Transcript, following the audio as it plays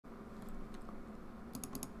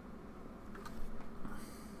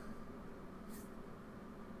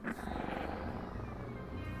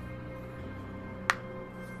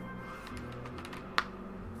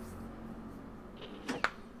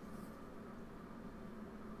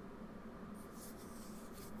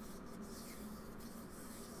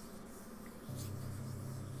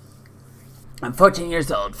I'm 14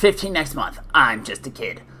 years old, 15 next month. I'm just a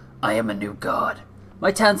kid. I am a new god.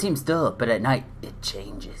 My town seems dull, but at night it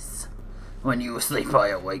changes. When you sleep, I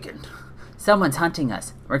awaken. Someone's hunting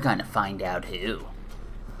us. We're gonna find out who.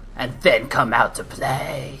 And then come out to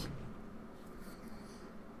play.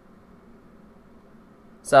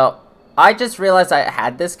 So, I just realized I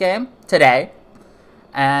had this game today.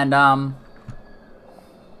 And,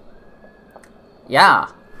 yeah.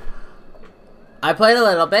 I played a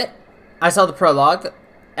little bit. I saw the prologue.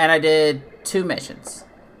 And I did 2 missions.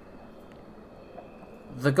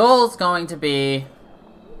 The goal is going to be...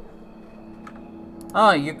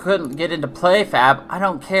 Oh, you couldn't get into PlayFab. I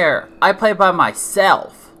don't care. I play by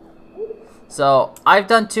myself. So, I've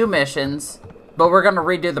done 2 missions. But we're going to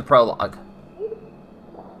redo the prologue.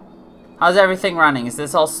 How's everything running? Is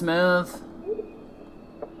this all smooth?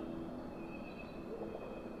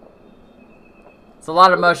 It's a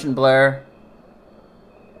lot of motion blur.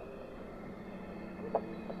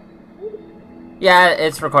 Yeah,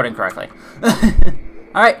 it's recording correctly.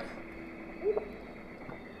 Alright.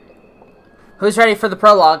 Who's ready for the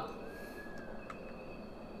prologue?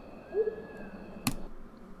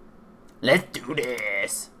 Let's do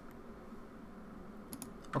this.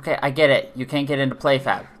 Okay, I get it. You can't get into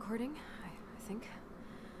PlayFab. Recording, I think.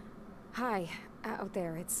 Hi, out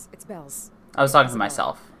there. It's Bells. I was talking to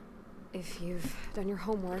myself. If you've done your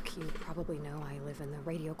homework, you probably know I live in the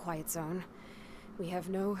radio quiet zone. We have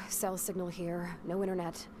no cell signal here, no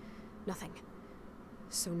internet, nothing.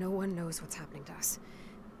 So no one knows what's happening to us.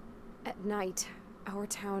 At night, our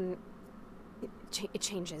town, it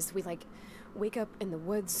changes. We, like, wake up in the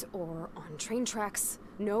woods or on train tracks.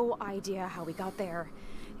 No idea how we got there.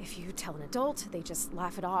 If you tell an adult, they just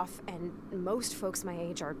laugh it off, and most folks my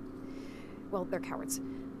age are, well, they're cowards.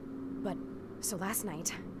 But, so last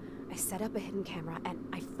night, I set up a hidden camera, and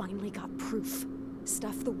I finally got proof.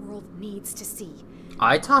 Stuff the world needs to see.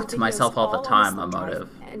 I talk to myself all the time, Emotive.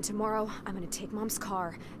 And tomorrow, I'm gonna take Mom's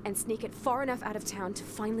car and sneak it far enough out of town to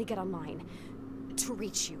finally get online. To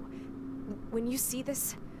reach you. When you see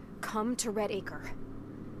this, come to Red Acre.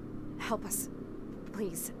 Help us.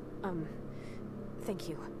 Please. Thank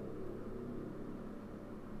you.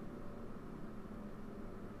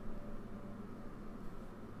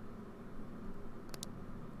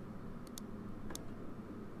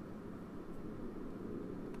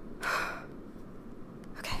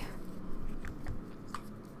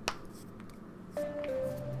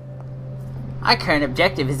 Our current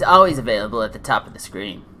objective is always available at the top of the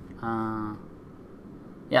screen.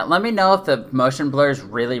 Yeah, let me know if the motion blur is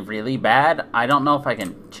really, really bad. I don't know if I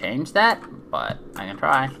can change that, but I can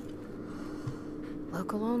try.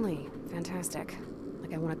 Local only. Fantastic.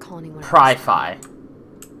 Like I want to call anyone. Pri-Fi.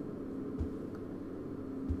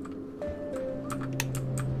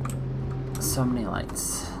 So many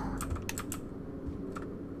lights.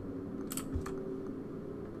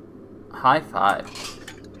 High five.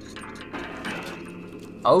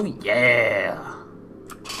 Oh yeah.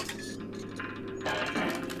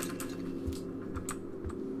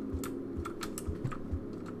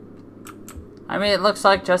 I mean, it looks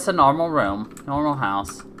like just a normal room, normal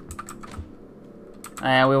house.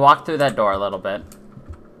 And we walked through that door a little bit.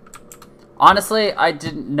 Honestly, I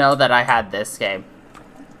didn't know that I had this game.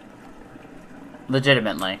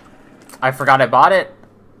 Legitimately. I forgot I bought it.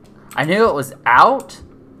 I knew it was out,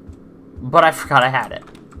 but I forgot I had it.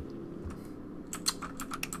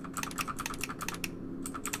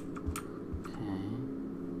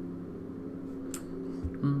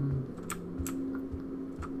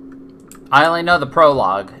 I only know the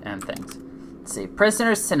prologue and things. Let's see.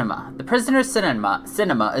 Prisoner's Cinema. The Prisoner's Cinema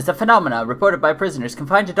is a phenomena reported by prisoners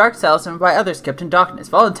confined to dark cells and by others kept in darkness,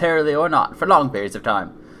 voluntarily or not, for long periods of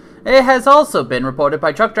time. It has also been reported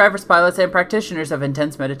by truck drivers, pilots, and practitioners of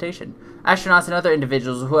intense meditation. Astronauts and other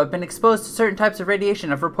individuals who have been exposed to certain types of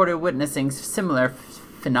radiation have reported witnessing similar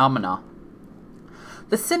phenomena.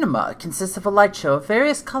 The cinema consists of a light show of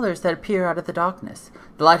various colors that appear out of the darkness.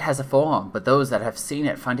 The light has a form, but those that have seen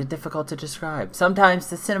it find it difficult to describe. Sometimes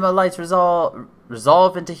the cinema lights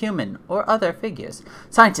resolve into human or other figures.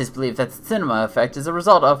 Scientists believe that the cinema effect is a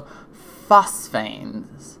result of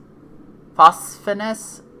phosphanes,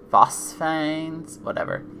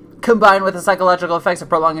 whatever, combined with the psychological effects of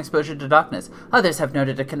prolonged exposure to darkness. Others have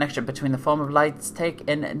noted a connection between the form of lights take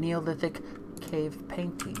in Neolithic cave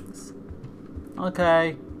paintings.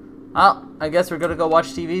 Okay. Well, I guess we're gonna go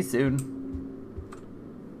watch TV soon.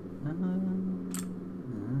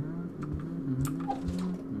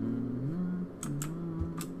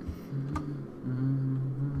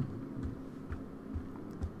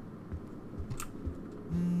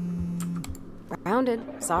 Around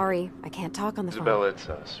grounded. Sorry, I can't talk on the phone. Isabella, it's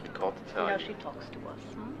us. We called to tell you. She talks to us,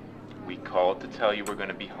 huh? We called to tell you we're going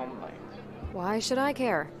to be home late. Why should I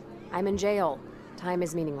care? I'm in jail. Time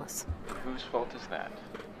is meaningless. Whose fault is that?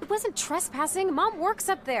 It wasn't trespassing. Mom works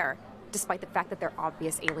up there. Despite the fact that they're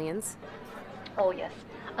obvious aliens. Oh, yes.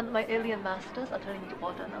 And my alien masters are telling me to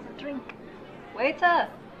order another drink. Waiter!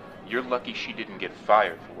 You're lucky she didn't get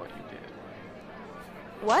fired for what you did.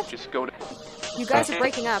 What? Just go to... You guys are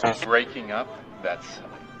breaking up. Breaking up? That's silly.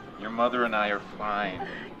 Your mother and I are fine.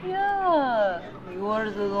 Yeah, you're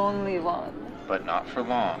the only one. But not for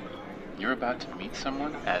long. You're about to meet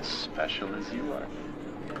someone as special as you are.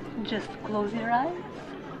 Just close your eyes,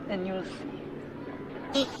 and you'll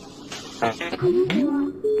see.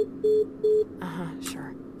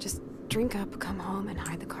 Sure. Just drink up, come home, and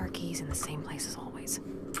hide the car keys in the same place as always.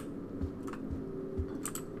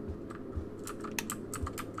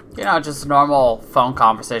 You know, just a normal phone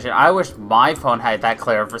conversation. I wish my phone had that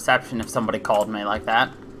clear of reception if somebody called me like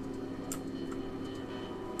that.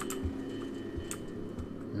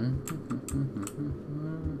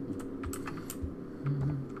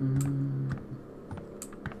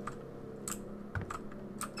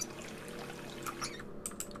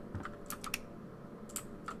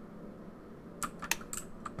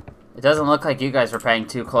 It doesn't look like you guys were paying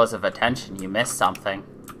too close of attention. You missed something.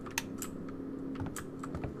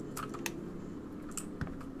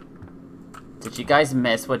 Did you guys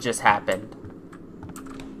miss what just happened?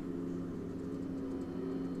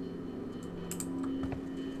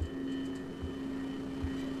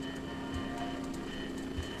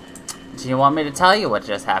 Do you want me to tell you what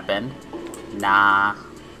just happened? Nah.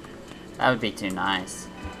 That would be too nice.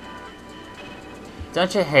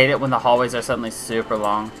 Don't you hate it when the hallways are suddenly super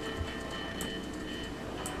long?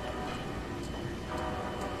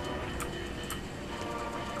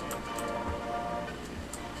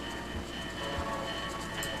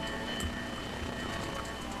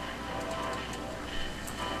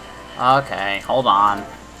 Okay, hold on.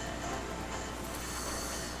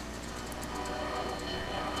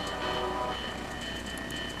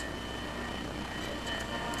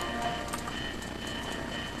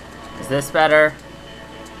 Is this better?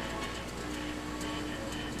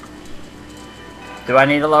 Do I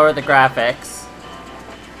need to lower the graphics?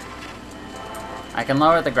 I can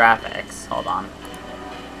lower the graphics. Hold on.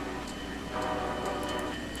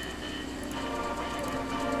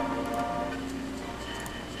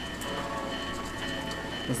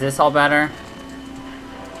 Is this all better?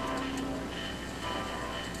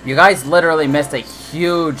 You guys literally missed a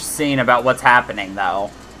huge scene about what's happening, though,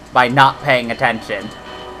 by not paying attention.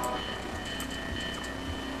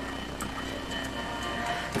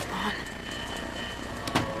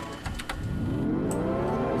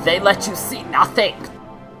 They let you see nothing.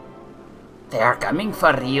 They are coming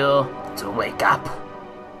for you to wake up.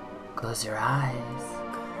 Close your eyes.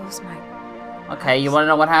 Close my... Okay, you want to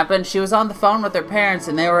know what happened? She was on the phone with her parents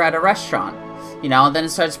and they were at a restaurant. You know, and then it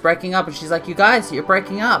starts breaking up and she's like, you guys, you're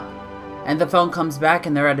breaking up. And the phone comes back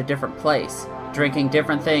and they're at a different place. Drinking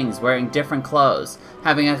different things, wearing different clothes,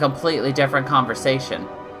 having a completely different conversation.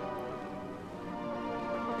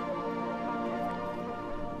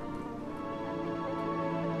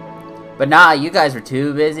 But nah, you guys were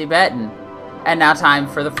too busy betting. And now time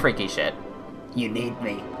for the freaky shit. You need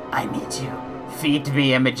me. I need you. Feed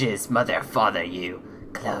me images, mother, father, you.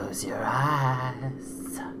 Close your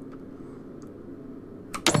eyes.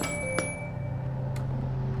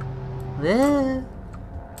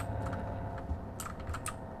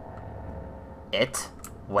 It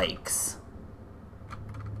wakes.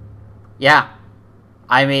 Yeah.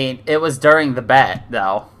 I mean, it was during the bet,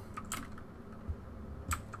 though.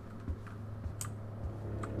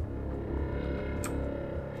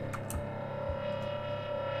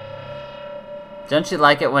 Don't you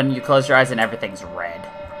like it when you close your eyes and everything's red?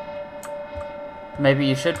 Maybe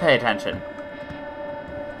you should pay attention.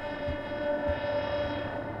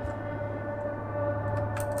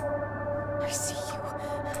 I see you.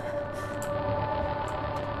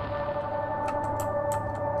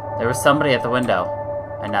 There was somebody at the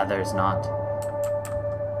window, and now there's not.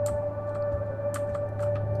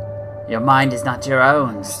 Your mind is not your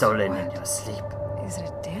own, stolen in your sleep. Is it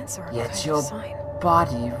a dance or a Yet kind your of sign?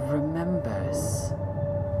 body remembers.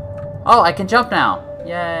 Oh, I can jump now!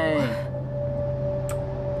 Yay!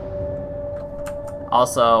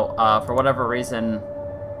 Also, for whatever reason...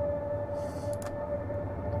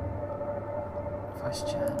 Voice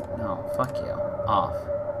chat? No, fuck you. Off.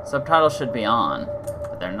 Subtitles should be on,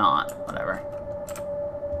 but they're not. Whatever.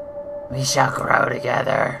 We shall grow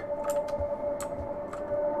together.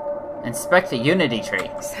 Inspect the Unity tree.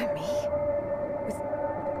 Is that me?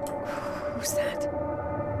 Who's that?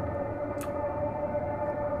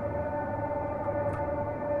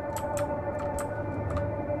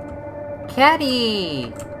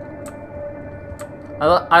 Caddy!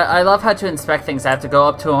 I love how to inspect things. I have to go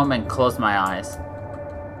up to him and close my eyes.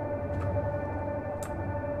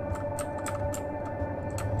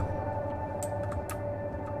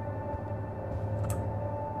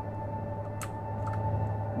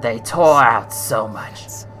 They tore out so much.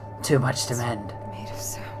 Too much to mend. Made of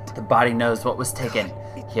sound. The body knows what was taken.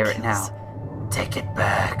 God, Hear it kills. now. Take it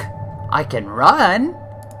back. I can run?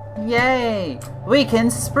 Yay! We can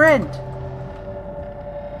sprint!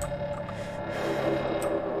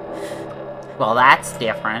 Well, that's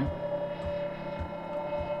different.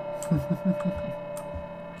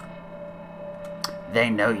 They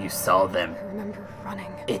know you saw them. I remember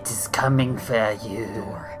running. It is coming for you.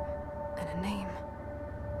 Door. And a name.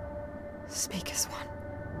 Speak as one.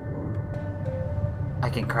 I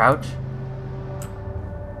can crouch.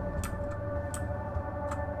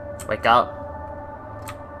 Wake up.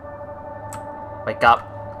 Wake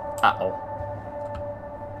up. Uh-oh.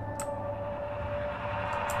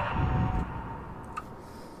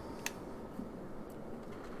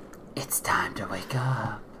 It's time to wake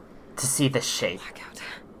up. To see the shape. Blackout.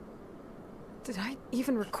 Did I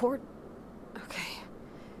even record? Okay.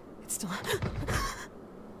 It's still on.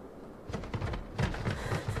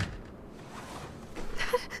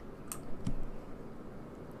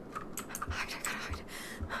 Hide, I gotta hide.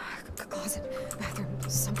 Closet, bathroom,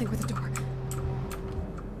 something with a door.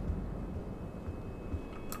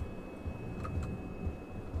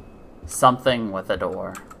 Something with a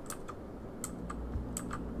door.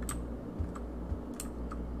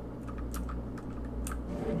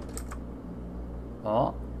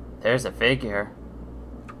 Oh, there's a figure.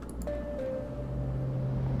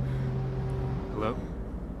 Hello?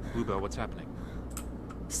 Bluebell, what's happening?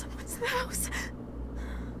 Someone's in the house.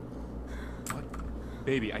 What?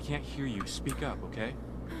 Baby, I can't hear you. Speak up, okay?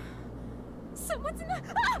 Someone's in the.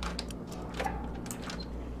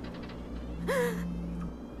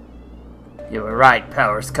 You were right.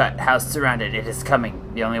 Power's cut. House surrounded. It is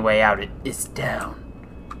coming. The only way out is down.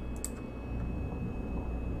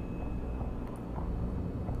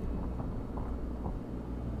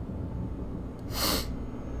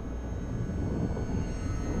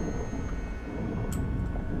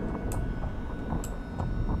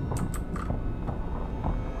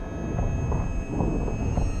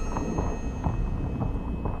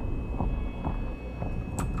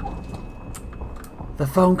 The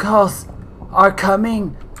phone calls are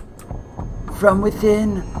coming from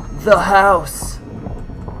within the house.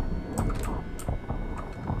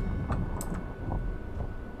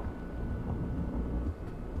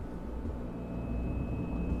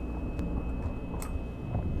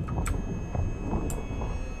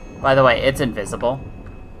 By the way, it's invisible.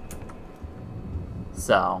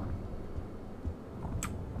 So.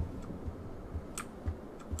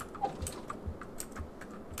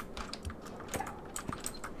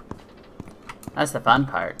 That's the fun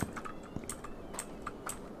part.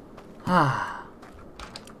 Ah.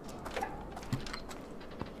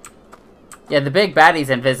 Yeah, the big baddie's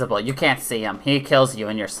invisible. You can't see him. He kills you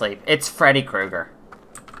in your sleep. It's Freddy Krueger.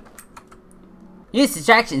 Use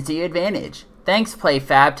distractions to your advantage. Thanks,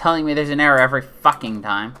 PlayFab, telling me there's an error every fucking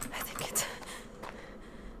time. I think it's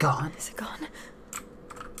Gone? Is it gone?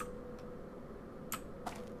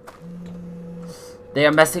 They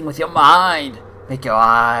are messing with your mind. Make your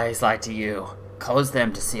eyes lie to you. Close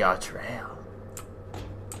them to see our trail.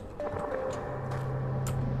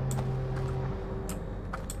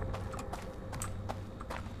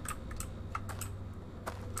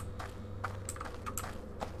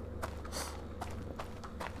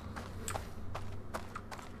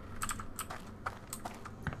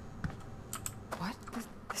 What?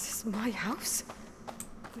 This is my house?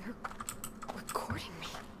 They're recording me.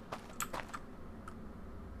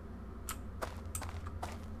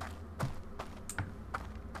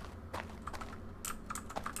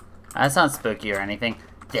 That's not spooky or anything.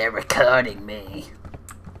 They're recording me.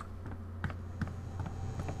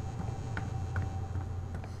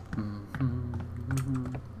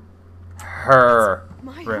 Her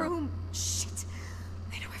My room. room. Shit.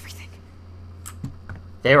 They know everything.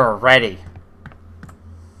 They were ready.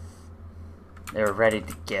 They were ready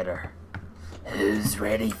to get her. Who's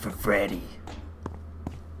ready for Freddy?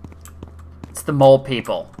 It's the mole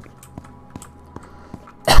people.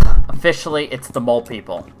 Officially, it's the mole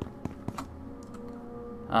people.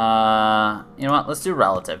 You know what? Let's do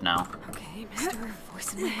relative now. Okay, Mr.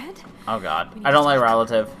 Voice in my head. Oh god. I don't like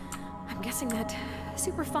relative. I'm guessing that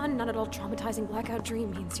super fun, not at all traumatizing blackout dream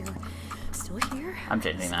means you're still here. I'm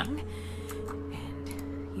changing that. And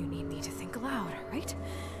you need me to think aloud, right?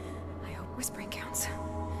 I hope whispering counts.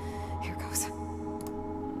 Here goes.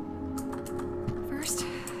 First,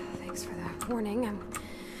 thanks for the warning. I'm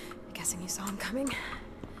guessing you saw him coming.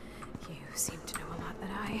 You seem to know a lot that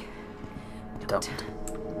I don't.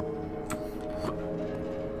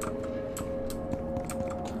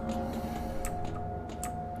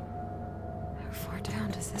 How far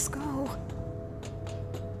down does this go?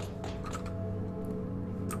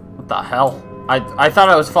 What the hell? I thought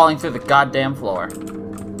I was falling through the goddamn floor.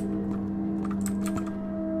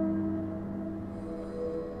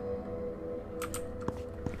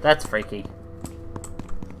 That's freaky.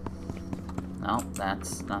 No,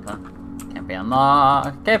 that's nothing. Can't be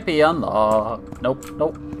unlocked. Can't be unlocked. Nope,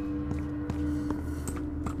 nope.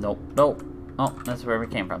 Nope, nope. Oh, that's where we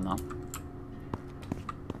came from, though.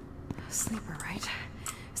 Sleeper, right?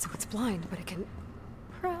 So it's blind, but it can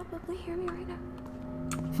probably hear me right now.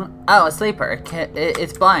 Oh, a sleeper.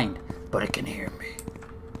 It's blind, but it can hear me.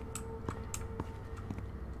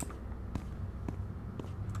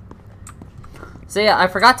 So yeah, I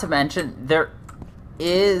forgot to mention, there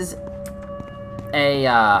is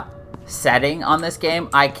a setting on this game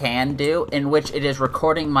I can do in which it is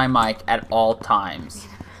recording my mic at all times.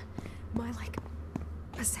 Am I, like,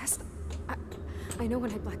 possessed? I know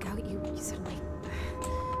when I black out, you suddenly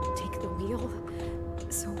take the wheel.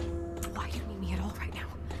 So why do you need me at all right now?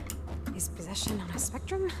 Is possession on a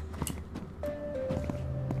spectrum?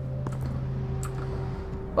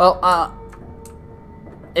 Well,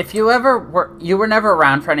 if you were never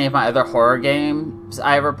around for any of my other horror games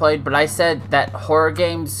I ever played, but I said that horror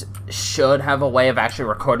games should have a way of actually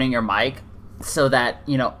recording your mic so that,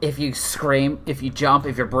 you know, if you scream, if you jump,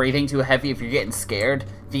 if you're breathing too heavy, if you're getting scared,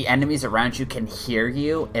 the enemies around you can hear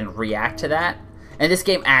you and react to that. And this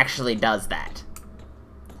game actually does that.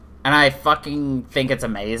 And I fucking think it's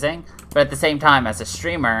amazing. But at the same time, as a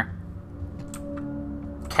streamer,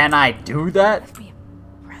 can I do that? Left me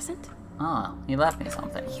a present? Oh, he left me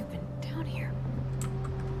something. You've been down here.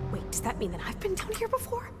 Wait, does that mean that I've been down here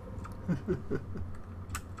before?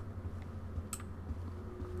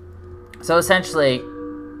 So essentially,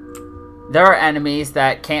 there are enemies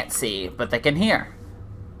that can't see, but they can hear.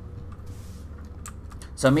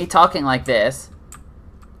 So me talking like this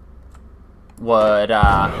would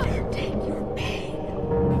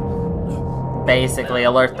basically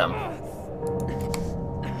alert them.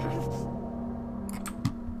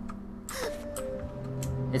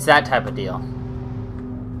 It's that type of deal.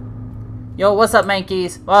 Yo, what's up,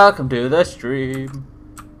 Mankeys? Welcome to the stream.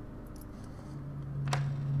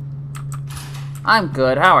 I'm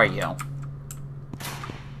good, how are you?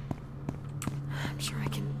 I'm sure I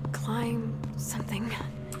can climb something.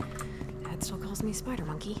 Dad still calls me Spider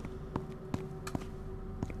Monkey.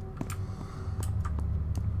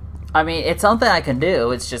 I mean, it's something I can do,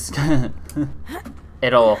 it's just...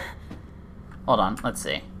 It'll... Hold on, let's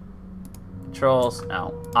see. Controls,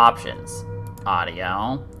 no. Options.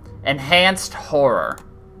 Audio. Enhanced horror.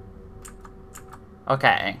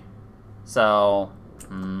 Okay. So...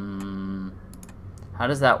 how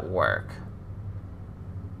does that work?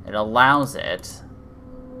 It allows it.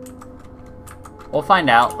 We'll find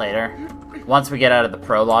out later. Once we get out of the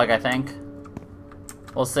prologue, I think.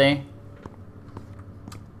 We'll see.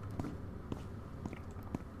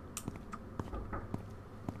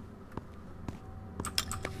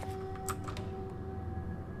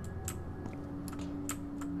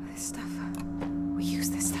 This stuff. We use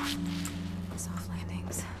this stuff. Soft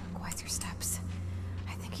landings, quiets your steps.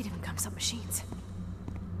 I think it even comes up machines.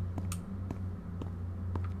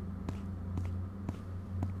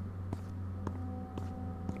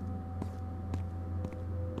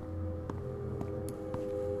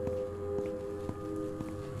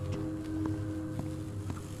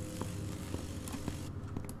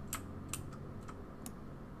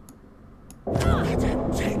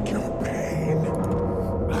 Take your pain.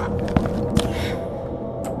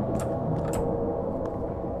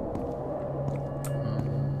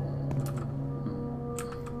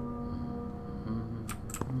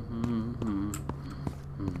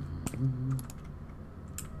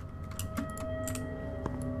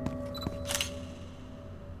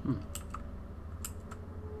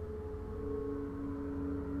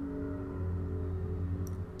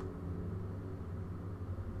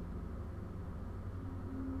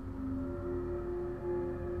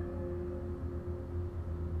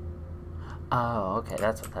 Oh, okay,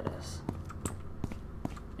 that's what that is.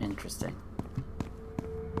 Interesting.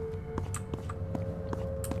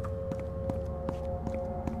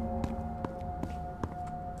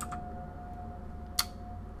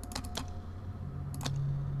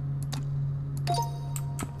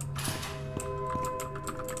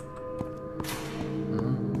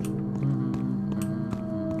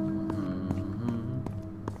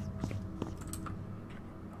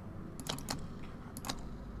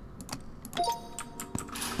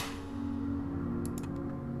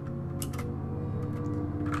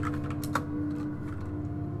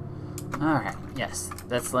 Yes,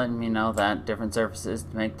 that's letting me know that different surfaces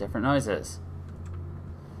make different noises.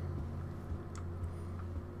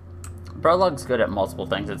 Prologue's good at multiple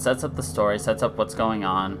things. It sets up the story, sets up what's going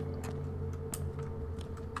on.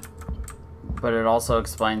 But it also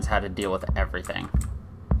explains how to deal with everything.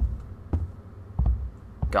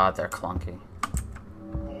 God, they're clunky.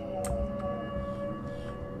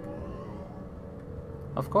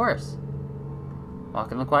 Of course.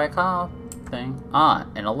 Walk in the quiet call thing. Ah,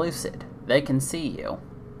 an elucid. They can see you.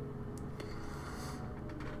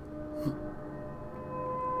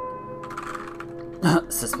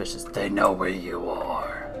 Suspicious. They know where you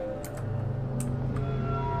are.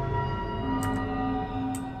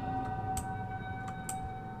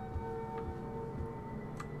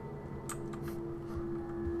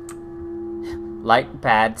 Light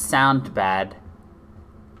bad, sound bad.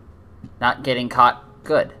 Not getting caught,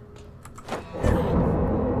 good.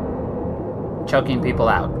 Choking people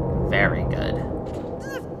out, very good.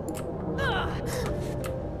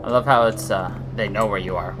 I love how it's, they know where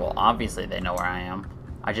you are. Well, obviously they know where I am.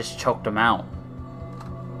 I just choked them out.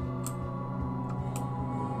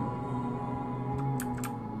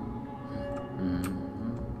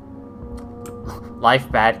 Life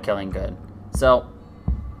bad, killing good. So,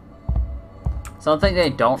 something they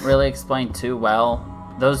don't really explain too well,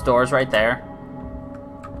 those doors right there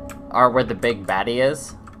are where the big baddie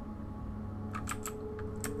is.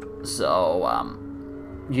 So,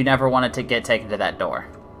 you never wanted to get taken to that door.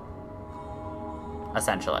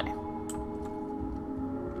 Essentially.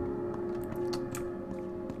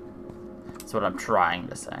 That's what I'm trying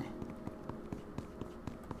to say.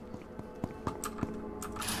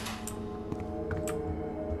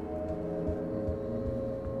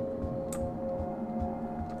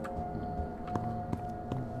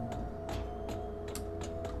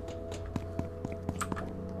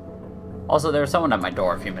 Also, there was someone at my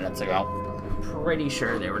door a few minutes ago. Pretty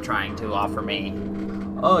sure they were trying to offer me,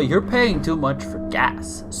 oh, you're paying too much for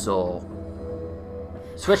gas, so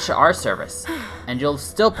switch to our service, and you'll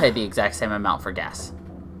still pay the exact same amount for gas.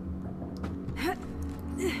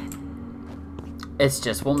 It's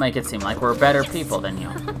just, we'll make it seem like we're better people than you.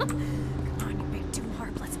 Come on, you big doom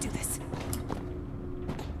harp, let's do this.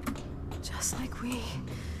 Just like we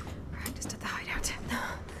practiced at the hideout.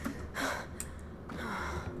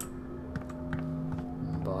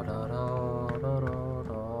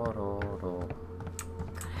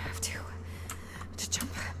 Gonna have to jump.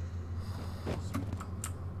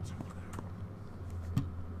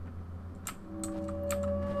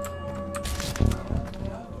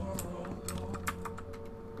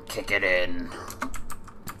 Kick it in.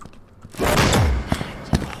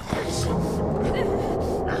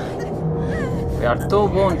 We are too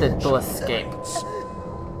wounded to escape.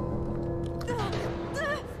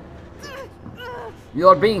 You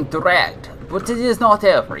are being dragged, but it is not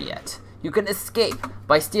over yet. You can escape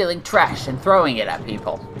by stealing trash and throwing it at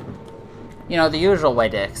people. You know, the usual way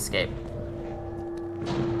to escape.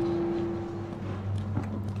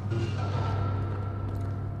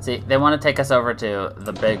 See, they want to take us over to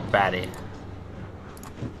the big baddie.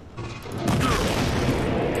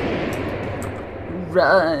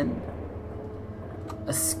 Run!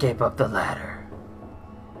 Escape up the ladder.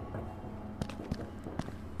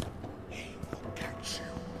 He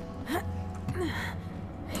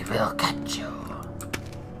will catch you.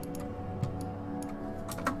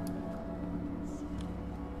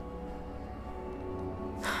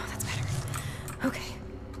 That's better. Okay.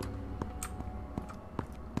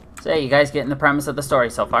 So, you guys getting the premise of the story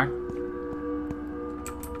so far?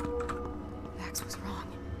 Vax was wrong.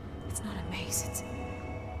 It's not a maze, it's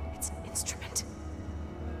an instrument.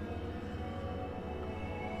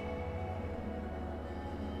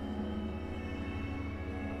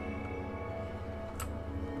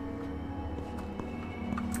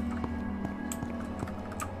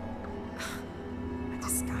 A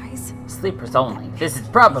disguise? Sleepers only. This is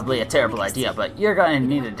probably a terrible idea, but you're gonna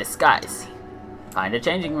need a disguise. Find a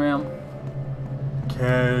changing room.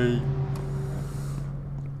 Okay.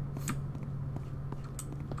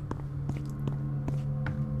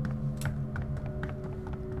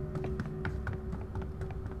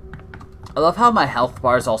 I love how my health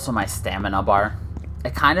bar is also my stamina bar.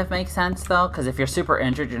 It kind of makes sense though, because if you're super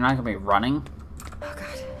injured, you're not gonna be running. Oh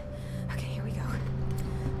god. Okay, here we go.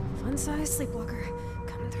 Fun size sleepwalker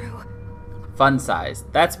coming through. Fun size.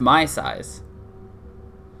 That's my size.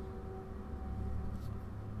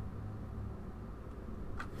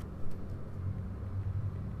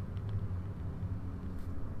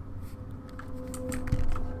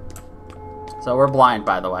 So we're blind,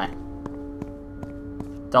 by the way.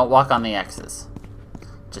 Don't walk on the X's.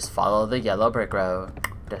 Just follow the yellow brick road.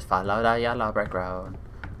 Just follow the yellow brick road.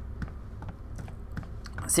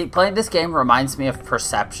 See, playing this game reminds me of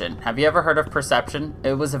Perception. Have you ever heard of Perception?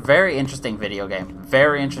 It was a very interesting video game.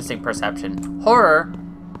 Very interesting Perception. Horror.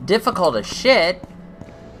 Difficult as shit.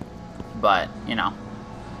 But, you know.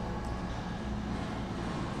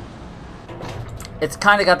 It's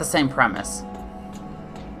kind of got the same premise.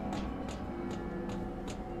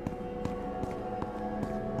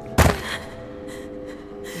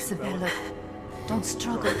 Isabella, don't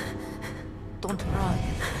struggle. Don't run.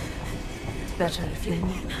 It's better if you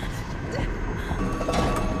move.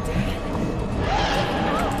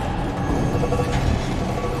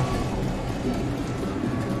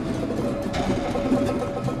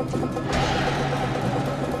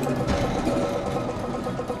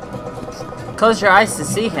 Close your eyes to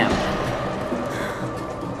see him.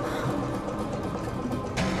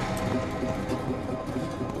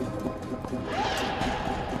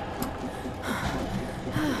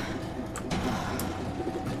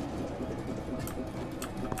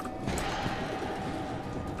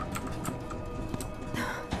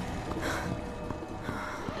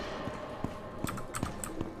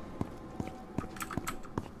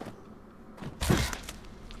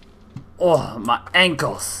 Oh, my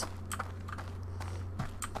ankles.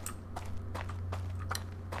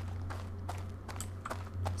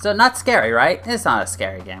 So not scary, right? It's not a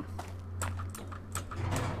scary game.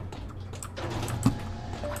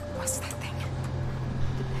 What was that thing?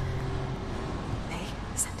 They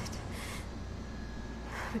sent it.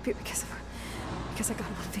 Maybe because I got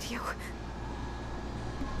it on video.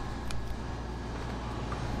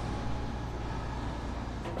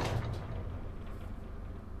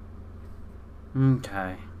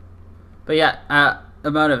 Okay. But yeah,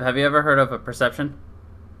 Emotive, have you ever heard of a Perception?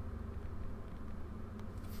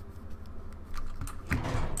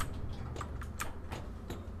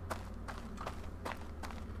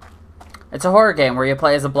 It's a horror game where you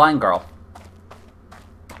play as a blind girl.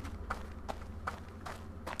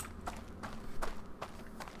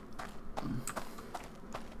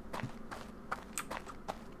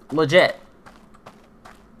 Legit.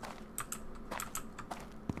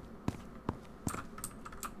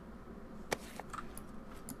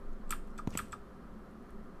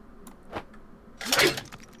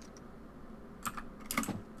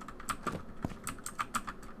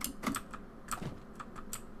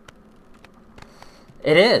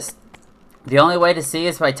 It is. The only way to see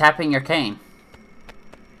is by tapping your cane.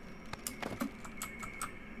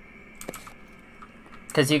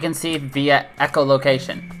 Because you can see via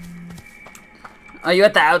echolocation. Are you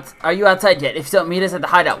outside yet? If so, meet us at the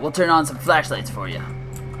hideout. We'll turn on some flashlights for you.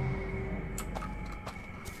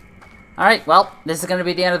 Alright, well, this is going to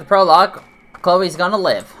be the end of the prologue. Chloe's gonna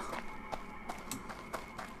live.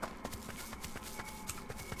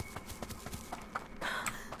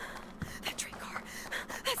 That train car.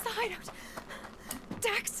 That's the hideout.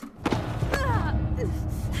 Dax.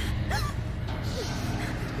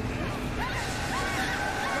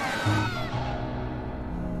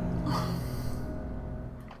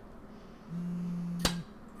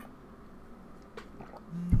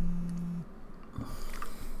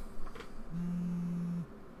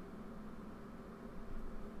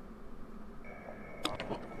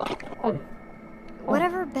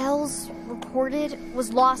 Whatever Bells reported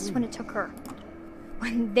was lost when it took her.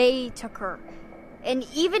 When they took her. And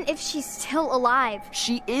even if she's still alive...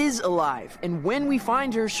 She is alive, and when we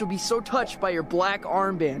find her, she'll be so touched by your black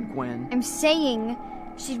armband, Gwen. I'm saying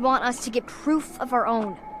she'd want us to get proof of our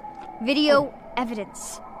own. Video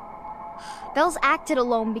evidence. Bells acted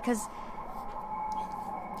alone because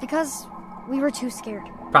we were too scared.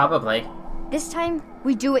 Probably. This time,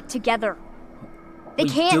 we do it together. They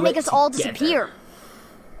can't make us all disappear.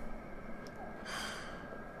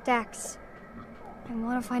 Dax, I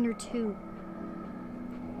want to find her too.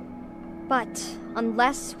 But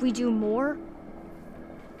unless we do more,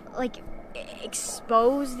 like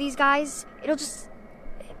expose these guys, it'll just...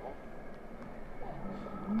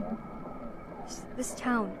 This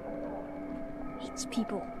town hates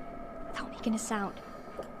people without making a sound.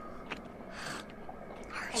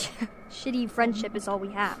 Our shitty friendship is all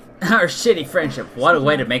we have. Our shitty friendship. What a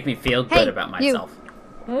way to make me feel good about myself.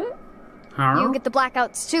 You get the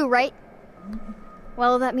blackouts too, right?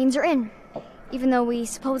 Well, that means you're in. Even though we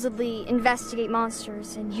supposedly investigate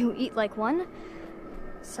monsters and you eat like one.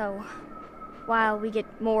 So, while we get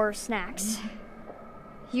more snacks,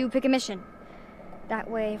 you pick a mission. That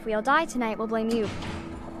way, if we all die tonight, we'll blame you.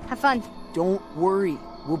 Have fun. Don't worry.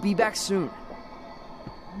 We'll be back soon.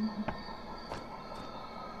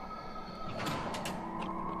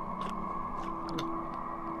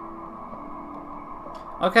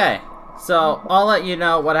 Okay, So, I'll let you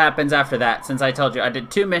know what happens after that, since I told you I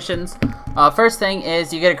did 2 missions. First thing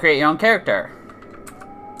is you get to create your own character.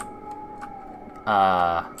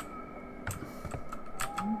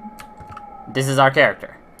 This is our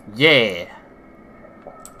character. Yeah.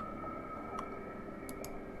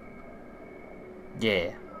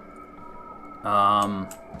 Yeah.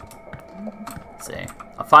 Let's see.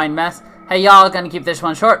 A fine mess. Hey y'all, gonna keep this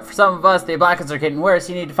one short. For some of us, the blackouts are getting worse.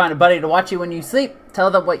 You need to find a buddy to watch you when you sleep. Tell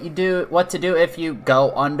them what to do if you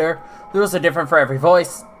go under. The rules are different for every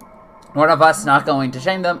voice. One of us, not going to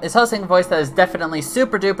shame them, is hosting a voice that is definitely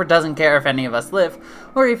super duper doesn't care if any of us live,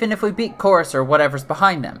 or even if we beat Chorus or whatever's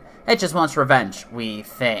behind them. It just wants revenge, we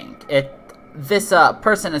think. This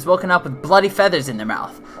person is woken up with bloody feathers in their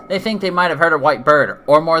mouth. They think they might have heard a white bird,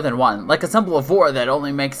 or more than one, like a symbol of war that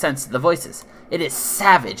only makes sense to the voices. It is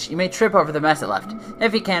savage. You may trip over the mess it left.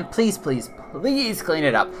 If you can, please, please, please clean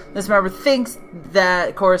it up. This member thinks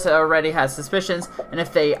that Chorus already has suspicions, and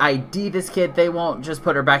if they ID this kid, they won't just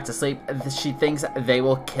put her back to sleep. She thinks they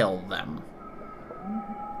will kill them.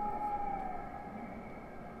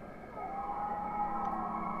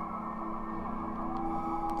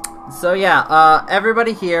 So yeah,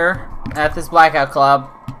 everybody here at this Blackout Club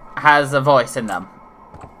has a voice in them.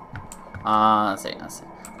 Let's see.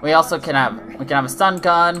 We also can have a stun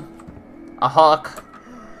gun, a hook,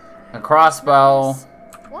 a crossbow.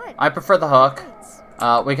 What? I prefer the hook.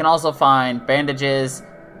 We can also find bandages,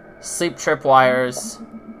 sleep tripwires,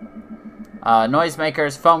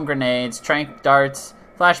 noisemakers, foam grenades, tranq darts,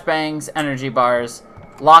 flashbangs, energy bars,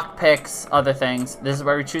 lockpicks, other things. This is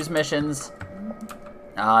where we choose missions.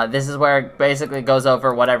 This is where it basically goes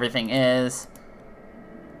over what everything is.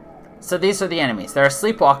 So these are the enemies. There are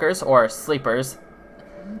sleepwalkers, or sleepers.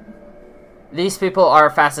 These people are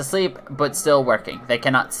fast asleep, but still working. They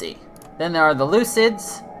cannot see. Then there are the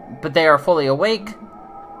lucids, but they are fully awake.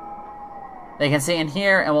 They can see in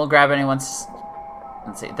here, and will grab anyone's...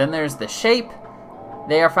 Let's see. Then there's the shape.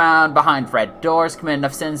 They are found behind red doors, commit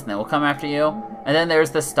enough sins, and they will come after you. And then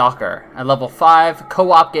there's the Stalker. At level 5,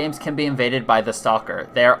 co-op games can be invaded by the Stalker.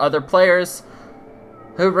 They are other players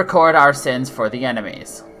who record our sins for the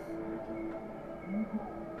enemies.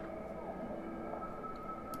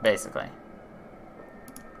 Basically.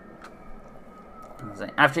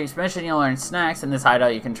 After each mission, you'll earn snacks. In this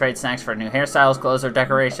hideout, you can trade snacks for new hairstyles, clothes, or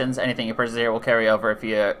decorations. Anything you purchase here will carry over if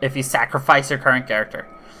you sacrifice your current character.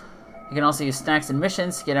 You can also use snacks in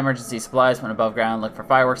missions to get emergency supplies when above ground. Look for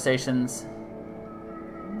fireworks stations.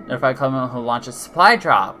 Notify Clement who launches supply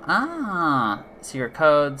drop. Ah, secret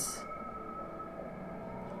codes.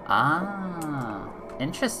 Ah,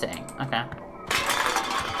 interesting. Okay.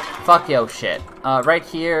 Fuck yo shit. Right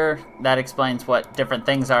here, that explains what different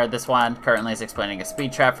things are. This one currently is explaining a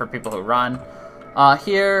speed trap for people who run.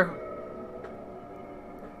 Here...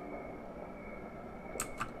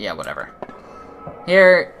 Yeah, whatever.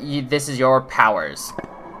 Here, this is your powers.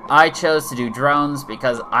 I chose to do drones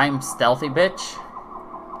because I'm stealthy bitch.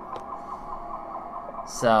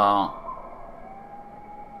 So...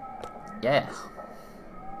 yeah.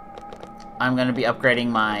 I'm gonna be upgrading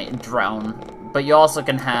my drone. But you also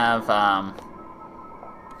can have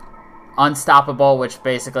Unstoppable, which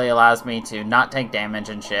basically allows me to not take damage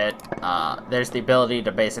and shit. There's the ability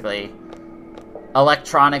to basically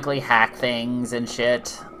electronically hack things and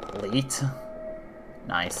shit. Elite.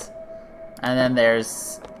 Nice. And then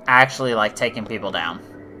there's actually, like, taking people down.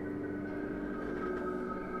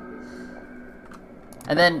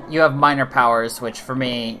 And then you have minor powers, which for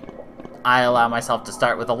me... I allow myself to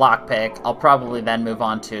start with a lockpick. I'll probably then move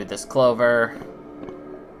on to this clover.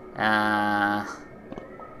 I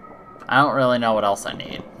don't really know what else I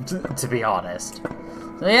need, to be honest.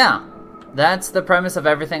 So yeah, that's the premise of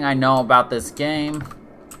everything I know about this game.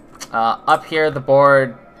 Up here, the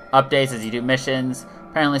board updates as you do missions.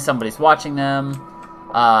 Apparently somebody's watching them.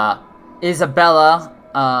 Isabella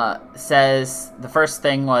says the first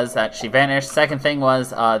thing was that she vanished. Second thing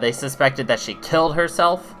was they suspected that she killed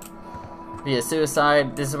herself via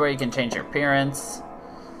suicide. This is where you can change your appearance.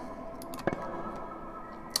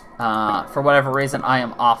 For whatever reason, I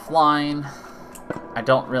am offline. I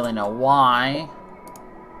don't really know why.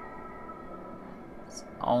 It's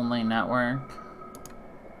only network.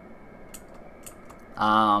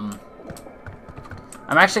 I'm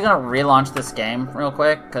actually going to relaunch this game real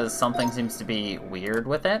quick, because something seems to be weird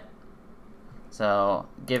with it. So,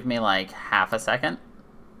 give me like half a second.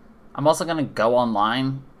 I'm also going to go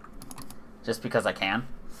online, just because I can.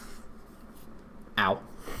 Ow.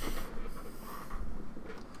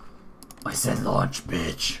 I said launch,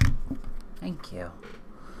 bitch. Thank you.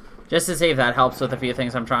 Just to see if that helps with a few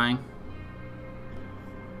things I'm trying.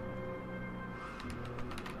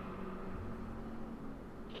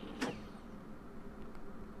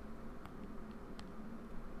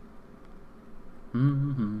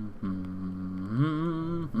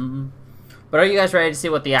 But are you guys ready to see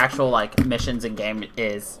what the actual, like, missions in game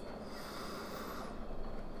is?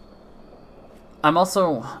 I'm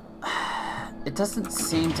also... It doesn't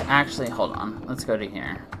seem to actually... Hold on. Let's go to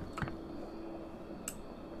here.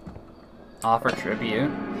 Offer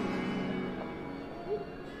tribute.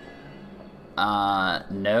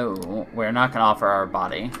 No. We're not gonna offer our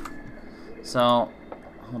body. So,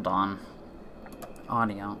 hold on.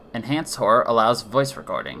 Audio. Enhanced horror allows voice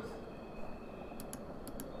recording.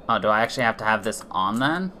 Oh, do I actually have to have this on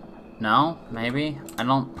then? No? Maybe? I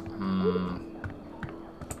don't...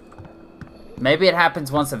 Maybe it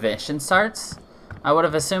happens once a mission starts? I would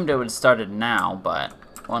have assumed it would have started now, but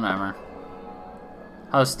whatever.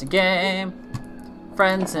 Host a game.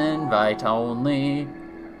 Friends invite only.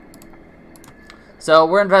 So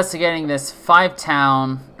we're investigating this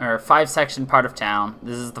 5-section part of town.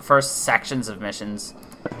 This is the first sections of missions.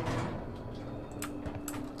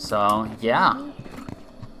 So, yeah.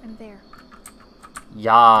 I'm there.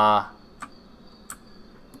 Yeah.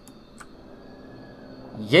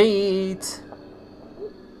 Yeet.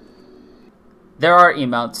 There are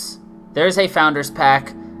emotes. There's a founder's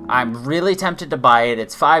pack. I'm really tempted to buy it.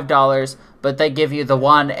 It's $5, but they give you the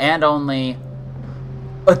one and only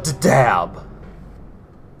a dab.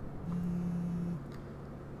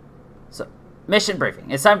 So, mission briefing.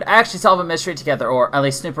 It's time to actually solve a mystery together, or at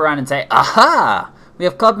least snoop around and say, aha! We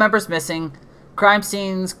have club members missing. Crime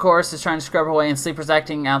scenes chorus is trying to scrub away, and Sleeper's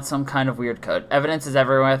acting out some kind of weird code. Evidence is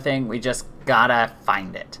everything. We just gotta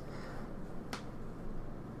find it.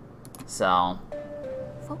 So.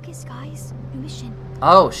 Focus, guys. New mission.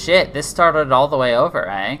 Oh, shit. This started all the way over,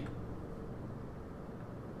 eh?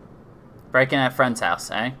 Breaking at a friend's house,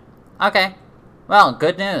 eh? Okay. Well,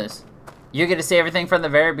 good news. You get to see everything from the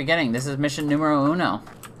very beginning. This is mission numero uno.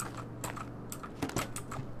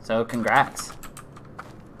 So, congrats.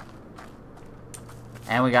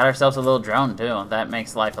 And we got ourselves a little drone, too. That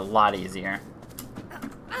makes life a lot easier.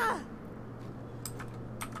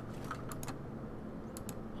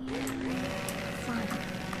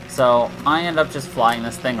 So, I end up just flying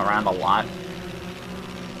this thing around a lot.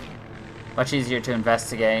 Much easier to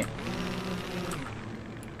investigate.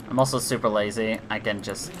 I'm also super lazy. I can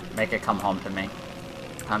just make it come home to me.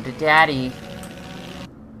 Come to daddy.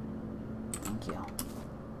 Thank you.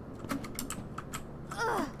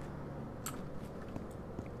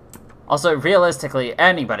 Also, realistically,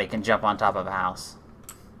 anybody can jump on top of a house.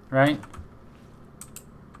 Right?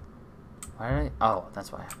 Why did I... Oh,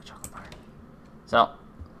 that's why I have a chocolate bar. So,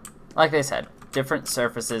 like they said, different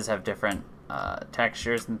surfaces have different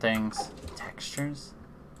textures and things. Textures?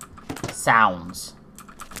 Sounds.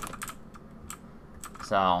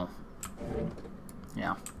 So,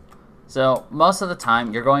 yeah. So, most of the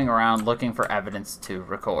time, you're going around looking for evidence to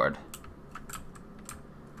record.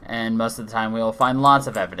 And most of the time, we will find lots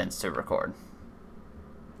of evidence to record.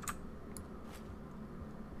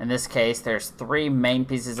 In this case, there's 3 main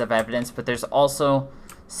pieces of evidence, but there's also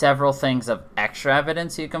several things of extra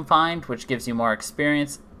evidence you can find, which gives you more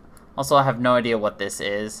experience. Also, I have no idea what this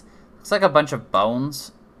is. Looks like a bunch of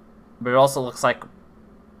bones, but it also looks like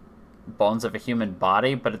bones of a human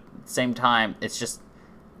body, but at the same time, it's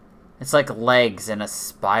like legs in a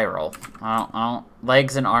spiral. I don't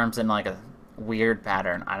legs and arms in like a weird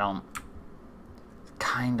pattern.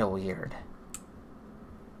 Kinda weird.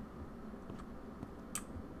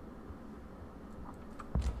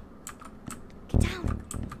 Get down.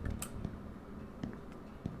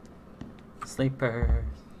 Sleepers.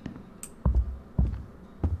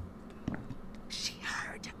 She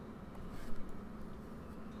heard.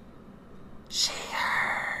 She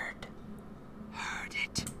heard. Heard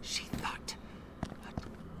it. She thought. But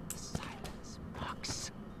the silence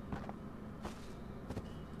mocks.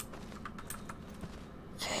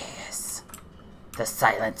 Yes. The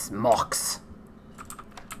silence mocks.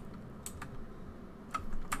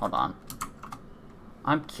 Hold on.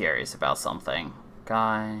 I'm curious about something.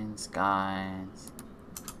 Guides.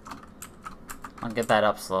 I'll get that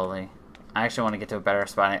up slowly. I actually want to get to a better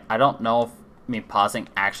spot. I don't know if me pausing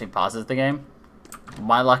actually pauses the game.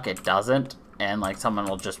 My luck, it doesn't. And like someone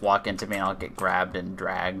will just walk into me and I'll get grabbed and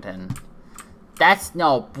dragged, and that's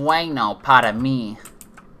no bueno para mí.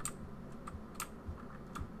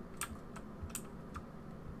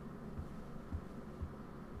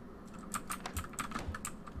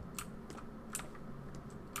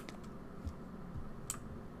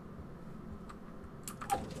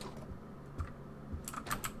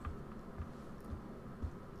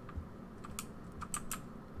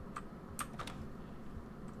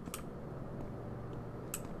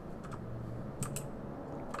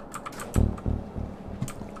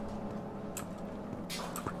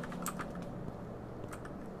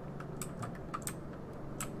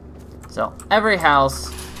 So, every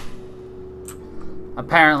house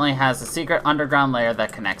apparently has a secret underground layer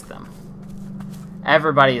that connects them.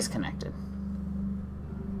 Everybody is connected.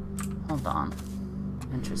 Hold on.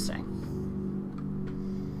 Interesting.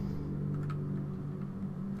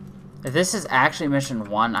 If this is actually mission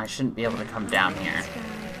 1, I shouldn't be able to come down here.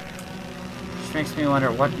 Which makes me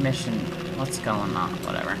wonder what mission... What's going on?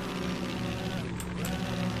 Whatever.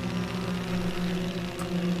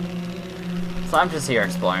 So I'm just here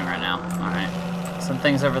exploring right now. Alright. Some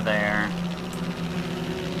things over there.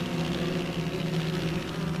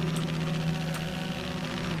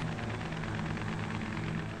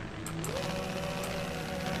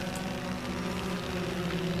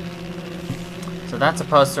 So that's a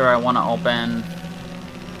poster I want to open.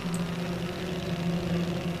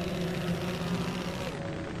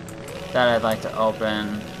 That I'd like to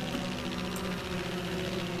open.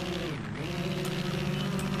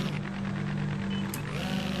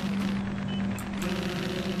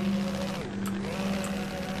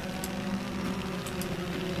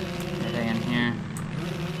 Anything in here?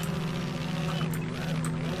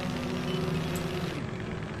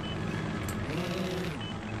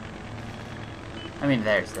 I mean,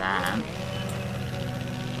 there's that.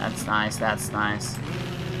 That's nice, that's nice.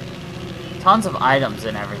 Tons of items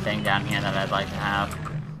and everything down here that I'd like to have.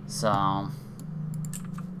 So...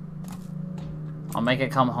 I'll make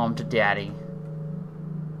it come home to Daddy.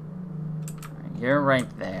 You're right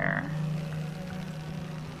there.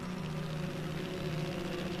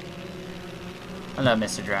 Hello,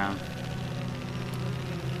 Mr. Drone.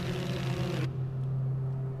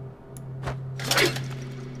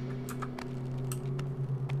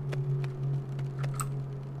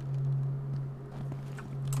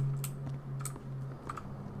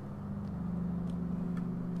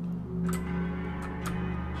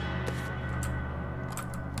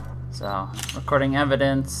 So, recording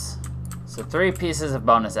evidence. So 3 pieces of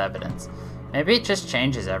bonus evidence. Maybe it just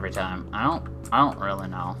changes every time. I don't really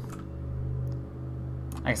know.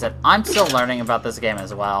 Like I said, I'm still learning about this game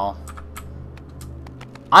as well.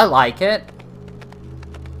 I like it.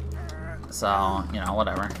 So, you know,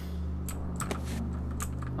 whatever.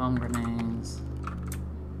 Foam grenades.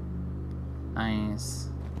 Nice.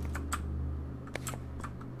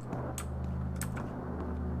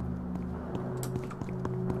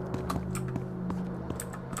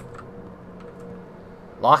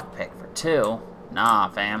 Lockpick for 2? Nah,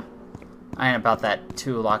 fam. I ain't about that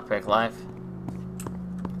 2 lockpick life.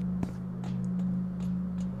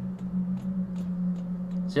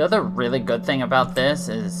 So the other really good thing about this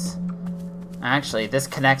is... Actually, this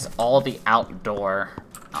connects all the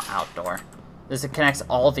This connects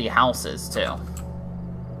all the houses, too.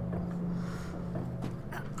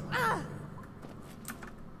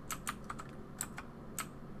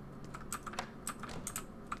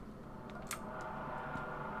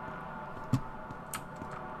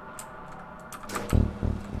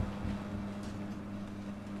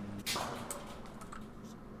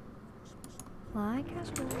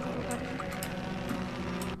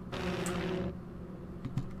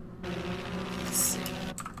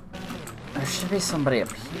 There should be somebody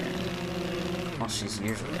up here. Well, she's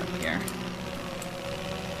usually up here.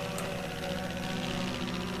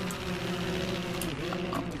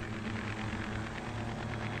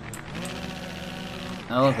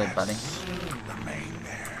 Hello, good buddy. Remain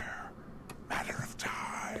there. Matter of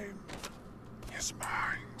time. His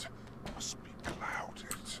mind must be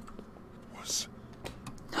clouded. Was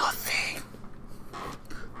nothing.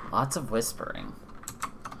 Lots of whispering.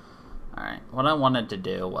 Alright, what I wanted to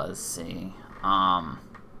do was see, I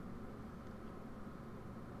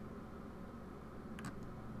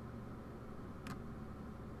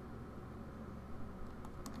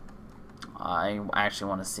actually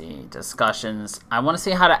want to see discussions. I want to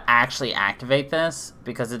see how to actually activate this,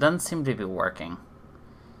 because it doesn't seem to be working.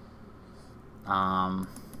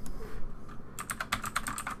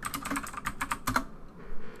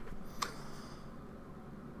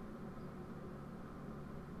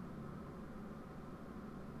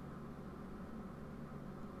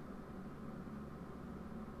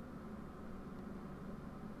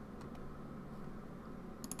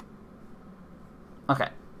 Okay.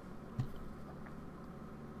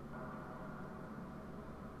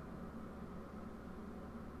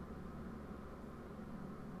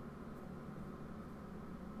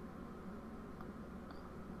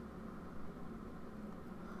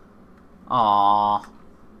 Aww.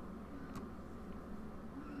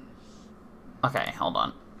 Okay, hold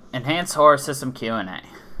on. Enhance horror system Q&A.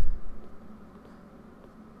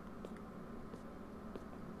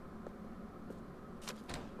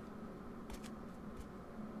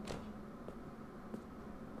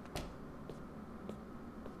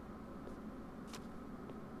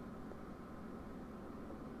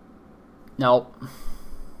 Nope.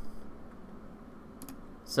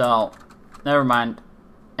 So, never mind.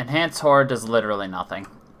 Enhanced Horror does literally nothing.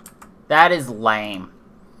 That is lame.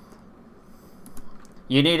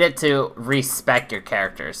 You need it to respec your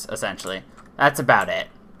characters, essentially. That's about it.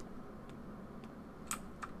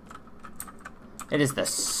 It is the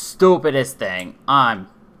stupidest thing. I'm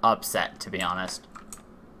upset, to be honest.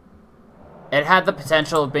 It had the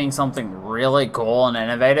potential of being something really cool and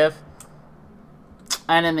innovative.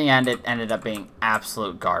 And in the end, it ended up being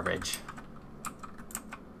absolute garbage.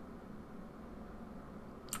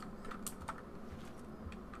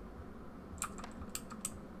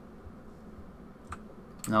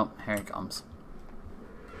 Nope, here it comes.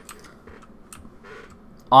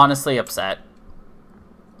 Honestly upset.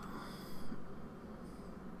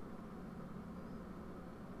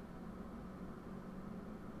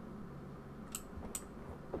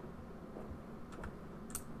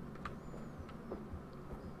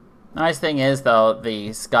 Nice thing is, though,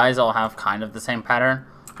 these guys all have kind of the same pattern,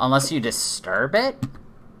 unless you disturb it.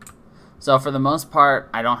 So for the most part,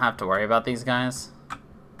 I don't have to worry about these guys.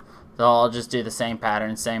 So I'll just do the same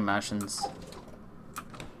pattern, same motions,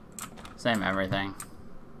 same everything.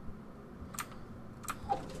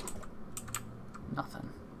 Nothing.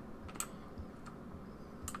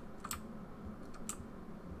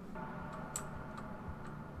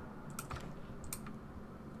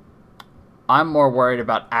 I'm more worried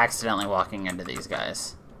about accidentally walking into these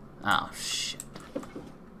guys. Oh, shit.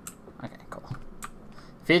 Okay, cool.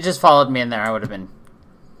 If he just followed me in there, I would have been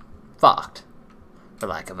fucked, for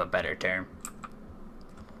lack of a better term.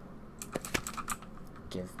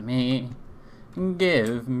 Give me.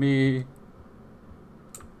 Give me.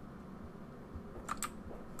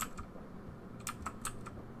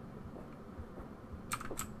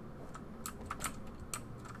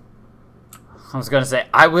 I was gonna say,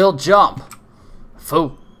 I will jump.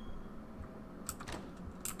 Foo.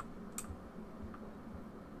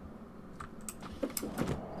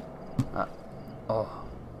 Oh.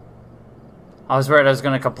 I was worried I was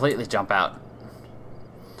gonna completely jump out.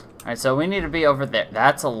 Alright, so we need to be over there.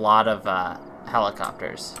 That's a lot of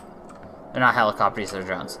helicopters. They're not helicopters, they're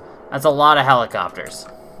drones. That's a lot of helicopters.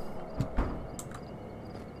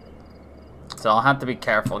 So I'll have to be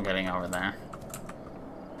careful getting over there.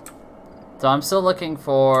 So I'm still looking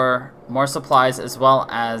for more supplies as well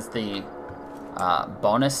as the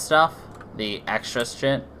bonus stuff, the extra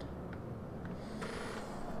shit.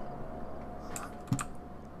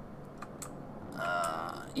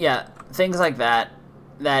 Yeah, things like that.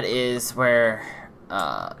 That is where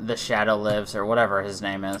the Shadow lives, or whatever his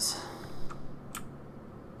name is.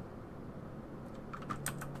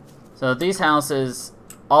 So these houses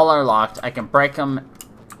all are locked. I can break them.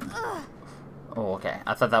 Oh, okay.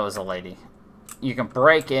 I thought that was a lady. You can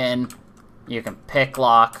break in. You can pick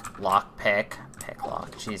lock. Lock pick. Pick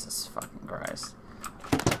lock. Jesus fucking Christ.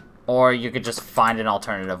 Or you could just find an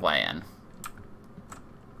alternative way in.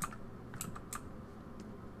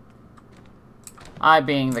 I,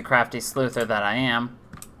 being the crafty sleuther that I am,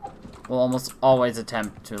 will almost always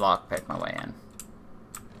attempt to lockpick my way in.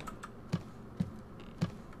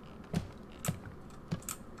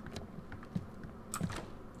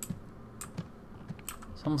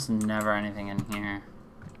 There's almost never anything in here.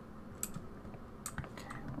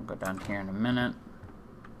 Okay, we'll go down here in a minute.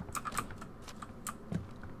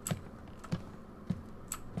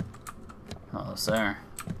 Hello, sir.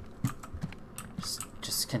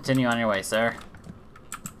 Just continue on your way, sir.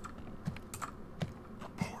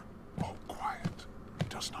 Report. All quiet. He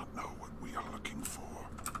does not know what we are looking for.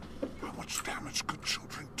 How much damage could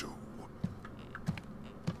children do?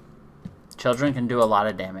 Children can do a lot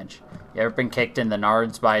of damage. You ever been kicked in the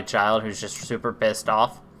nards by a child who's just super pissed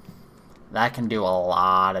off? That can do a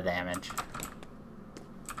lot of damage.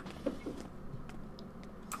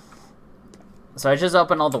 So I just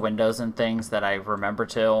opened all the windows and things that I remember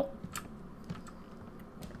to.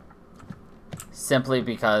 Simply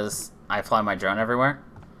because I fly my drone everywhere.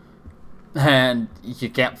 And you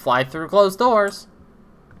can't fly through closed doors.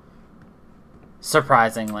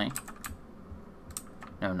 Surprisingly.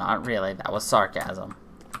 No, not really. That was sarcasm.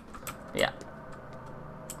 Yeah.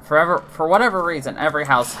 For whatever reason, every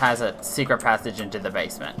house has a secret passage into the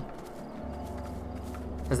basement.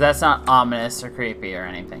 Because that's not ominous or creepy or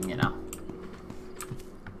anything, you know.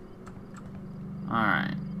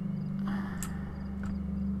 Alright.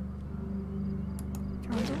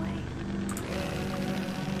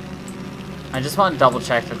 I just want to double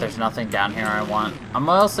check that there's nothing down here I want. I'm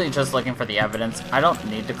mostly just looking for the evidence. I don't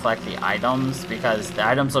need to collect the items because the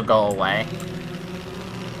items will go away.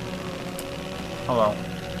 Hello.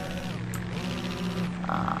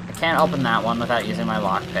 I can't open that one without using my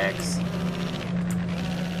lockpicks.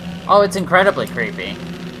 Oh, it's incredibly creepy.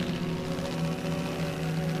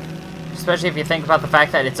 Especially if you think about the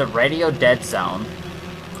fact that it's a radio dead zone.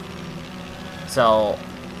 So,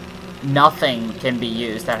 nothing can be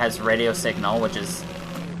used that has radio signal, which is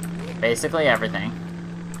basically everything.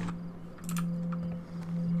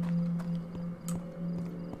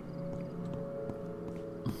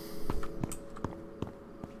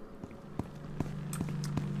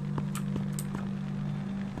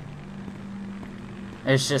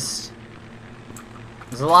 It's just...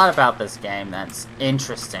 there's a lot about this game that's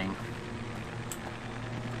interesting.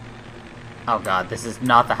 Oh god, this is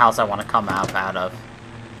not the house I want to come out of.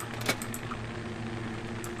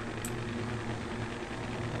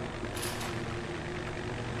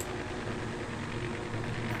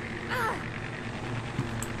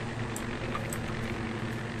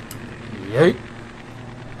 Yeet.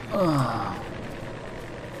 I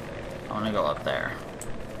want to go up there.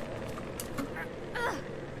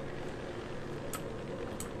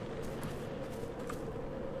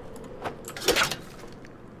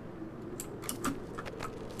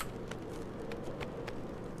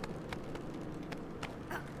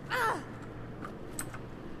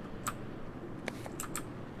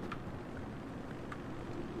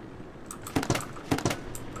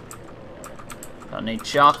 Don't need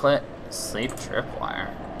chocolate. Sleep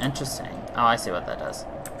tripwire. Interesting. Oh, I see what that does.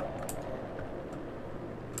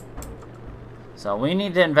 So we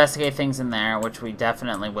need to investigate things in there, which we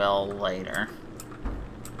definitely will later.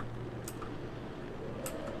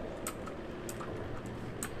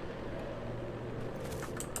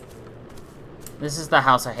 This is the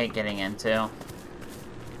house I hate getting into.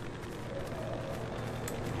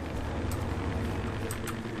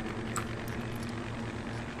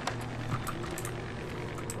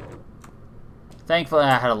 Thankfully,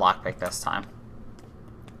 I had a lockpick this time.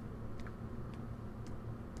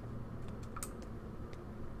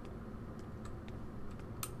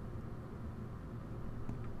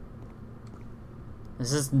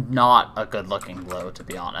 This is not a good-looking glow, to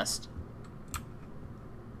be honest.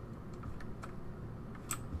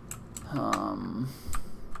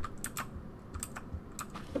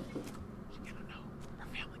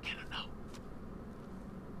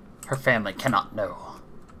 Her family cannot know.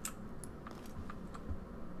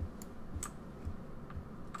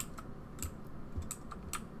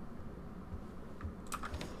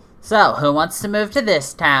 So, who wants to move to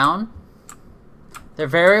this town? They're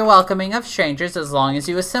very welcoming of strangers as long as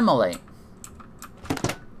you assimilate.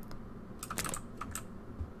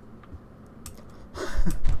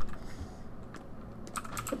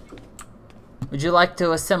 Would you like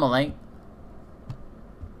to assimilate?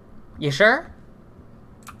 You sure?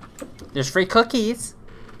 There's free cookies.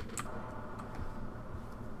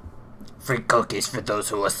 Free cookies for those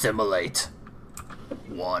who assimilate.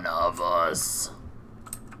 One of us.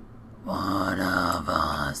 One of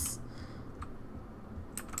us.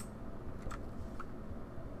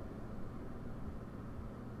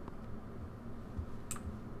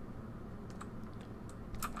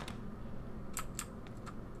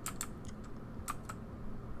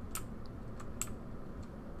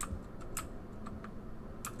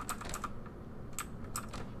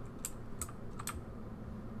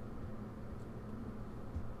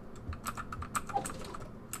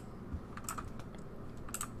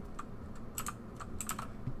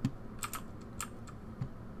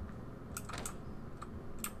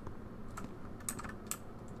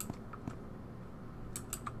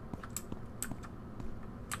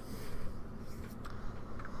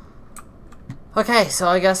 Okay, so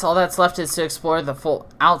I guess all that's left is to explore the full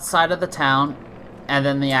outside of the town, and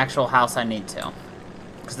then the actual house I need to.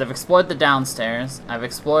 Because I've explored the downstairs, I've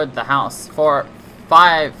explored the house, four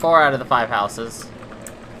out of the 5 houses.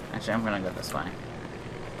 Actually, I'm gonna go this way.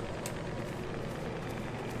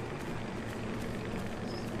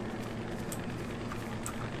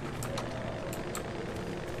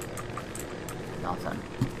 Nothing.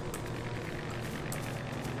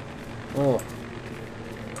 Ooh.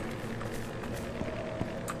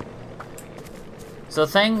 So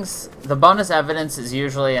the bonus evidence is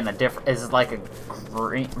usually in is like a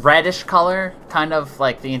green, reddish color, kind of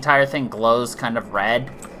like the entire thing glows kind of red.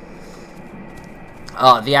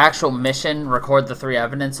 The actual mission, record the 3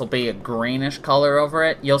 evidence, will be a greenish color over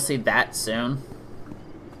it. You'll see that soon.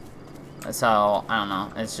 So, I don't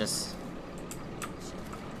know, it's just...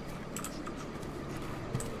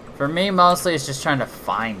 for me, mostly, it's just trying to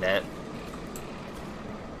find it.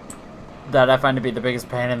 That I find to be the biggest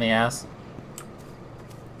pain in the ass.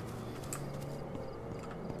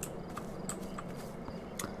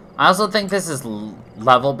 I also think this is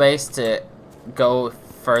level-based to go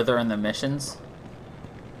further in the missions.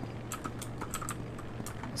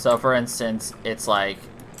 So for instance, it's like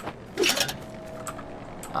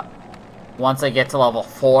once I get to level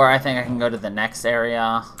 4, I think I can go to the next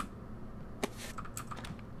area.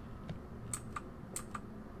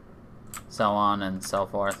 So on and so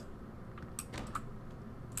forth.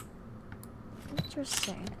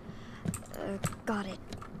 Interesting. Got it.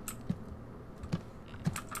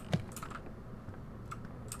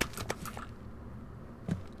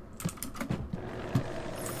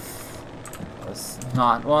 That's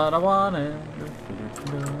not what I wanted.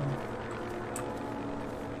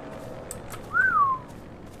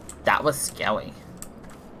 That was scary.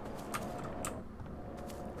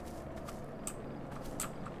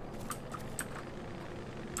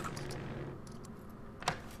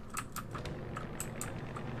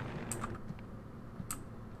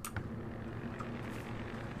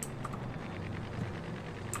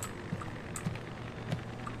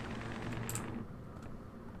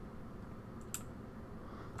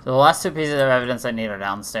 So the last 2 pieces of evidence I need are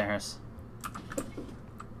downstairs.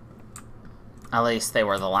 At least they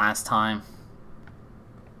were the last time.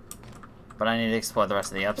 But I need to explore the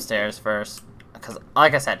rest of the upstairs first. Because,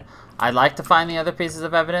 like I said, I'd like to find the other pieces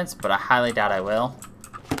of evidence, but I highly doubt I will.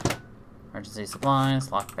 Emergency supplies,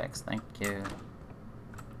 lockpicks, thank you.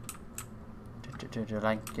 Thank you,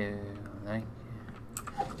 thank you.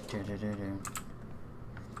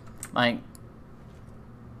 Like,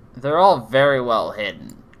 they're all very well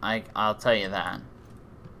hidden. I'll tell you that.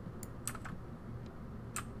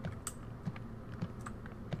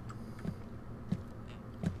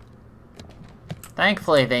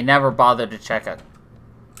 Thankfully, they never bothered to check a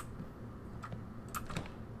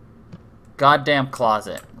goddamn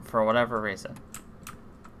closet for whatever reason.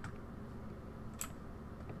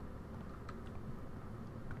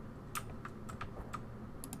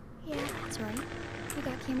 Yeah, that's right. We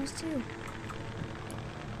got cameras too.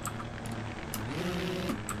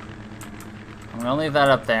 I'm gonna leave that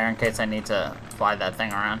up there in case I need to fly that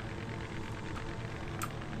thing around.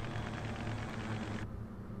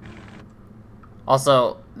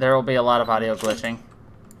 Also, there will be a lot of audio glitching.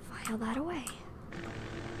 File that away.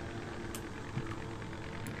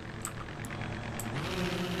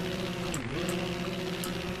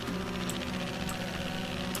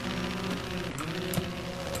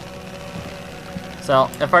 So,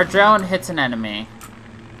 if our drone hits an enemy,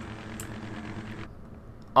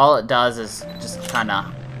 all it does is just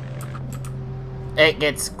kinda... It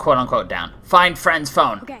gets quote-unquote down. Find friend's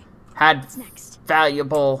phone. Okay. Had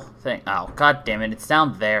valuable thing. Oh, god damn it. It's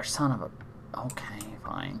down there. Son of a... Okay,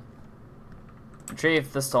 fine.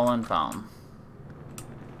 Retrieve the stolen phone.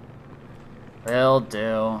 Will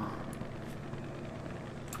do.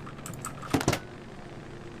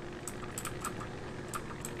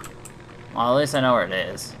 Well, at least I know where it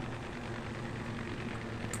is.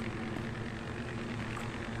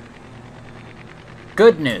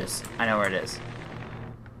 Good news. I know where it is.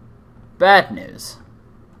 Bad news.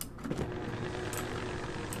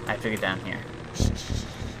 I have to get down here.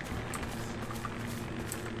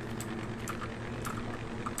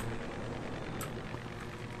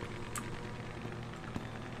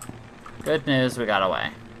 Good news, we got away.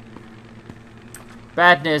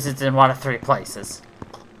 Bad news, it's in one of 3 places.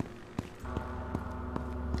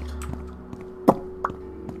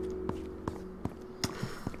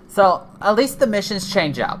 So, at least the missions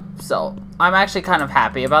change up. So, I'm actually kind of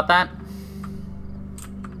happy about that.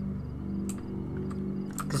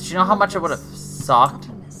 Because you know how much it would have sucked?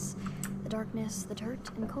 The darkness, the dirt,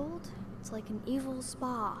 and cold. It's like an evil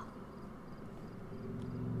spa.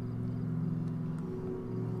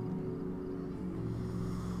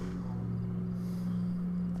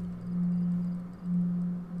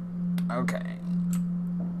 Okay.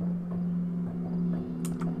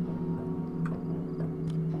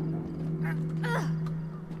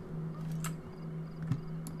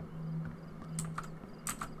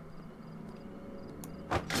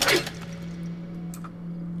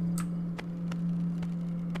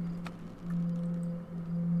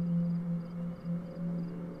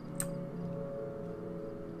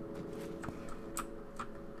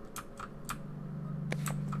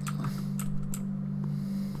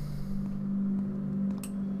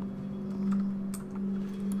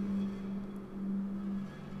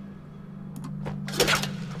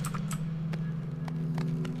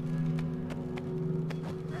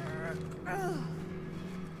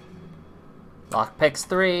 Lockpicks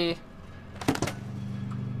 3.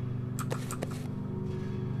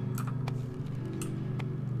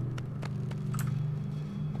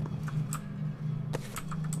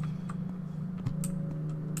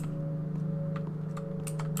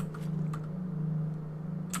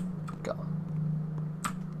 Go.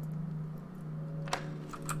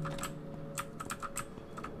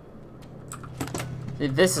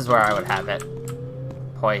 This is where I would have it.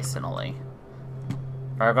 Poisonally.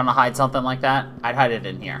 If I were gonna hide something like that, I'd hide it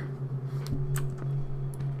in here.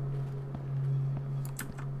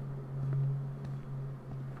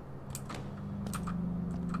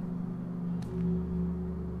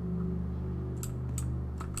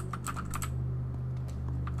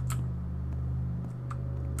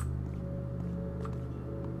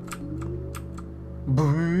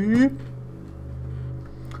 Boop.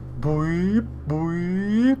 Boop,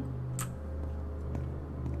 boop.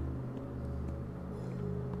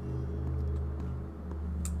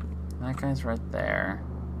 That guy's right there.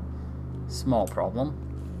 Small problem.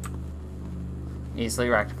 Easily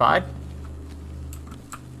rectified.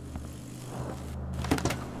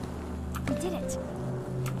 We did it.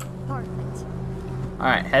 Perfect.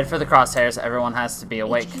 Alright, head for the crosshairs. Everyone has to be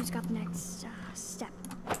awake. HQ's got the next step.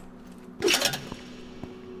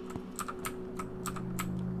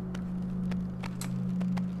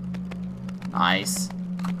 Nice.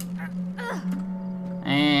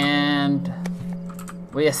 And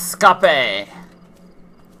we escape.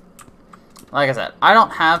 Like I said, I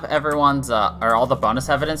don't have everyone's or all the bonus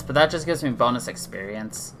evidence, but that just gives me bonus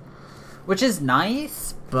experience, which is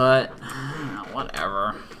nice. But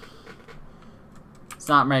whatever. It's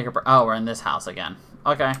not make or break. Oh, we're in this house again.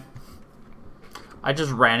 Okay. I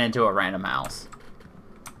just ran into a random house.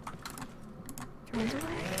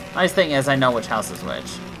 Nice thing is I know which house is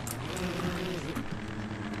which.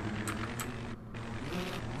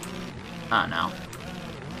 Oh no.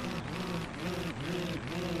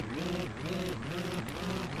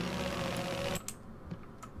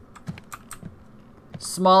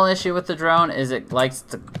 Small issue with the drone is it likes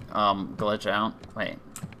to glitch out. Wait.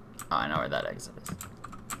 Oh, I know where that exit is.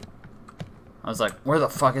 I was like, where the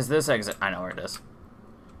fuck is this exit? I know where it is.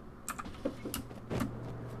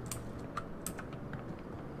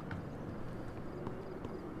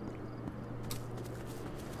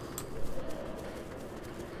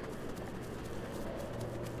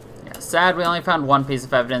 Yeah, sad we only found one piece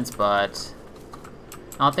of evidence, but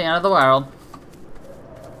not the end of the world.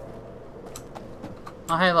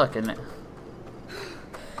 Oh, hey, look, isn't it?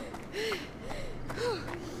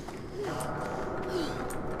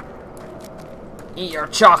 Eat your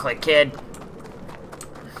chocolate, kid.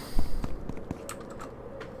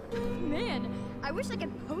 Man, I wish I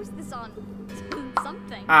could post this on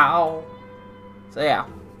something. Ow. So, yeah.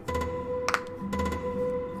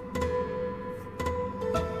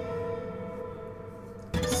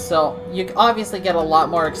 So, you obviously get a lot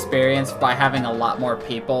more experience by having a lot more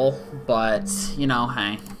people, but, you know,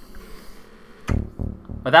 hey.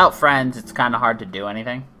 Without friends, it's kind of hard to do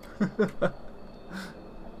anything.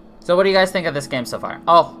 So what do you guys think of this game so far?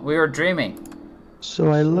 Oh, we were dreaming. So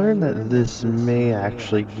I learned that this may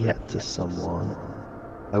actually get to someone.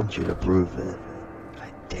 I want you to prove it.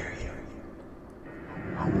 I dare you.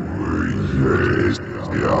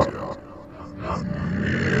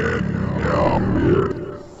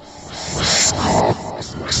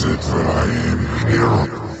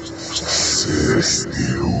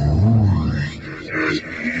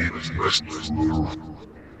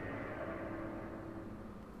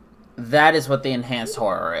 That is what the enhanced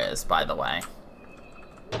horror is, by the way.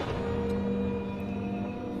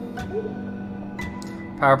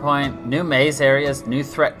 PowerPoint, new maze areas, new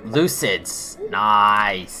threat, Lucids.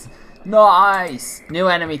 Nice. Nice. New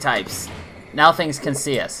enemy types. Now things can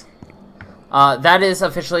see us. That is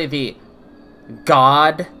officially the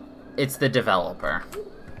God. It's the developer.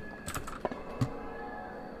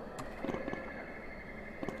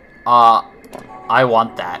 I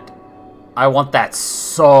want that. I want that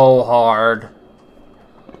so hard.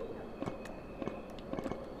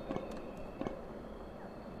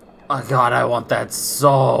 Oh god, I want that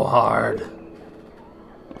so hard.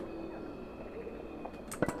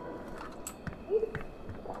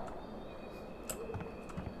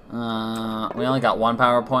 We only got one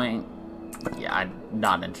PowerPoint. Yeah, I'm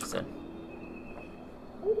not interested.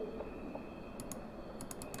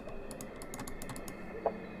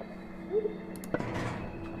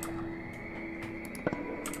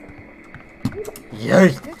 Yay!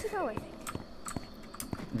 Good to go, I think.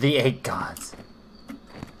 The 8 gods.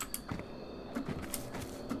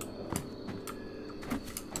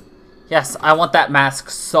 Yes, I want that mask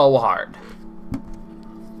so hard.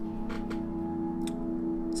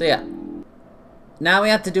 So yeah. Now we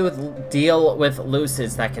have to deal with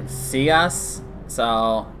Lucids that can see us.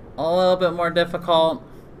 So, a little bit more difficult.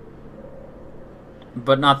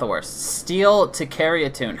 But not the worst. Steal to carry a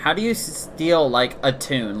tune. How do you steal, like, a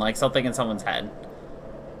tune? Like, something in someone's head?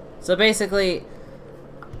 So basically,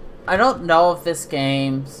 I don't know if this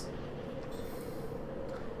game's...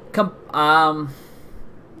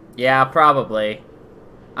 Yeah, probably.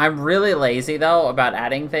 I'm really lazy, though, about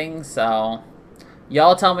adding things, so...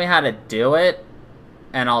 Y'all tell me how to do it,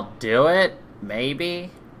 and I'll do it, maybe.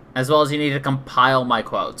 As well as you need to compile my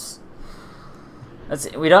quotes. Let's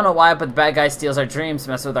see. We don't know why, but the bad guy steals our dreams,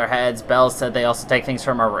 messes with our heads. Bells said they also take things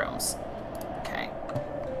from our rooms. Okay.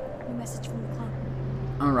 New message from the club.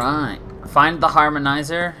 Alright. Find the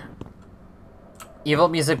harmonizer. Evil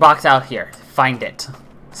music box out here. Find it.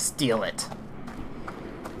 Steal it.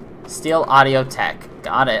 Steal audio tech.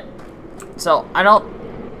 Got it. So, I don't...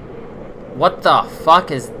 What the fuck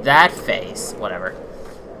is that face? Whatever.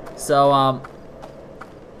 So,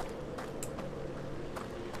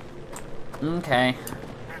 okay.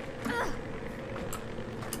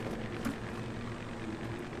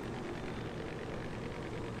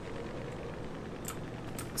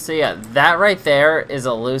 So yeah, that right there is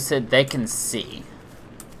a lucid they can see.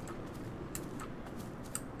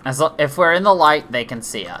 If we're in the light, they can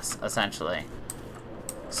see us, essentially.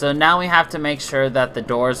 So now we have to make sure that the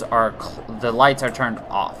doors are, the lights are turned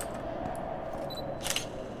off.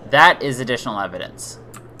 That is additional evidence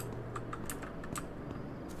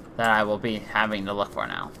that I will be having to look for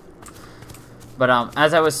now. But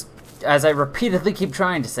as I repeatedly keep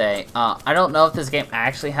trying to say, I don't know if this game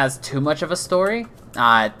actually has too much of a story.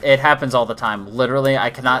 It happens all the time. Literally, I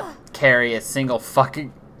cannot carry a single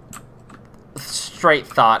fucking straight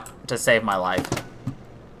thought to save my life.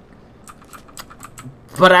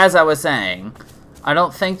 But as I was saying, I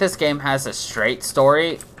don't think this game has a straight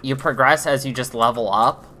story. You progress as you just level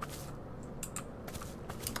up.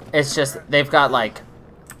 It's just, they've got like...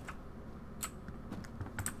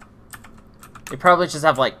 They probably just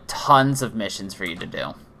have like tons of missions for you to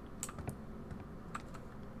do.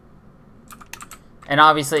 And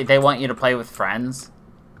obviously they want you to play with friends.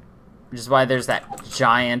 Which is why there's that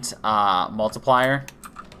giant multiplier.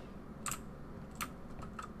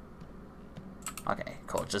 Okay,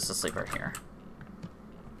 cool. Just a sleeper here.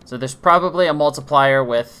 So there's probably a multiplier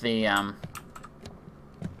with the...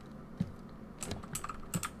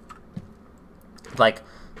 like,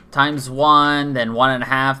 times 1, then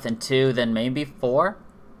 1.5, then 2, then maybe 4?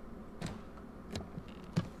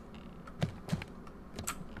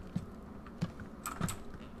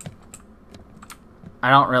 I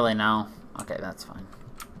don't really know. Okay, that's fine.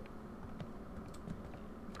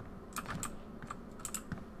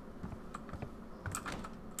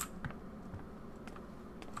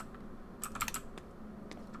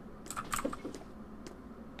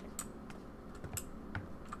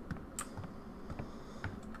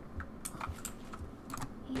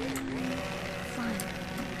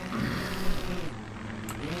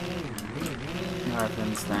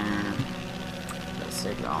 Weapons there. The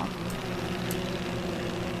signal.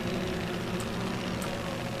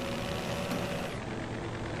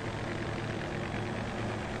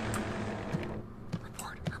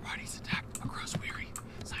 Report. Her body's attacked across Weary.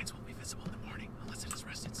 Signs won't be visible in the morning unless it is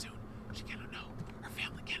rested soon. She cannot know. Her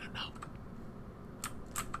family cannot know.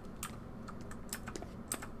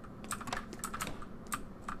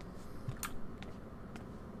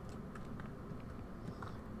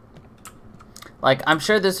 Like, I'm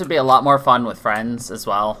sure this would be a lot more fun with friends as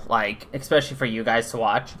well. Like, especially for you guys to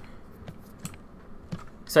watch.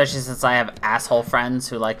 Especially since I have asshole friends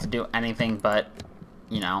who like to do anything but,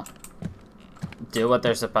 you know, do what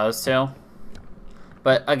they're supposed to.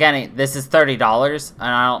 But, again, this is $30, and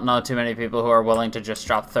I don't know too many people who are willing to just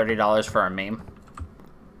drop $30 for a meme.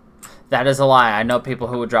 That is a lie. I know people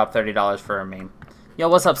who would drop $30 for a meme. Yo,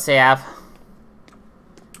 what's up, Sav?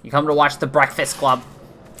 You come to watch The Breakfast Club?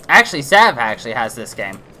 Actually, Sav actually has this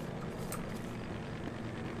game.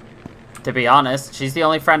 To be honest, she's the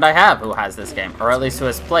only friend I have who has this game, or at least who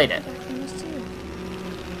has played it.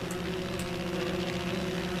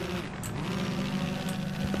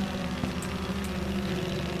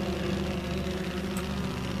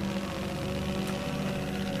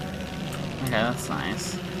 Okay, that's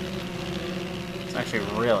nice. It's actually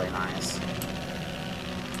really nice.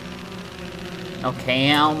 No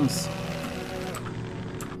cams.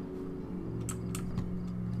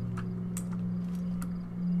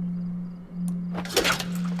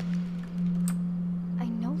 I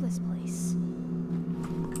know this place.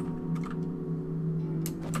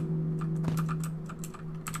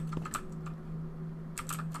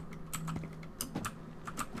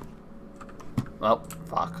 Well,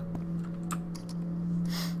 fuck.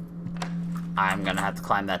 I'm gonna have to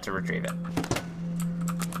climb that to retrieve it.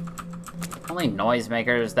 Only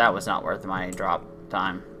noisemakers, that was not worth my drop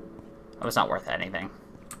time. That was not worth anything.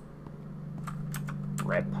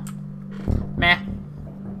 Rip. Meh.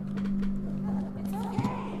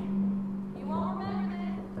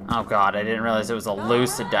 Oh god, I didn't realize it was a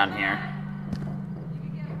lucid down here.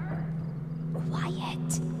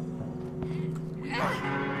 Quiet.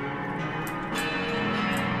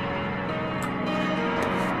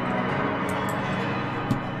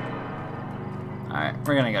 Alright,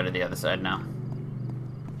 we're gonna go to the other side now.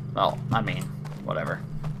 Well, I mean, whatever.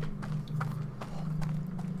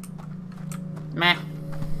 Meh.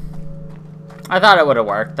 I thought it would have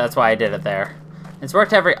worked, that's why I did it there. It's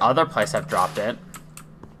worked every other place I've dropped it.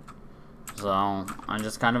 So, I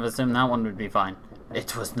just kind of assumed that one would be fine.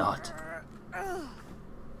 It was not.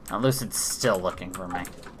 Now, Lucid's still looking for me.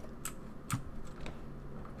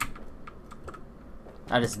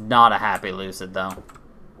 That is not a happy Lucid, though.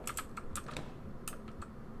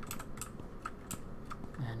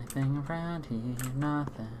 Anything around here?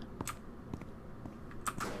 Nothing.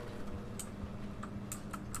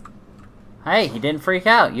 Hey, he didn't freak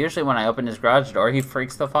out. Usually when I open his garage door, he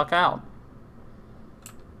freaks the fuck out.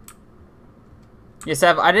 Yes,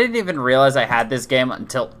 Ev, I didn't even realize I had this game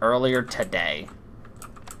until earlier today.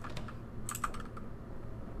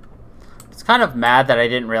 It's kind of mad that I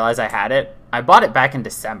didn't realize I had it. I bought it back in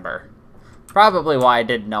December. Probably why I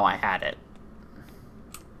didn't know I had it.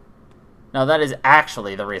 No, that is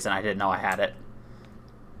actually the reason I didn't know I had it.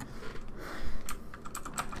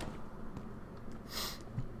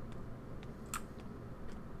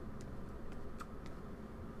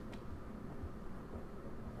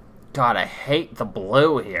 God, I hate the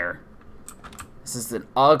blue here. This is an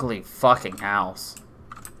ugly fucking house.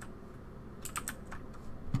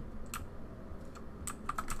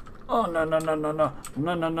 Oh, no, no, no, no, no.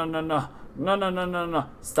 No, no, no, no, no. No, no, no, no, no.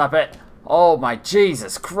 Stop it. Oh, my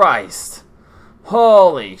Jesus Christ.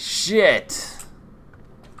 Holy shit.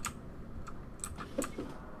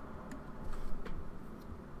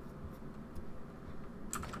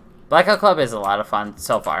 Blackout Club is a lot of fun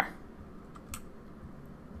so far.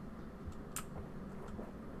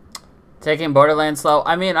 Taking Borderlands slow.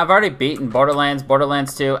 I mean, I've already beaten Borderlands,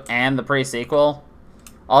 Borderlands 2, and the pre-sequel.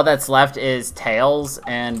 All that's left is Tales,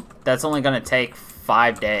 and that's only going to take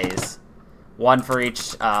 5 days. One for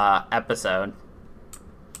each episode.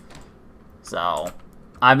 So,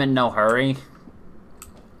 I'm in no hurry.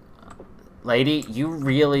 Lady, you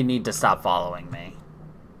really need to stop following me.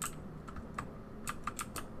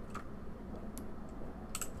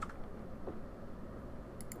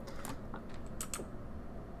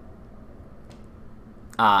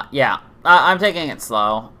 Yeah. I'm taking it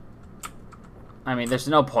slow. I mean, there's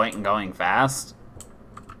no point in going fast.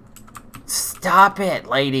 Stop it,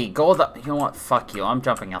 lady. Go the... You know what? Fuck you. I'm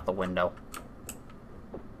jumping out the window.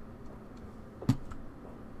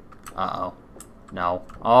 Uh-oh. No.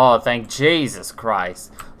 Oh, thank Jesus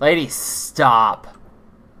Christ. Lady, stop.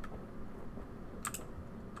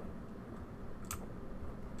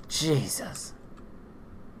 Jesus.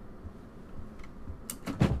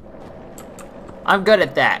 I'm good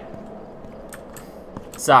at that.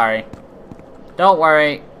 Sorry. Don't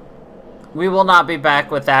worry. We will not be back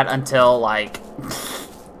with that until, like,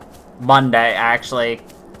 Monday, actually.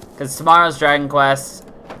 Because tomorrow's Dragon Quest.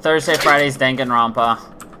 Thursday, Friday's Danganronpa.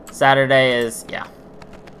 Saturday is, yeah.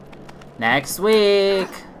 Next week.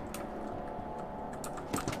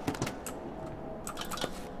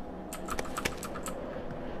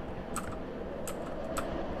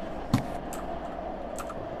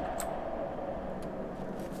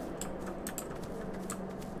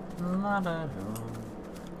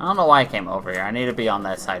 I don't know why I came over here. I need to be on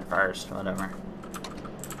that side first. Whatever.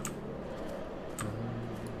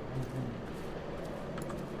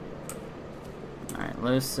 Alright,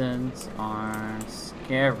 Lucids are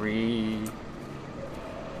scary.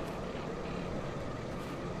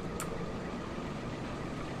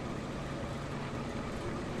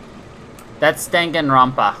 That's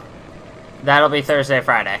Danganronpa. That'll be Thursday,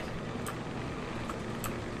 Friday.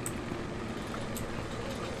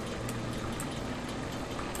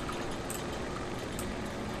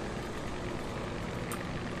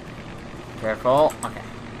 Careful. Okay.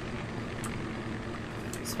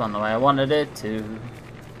 Spun the way I wanted it to.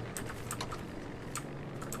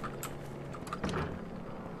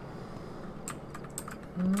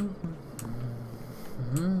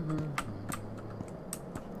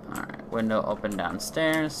 Alright, window open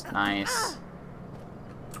downstairs. Nice.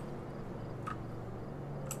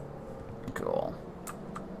 Cool.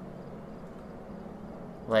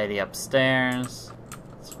 Lady upstairs.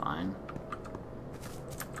 It's fine.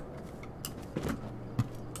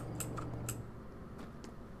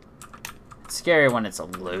 Scary when it's a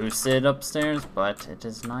Lucid upstairs, but it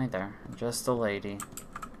is neither. Just a lady.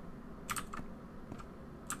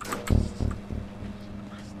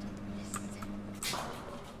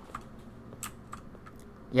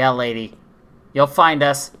 Yeah, lady. You'll find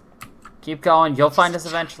us. Keep going. You'll find us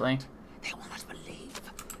eventually. They will not believe.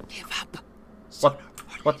 Give up. What?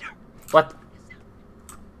 What? What?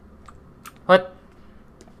 What?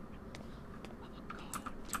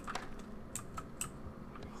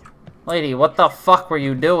 Lady, what the fuck were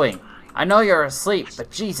you doing? I know you're asleep,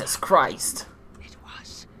 but Jesus Christ. It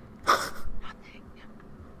was nothing.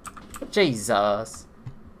 Jesus.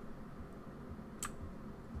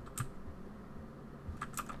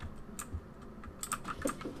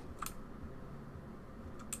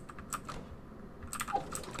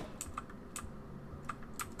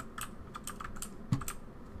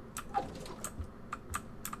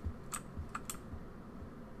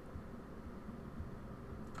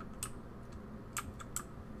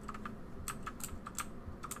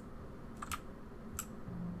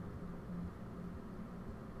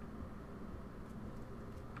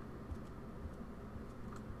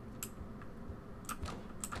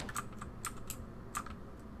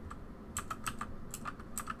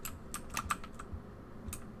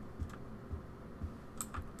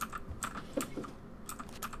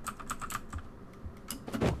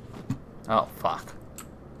 Oh, fuck.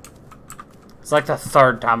 It's like the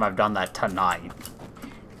third time I've done that tonight.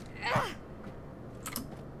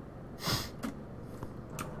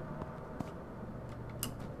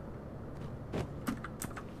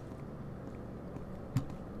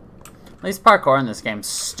 At least parkour in this game's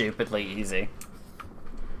stupidly easy.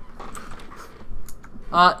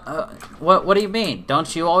 What do you mean?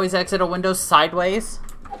 Don't you always exit a window sideways?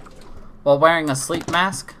 While wearing a sleep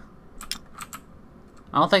mask?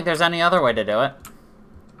 I don't think there's any other way to do it.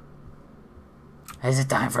 Is it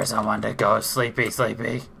time for someone to go sleepy?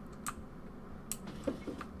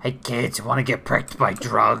 Hey kids, you want to get pricked by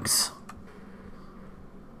drugs?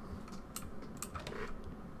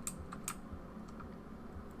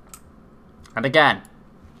 And again,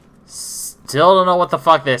 still don't know what the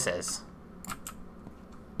fuck this is.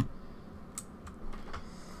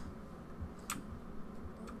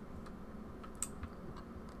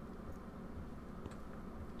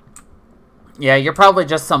 Yeah, you're probably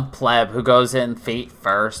just some pleb who goes in feet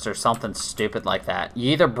first or something stupid like that.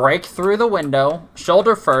 You either break through the window,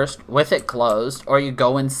 shoulder first, with it closed, or you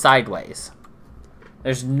go in sideways.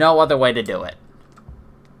 There's no other way to do it.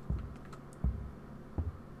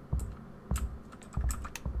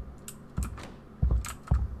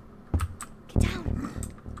 Get down.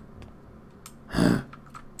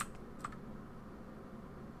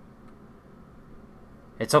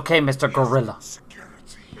 It's okay, Mr. Gorilla.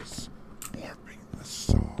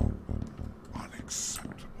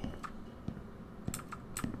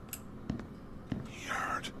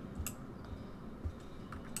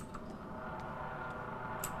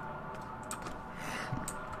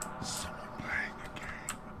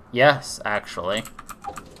 Yes, actually.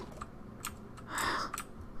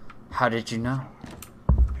 How did you know?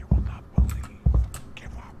 They will not believe.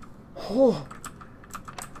 Give up. Oh.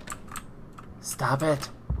 Stop it.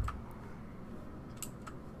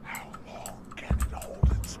 How long can it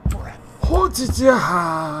hold its breath? Hold it,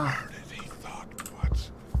 yeah. Where did he thought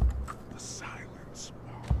what the silence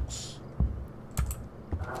mocks?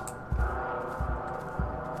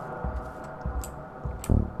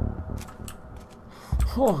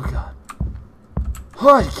 Oh god.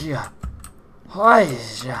 Oh yeah. Oh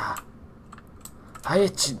yeah.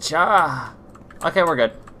 Okay, we're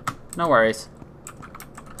good. No worries.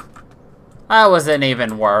 I wasn't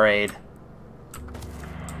even worried.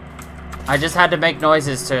 I just had to make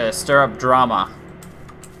noises to stir up drama.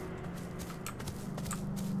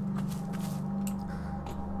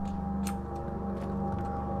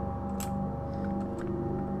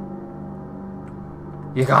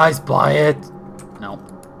 You guys buy it? No.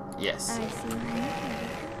 Yes. I see.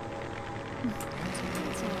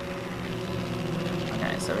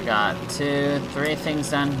 Okay, so we got 3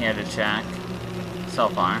 things done here to check so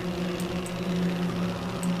far.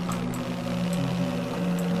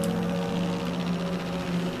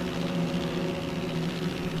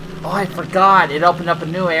 Oh, I forgot. It opened up a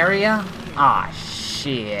new area? Ah,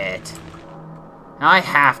 shit. Now I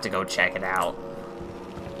have to go check it out.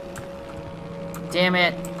 Damn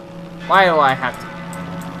it. Why do I have to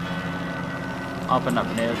open up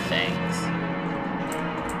new things?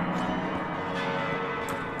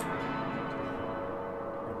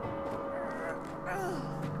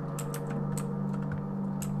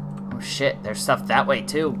 Oh shit, there's stuff that way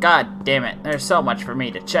too. God damn it, there's so much for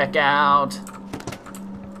me to check out.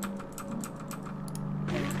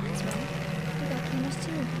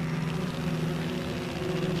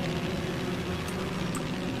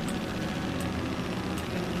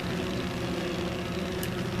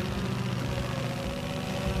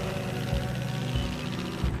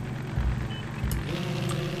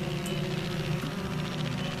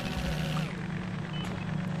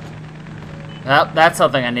 Oh, that's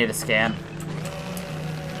something I need to scan.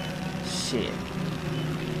 Shit.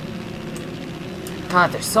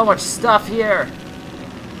 God, there's so much stuff here.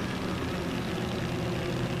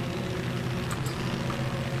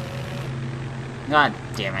 God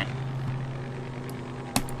damn it.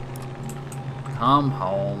 Come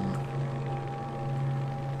home.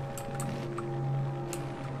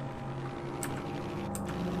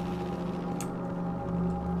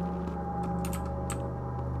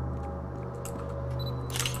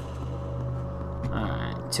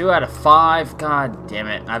 Alright, 2 out of 5. God damn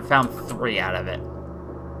it. I've found 3 out of it.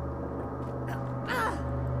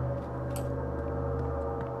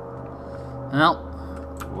 Well,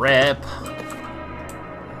 rip.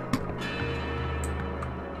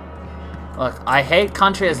 Look, I hate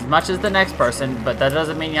country as much as the next person, but that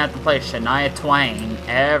doesn't mean you have to play Shania Twain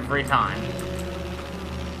every time.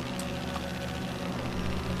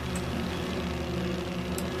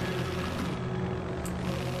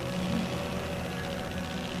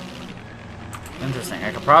 Interesting,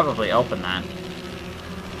 I could probably open that.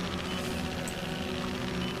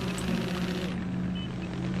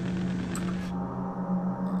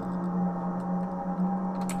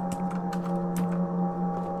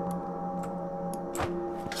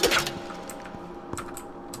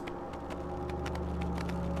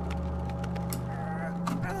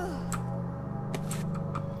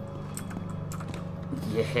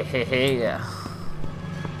 Yeah.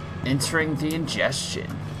 Entering the ingestion.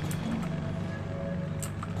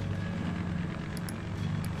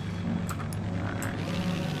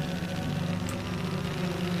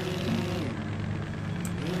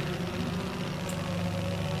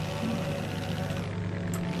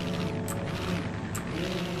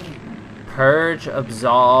 Purge,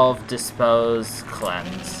 absolve, dispose,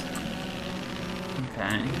 cleanse.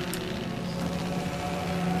 Okay.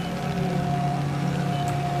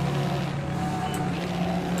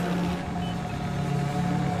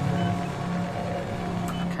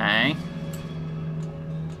 Okay.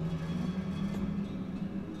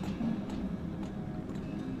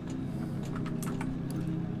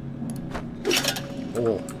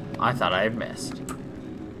 Oh, I thought I had missed.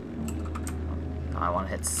 I want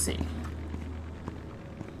to hit C.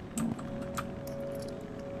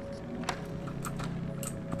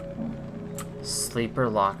 Sleeper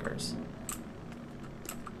lockers.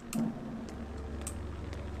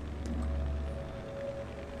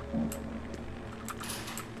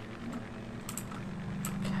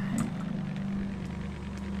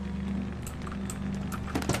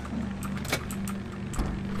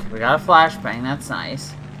 We got a flashbang, that's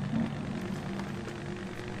nice.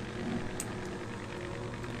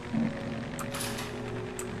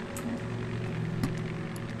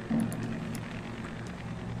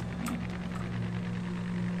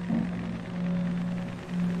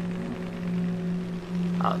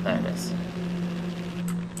 Oh, there it is.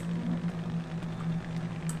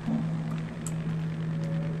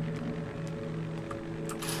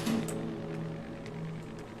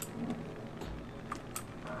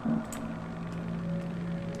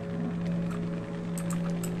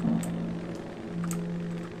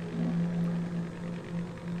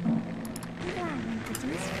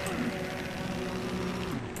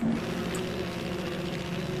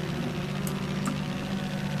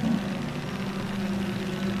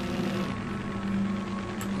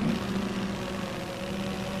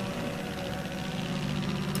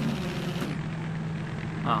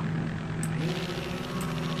 Oh.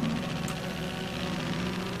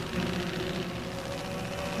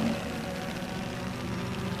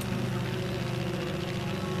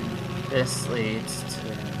 This leads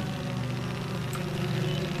to...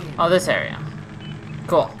 Oh, this area.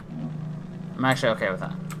 Cool. I'm actually okay with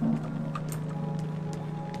that.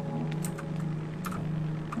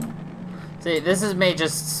 See, this is me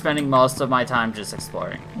just spending most of my time just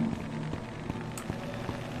exploring.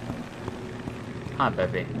 Hi,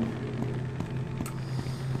 baby.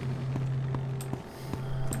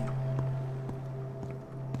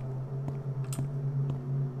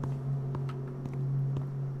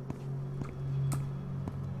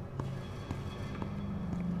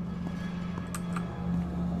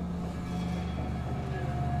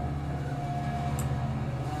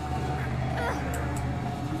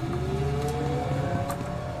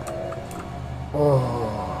 Oh.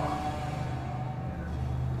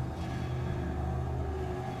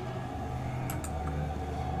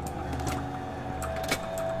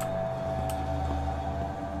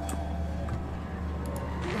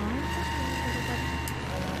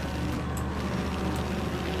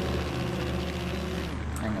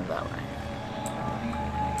 That way.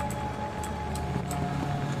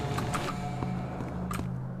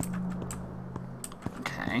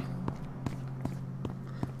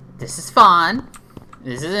 This is fun.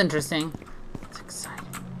 This is interesting. It's exciting.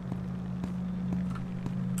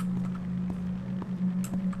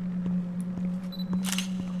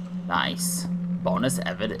 Nice. Bonus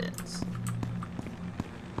evidence.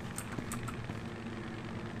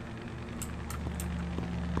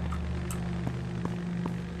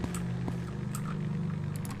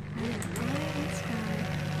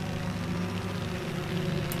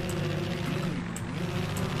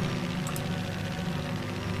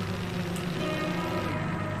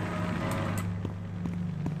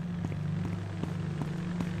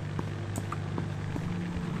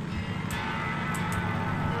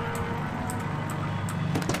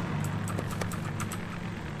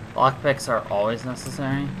 Lockpicks are always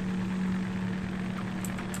necessary.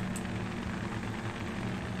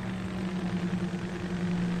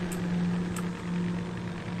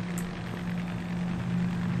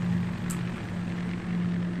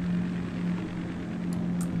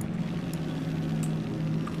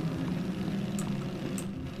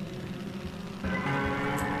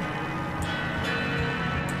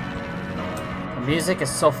 The music is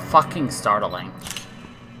so fucking startling.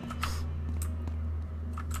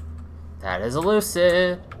 That is a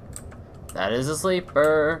lucid. That is a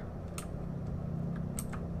sleeper.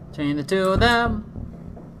 Between the two of them,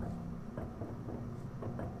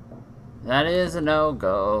 that is a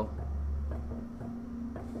no-go.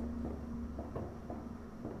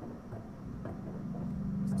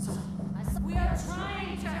 We are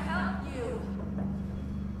trying to help you.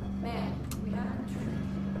 Man, we haven't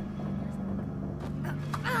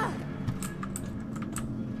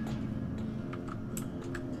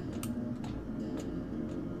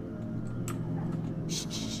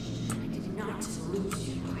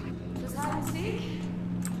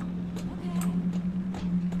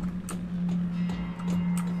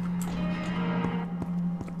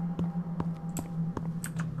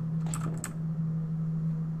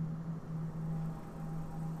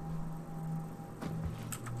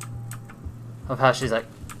Of how she's like,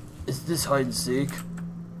 is this hide and seek?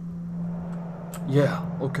 Yeah,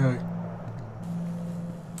 okay.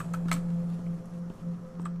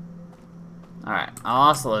 Alright, I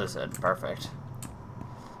lost lucid. Perfect.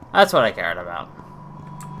 That's what I cared about.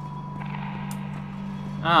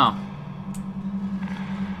 Oh.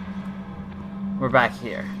 We're back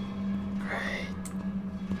here. Great.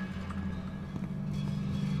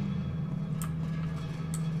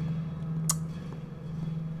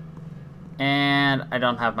 And I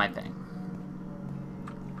don't have my thing.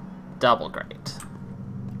 Double great.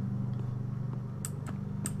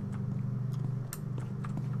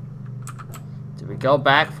 Do we go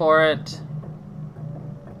back for it?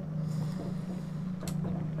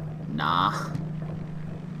 Nah.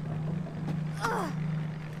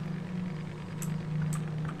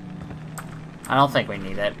 I don't think we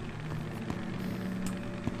need it.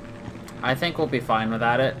 I think we'll be fine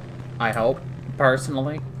without it. I hope,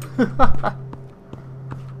 personally.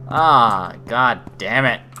 Ah, god damn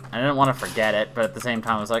it. I didn't want to forget it, but at the same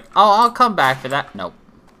time I was like, oh, I'll come back for that. Nope,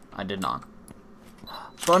 I did not.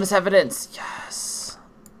 Bonus evidence, yes.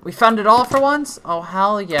 We found it all for once? Oh,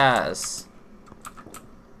 hell yes.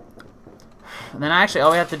 And then actually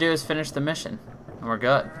all we have to do is finish the mission, and we're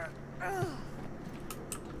good.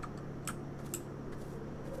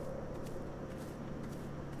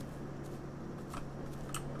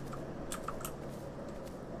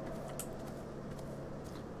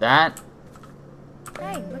 That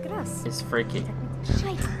hey, look at us. Is freaky.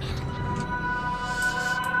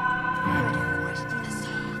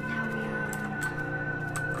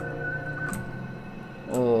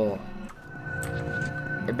 Oh.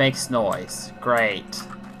 It makes noise. Great.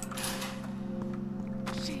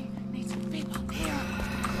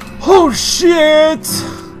 Oh shit!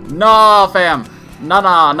 Nah, fam.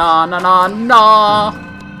 Nah.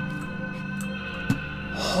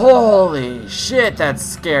 Holy shit, that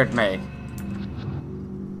scared me.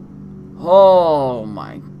 Oh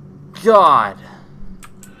my god.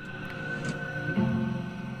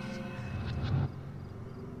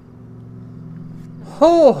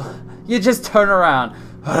 Oh, you just turn around.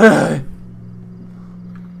 Ah,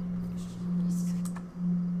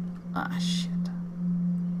 shit.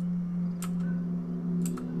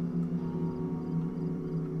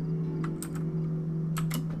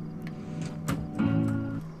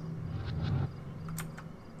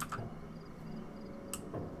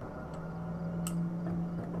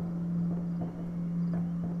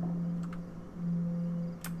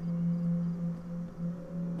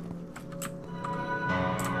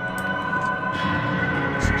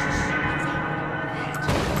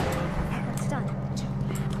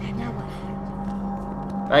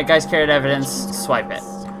 Alright guys, carried evidence, swipe it.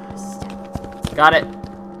 Got it.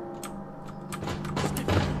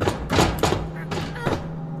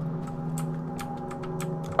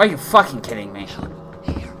 Are you fucking kidding me?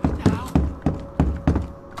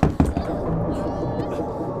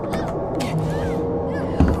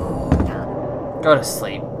 Go to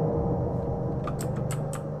sleep.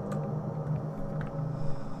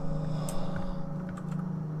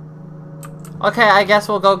 Okay, I guess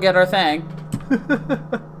we'll go get our thing.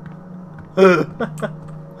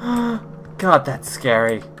 God, that's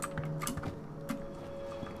scary.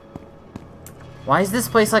 Why is this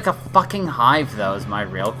place like a fucking hive, though, is my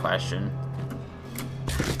real question.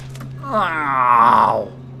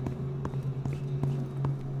 Ow!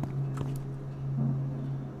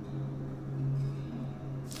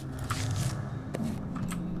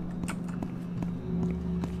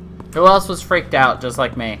 Who else was freaked out just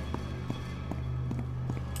like me?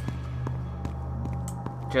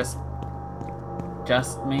 Just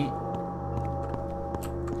me?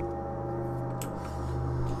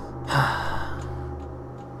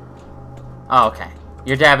 Oh, okay.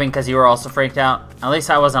 You're dabbing because you were also freaked out? At least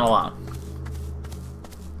I wasn't alone.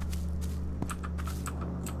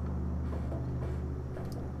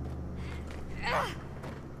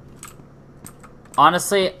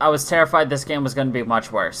 Honestly, I was terrified this game was going to be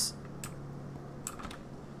much worse.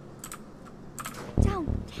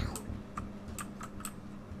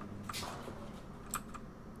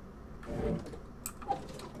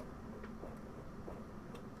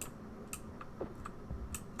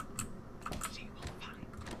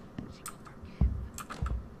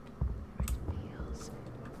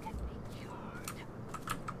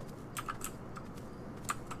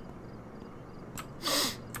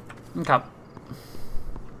 Okay.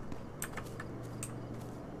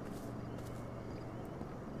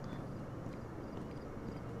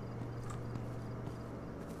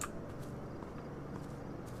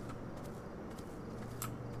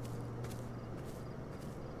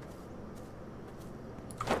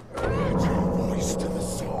 Voice to the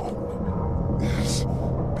song. Yes.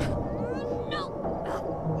 No!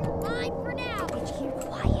 You're fine for now. Keep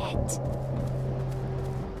quiet.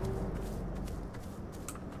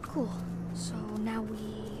 Cool. So now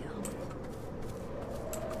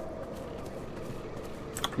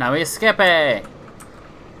we skip it.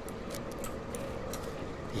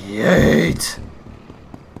 Yeet.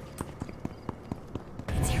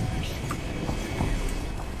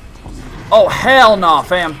 Oh hell no,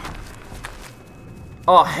 fam.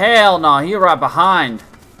 Oh hell no, you're right behind.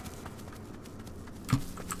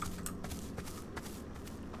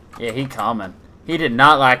 Yeah, he coming. He did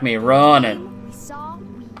not like me running.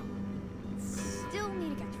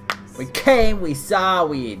 We came, we saw,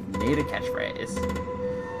 we need a catchphrase.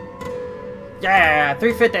 Yeah,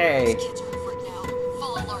 350.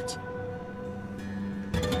 Full alert.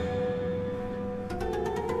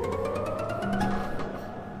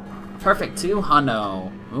 Perfect too,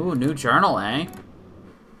 Huno. Ooh, new journal, eh?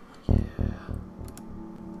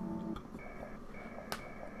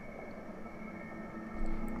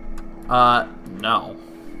 Yeah. No.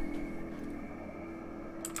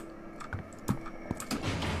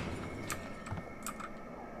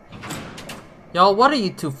 Y'all, what are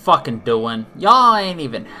you two fucking doing? Y'all ain't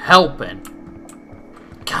even helping.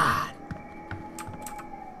 God.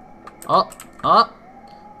 Oh.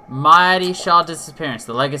 Mighty Shaw disappearance.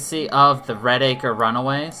 The legacy of the Red Acre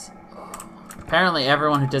Runaways. Apparently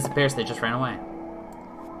everyone who disappears, they just ran away.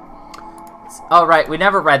 Oh, right. We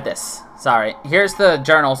never read this. Sorry. Here's the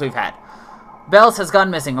journals we've had. Bells has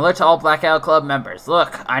gone missing. Alert to all Blackout Club members.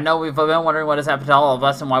 Look, I know we've been wondering what has happened to all of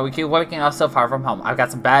us and why we keep waking up so far from home. I've got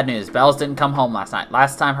some bad news. Bells didn't come home last night.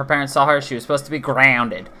 Last time her parents saw her, she was supposed to be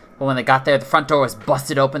grounded. But when they got there, the front door was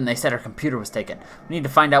busted open and they said her computer was taken. We need to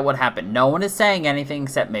find out what happened. No one is saying anything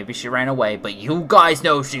except maybe she ran away, but you guys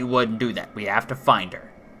know she wouldn't do that. We have to find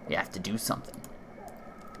her. We have to do something.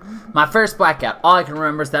 My first blackout. All I can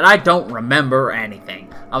remember is that I don't remember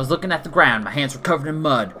anything. I was looking at the ground. My hands were covered in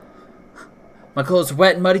mud. My clothes were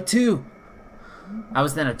wet and muddy too. I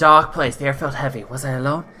was in a dark place. The air felt heavy. Was I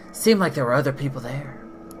alone? It seemed like there were other people there.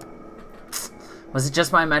 Was it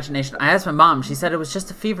just my imagination? I asked my mom. She said it was just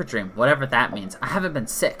a fever dream. Whatever that means. I haven't been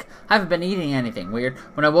sick. I haven't been eating anything weird.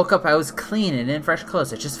 When I woke up, I was clean and in fresh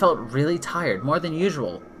clothes. I just felt really tired. More than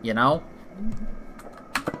usual, you know?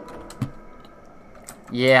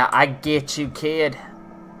 Yeah, I get you, kid.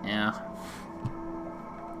 Yeah.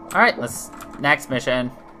 Alright, next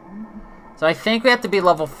mission. So I think we have to be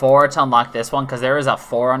level 4 to unlock this one, because there is a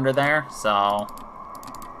 4 under there, so...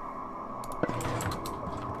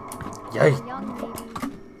 Yay.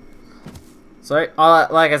 So,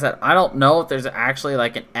 like I said, I don't know if there's actually,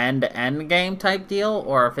 like, an end end-to-end game type deal,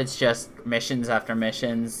 or if it's just missions after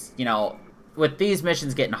missions. You know, with these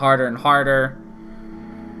missions getting harder and harder,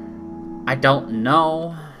 I don't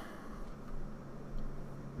know.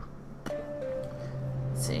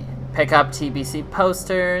 Let's see. Pick up TBC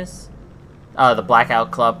posters. Oh, the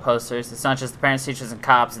Blackout Club posters. It's not just the parents, teachers, and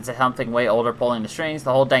cops. It's something way older pulling the strings.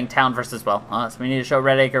 The whole dang town versus, well, us. We need to show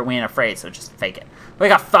Redacre we ain't afraid, so just fake it. We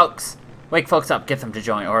got folks. Wake folks up, get them to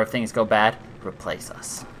join, or if things go bad, replace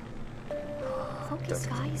us. Focus,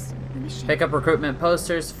 guys. Mission. Pick up recruitment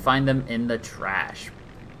posters, find them in the trash.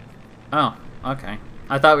 Oh, okay.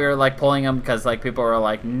 I thought we were, like, pulling them because, like, people were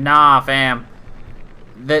like, nah, fam.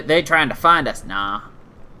 They trying to find us. Nah.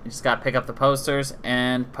 You just gotta pick up the posters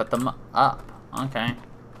and put them up. Okay.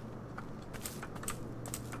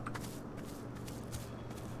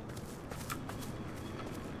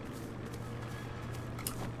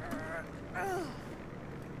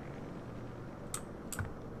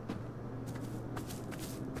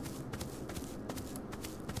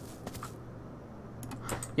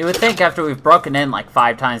 You would think after we've broken in like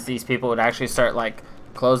 5 times, these people would actually start like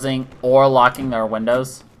closing or locking their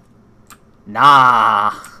windows.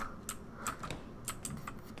 Nah.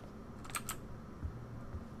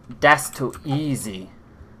 That's too easy.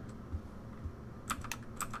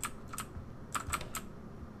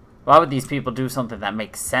 Why would these people do something that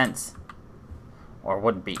makes sense? Or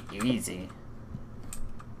wouldn't be easy?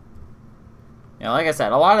 You know, like I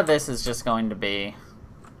said, a lot of this is just going to be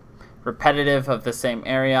repetitive of the same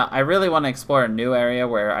area. I really want to explore a new area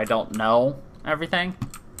where I don't know everything.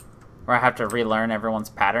 Where I have to relearn everyone's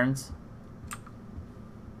patterns.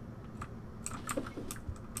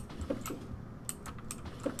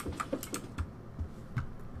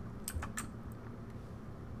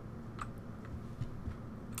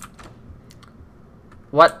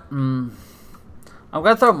 What? I'm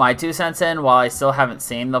gonna throw my 2 cents in while I still haven't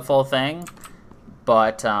seen the full thing.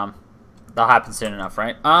 But, that'll happen soon enough,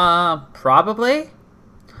 right? Probably.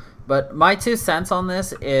 But my 2 cents on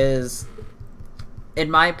this is,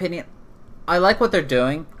 in my opinion, I like what they're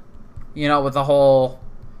doing. You know, with the whole,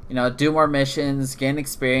 you know, do more missions, gain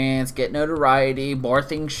experience, get notoriety, more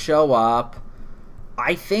things show up.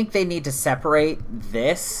 I think they need to separate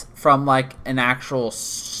this from, like, an actual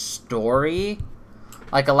story.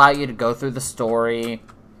 Like, allow you to go through the story,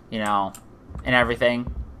 you know, and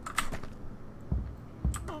everything.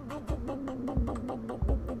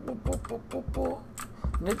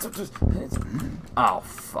 Oh,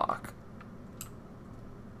 fuck.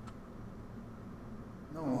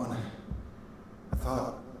 No one. I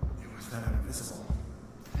thought it was that invisible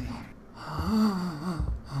thing.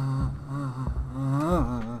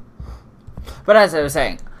 But as I was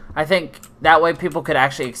saying, I think that way people could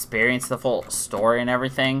actually experience the full story and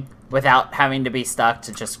everything without having to be stuck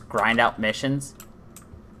to just grind out missions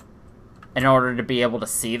in order to be able to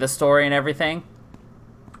see the story and everything.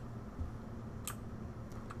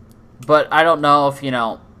 But I don't know if, you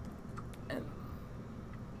know,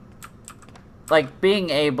 like being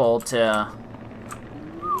able to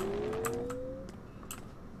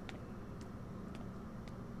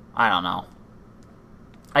I don't know.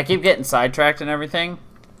 I keep getting sidetracked and everything.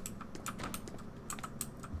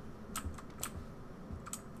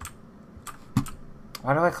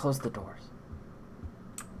 Why do I close the doors?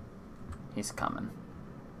 He's coming.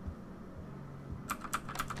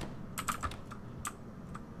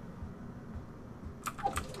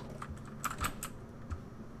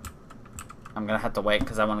 I'm gonna have to wait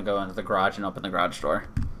because I want to go into the garage and open the garage door.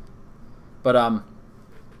 But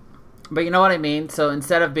you know what I mean? So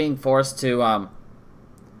instead of being forced to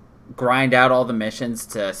grind out all the missions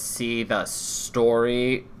to see the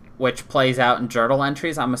story, which plays out in journal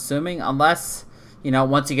entries, I'm assuming, unless, you know,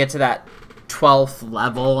 once you get to that 12th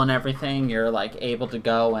level and everything, you're, like, able to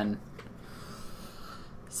go and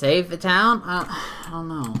save the town? I don't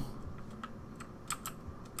know.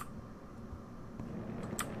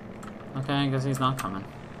 Okay, I guess he's not coming.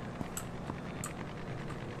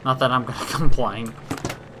 Not that I'm gonna complain.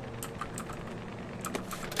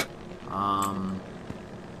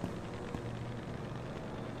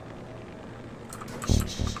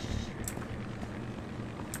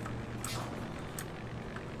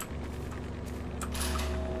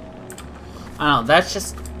 I don't know, that's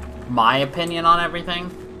just my opinion on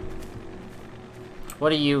everything. What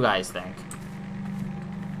do you guys think?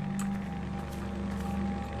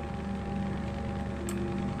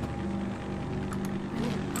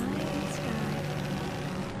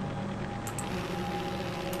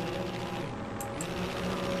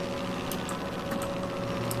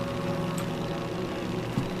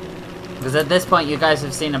 Because at this point, you guys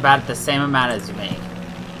have seen about the same amount as me.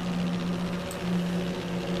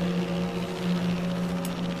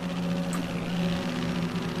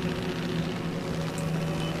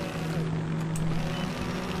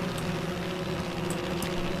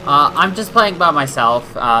 I'm just playing by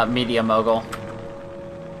myself, Media Mogul.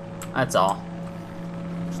 That's all.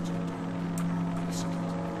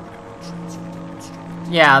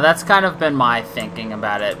 Yeah, that's kind of been my thinking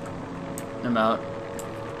about it. Emote.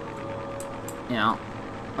 You know,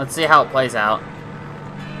 let's see how it plays out.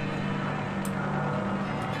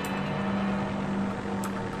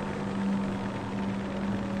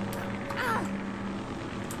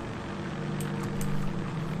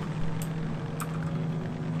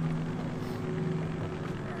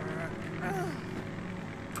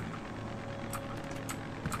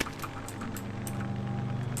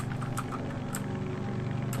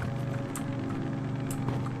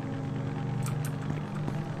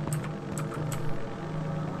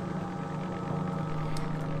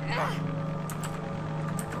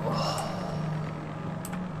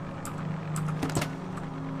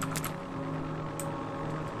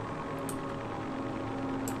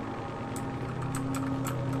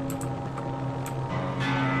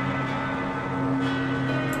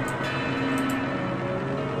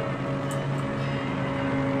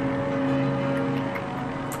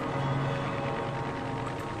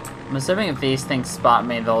 I'm assuming if these things spot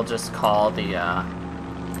me, they'll just call the,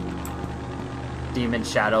 Demon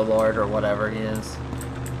Shadow Lord or whatever he is.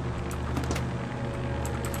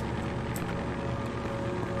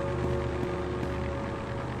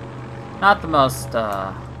 Not the most,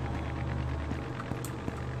 I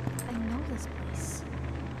know this place.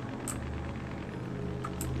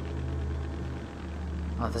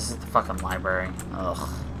 Oh, this is the fucking library. Ugh.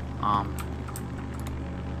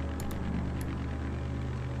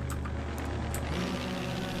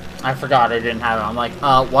 I forgot I didn't have it. I'm like,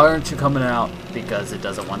 why aren't you coming out? Because it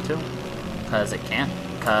doesn't want to. Because it can't.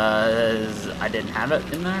 Because I didn't have it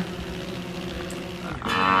in there.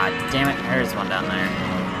 Ah, damn it. There's one down there.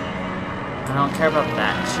 I don't care about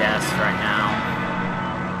that chest right now.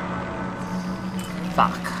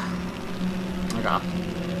 Fuck. Okay.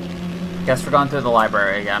 Guess we're going through the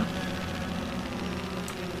library again.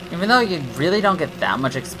 Even though you really don't get that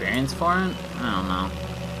much experience for it, I don't know.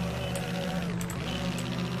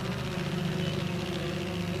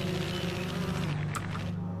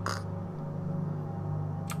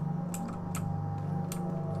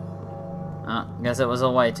 Guess it was a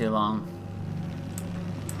way too long.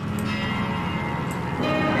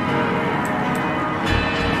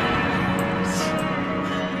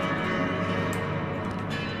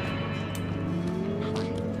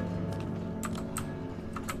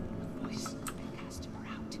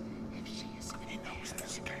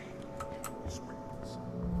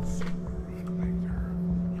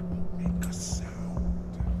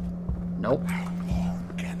 Nope.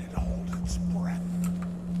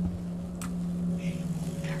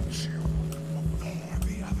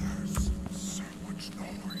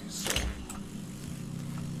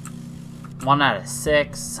 One out of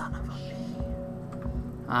 6, son of a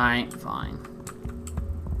bitch. Alright, fine.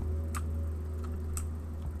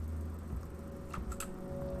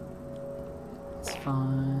 That's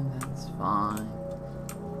fine, that's fine.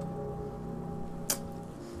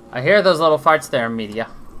 I hear those little farts there, Media.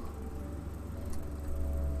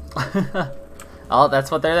 Oh, that's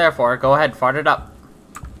what they're there for. Go ahead, fart it up.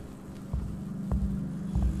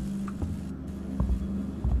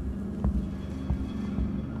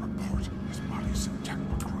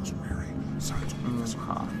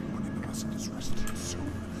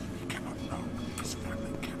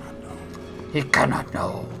 He cannot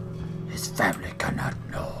know. His family cannot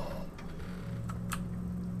know.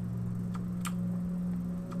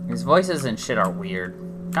 His voices and shit are weird.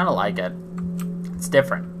 Kinda like it. It's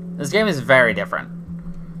different. This game is very different.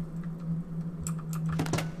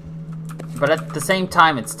 But at the same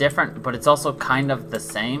time, it's different, but it's also kind of the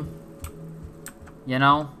same. You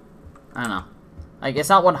know? I don't know. Like, it's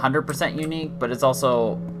not 100% unique, but it's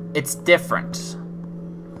also... It's different.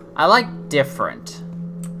 I like different.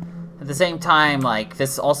 At the same time, like,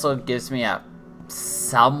 this also gives me a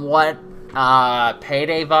somewhat,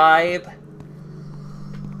 Payday vibe.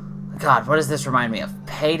 God, what does this remind me of?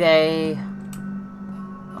 Payday?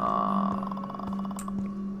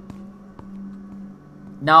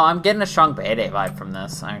 No, I'm getting a strong Payday vibe from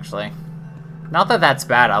this, actually. Not that that's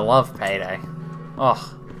bad, I love Payday.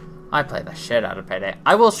 Ugh, I play the shit out of Payday.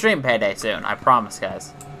 I will stream Payday soon, I promise,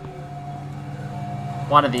 guys.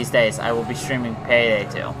 One of these days, I will be streaming Payday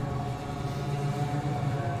 2.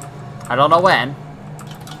 I don't know when.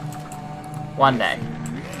 One day.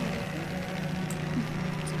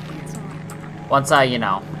 Once I, you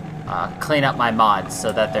know, clean up my mods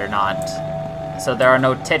so that they're not... So there are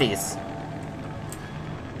no titties.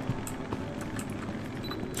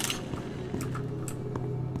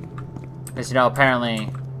 Because, you know, apparently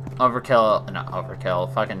Overkill, not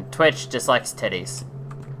overkill, fucking Twitch dislikes titties.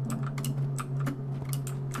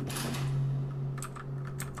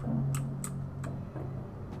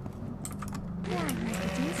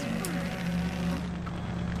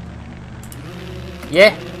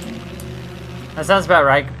 Yeah, that sounds about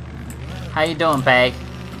right. How you doing, Bay?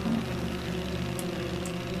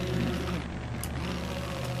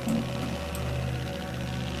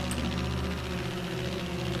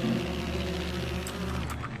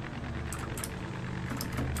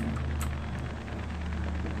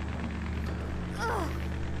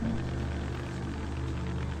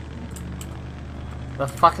 The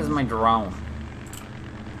fuck is my drone?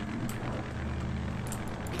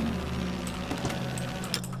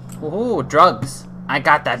 Ooh, drugs. I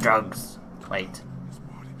got that drugs. Wait.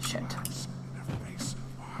 Shit.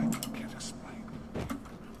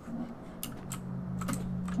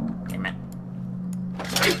 Damn it.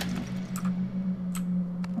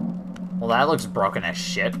 Well, that looks broken as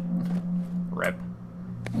shit. Rip.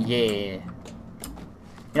 Yeah. You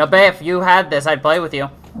know, Bay, if you had this, I'd play with you.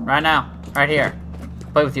 Right now. Right here.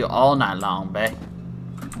 Play with you all night long, Bay.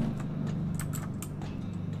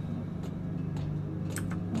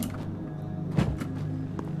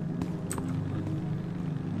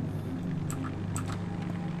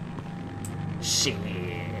 Shit.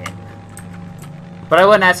 But I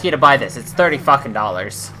wouldn't ask you to buy this. It's $30 fucking.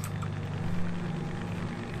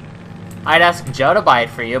 I'd ask Joe to buy it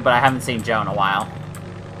for you, but I haven't seen Joe in a while.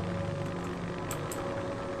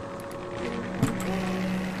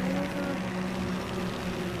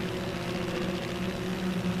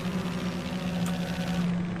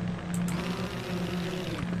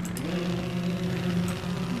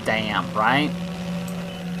 Damn, right?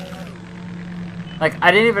 Like,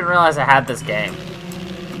 I didn't even realize I had this game.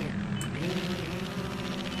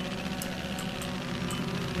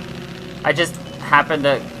 I just happened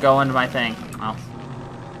to go into my thing. Well,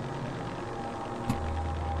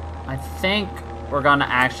 I think we're gonna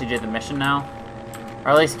actually do the mission now. Or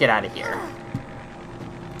at least get out of here.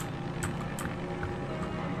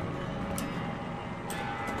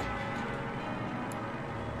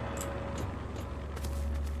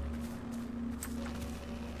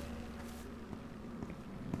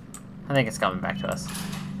 I think it's coming back to us.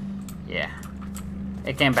 Yeah.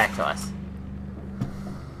 It came back to us.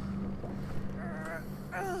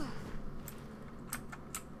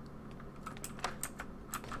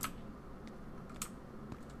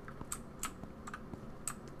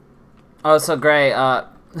 Oh, so great.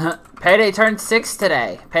 Payday turned 6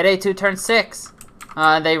 today. Payday 2 turned 6.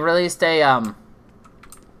 They released a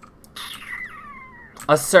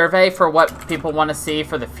survey for what people want to see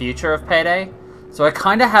for the future of Payday. So I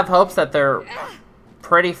kind of have hopes that they're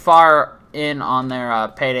pretty far in on their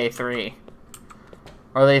Payday 3.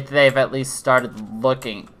 Or they've at least started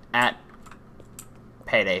looking at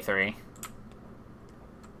Payday 3.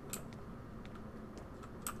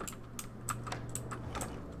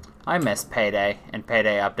 I miss Payday and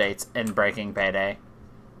Payday updates and Breaking Payday.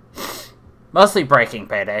 Mostly Breaking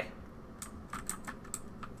Payday.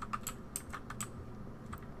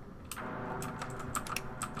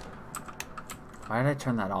 Why did I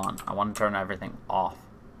turn that on? I want to turn everything off.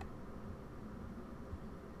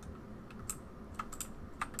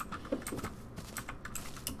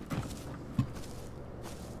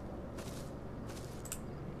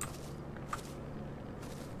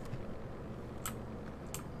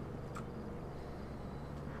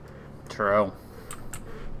 True.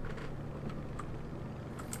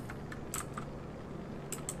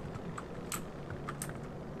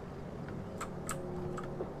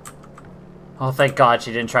 Oh, thank God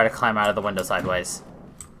she didn't try to climb out of the window sideways.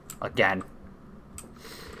 Again.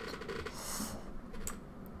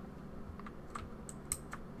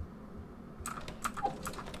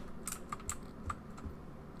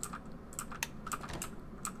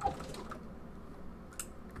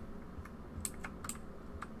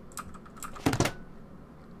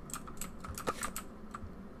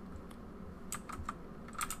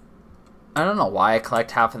 I don't know why I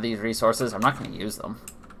collect half of these resources. I'm not going to use them.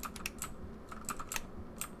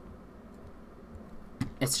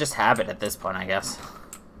 It's just habit at this point, I guess.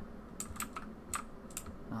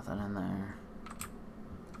 Nothing in there.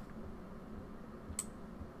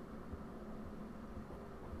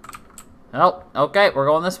 Oh, okay, we're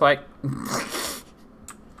going this way.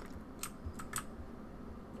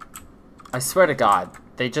 I swear to God,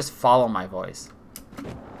 they just follow my voice.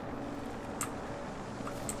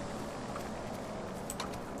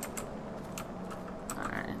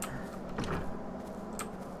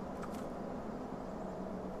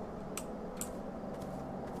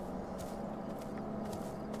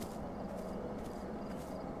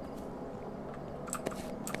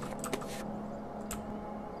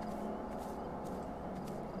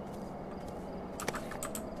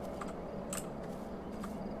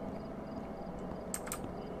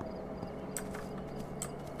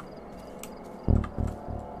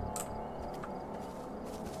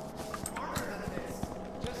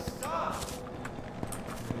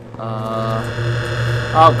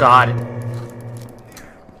 Oh god.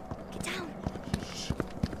 Get down.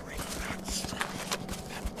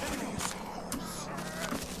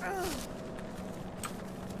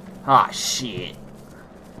 Ah, shit.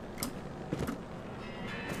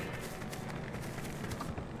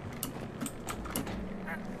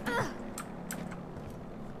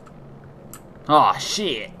 Oh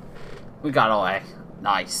shit. We got away.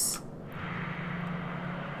 Nice.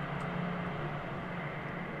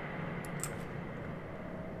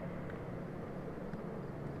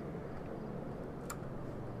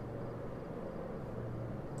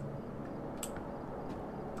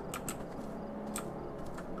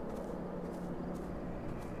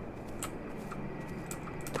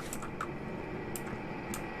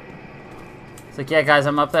 It's like, yeah, guys,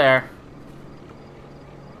 I'm up there.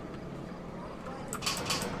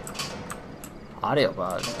 Audio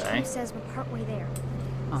bug, eh? It says we're partway there.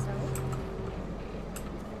 Huh. So?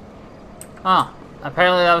 Oh,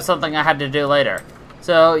 apparently that was something I had to do later.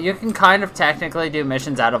 So, you can kind of technically do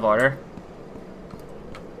missions out of order.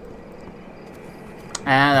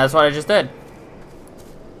 And that's what I just did.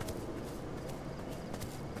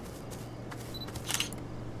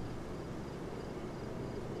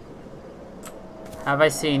 Have I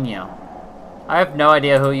seen you? I have no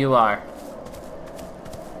idea who you are.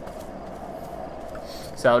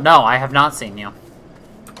 So, no, I have not seen you.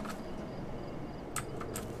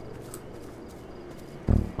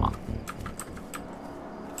 Oh.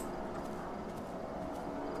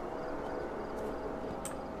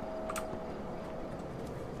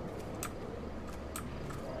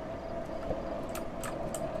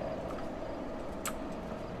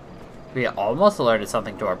 We almost alerted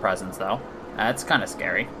something to our presence, though. That's kind of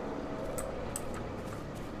scary.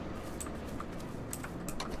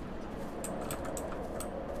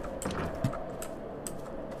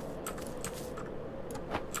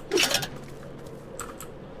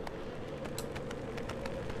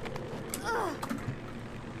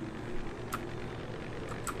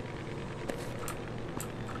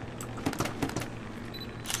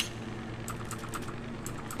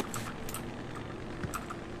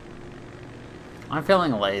 I'm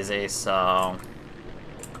feeling lazy, so...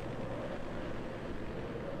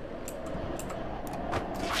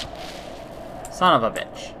 Son of a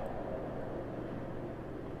bitch.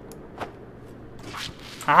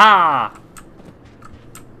 Haha!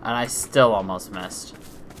 And I still almost missed.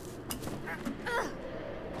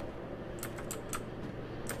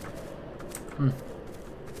 Hmm.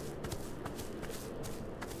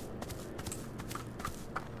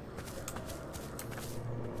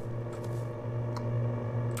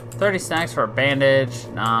 30 snacks for a bandage.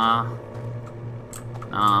 Nah.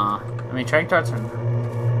 Nah. I mean, trank darts are...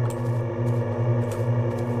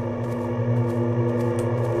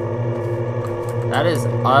 That is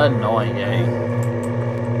annoying.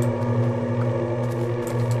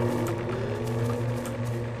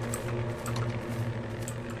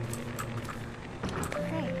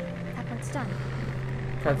 Okay, that part's done.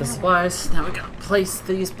 Got the supplies. Now we gotta place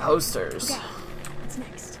these posters. Okay, what's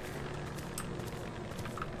next?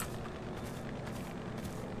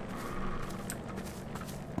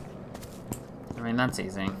 I mean, that's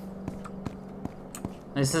easy.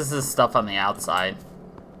 This is the stuff on the outside.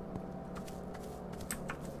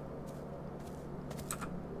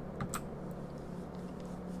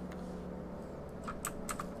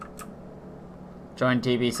 Join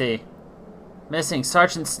TBC. Missing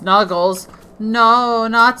Sergeant Snuggles. No,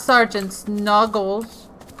 not Sergeant Snuggles.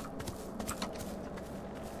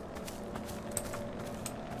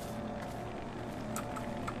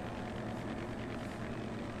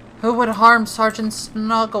 Who would harm Sergeant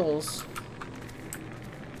Snuggles?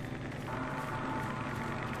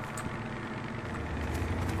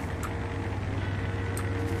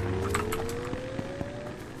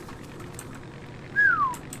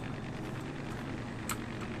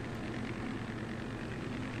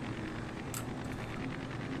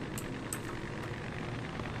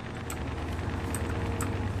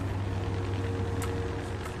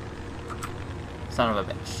 Son of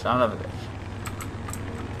a bitch. Son of a bitch.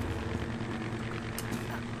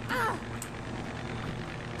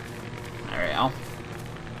 There we go.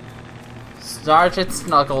 Sergeant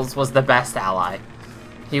Snuggles was the best ally.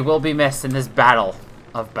 He will be missed in this battle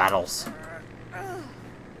of battles.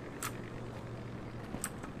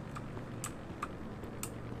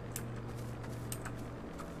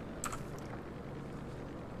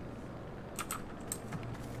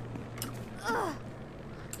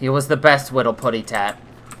 He was the best Whittle Putty Tat.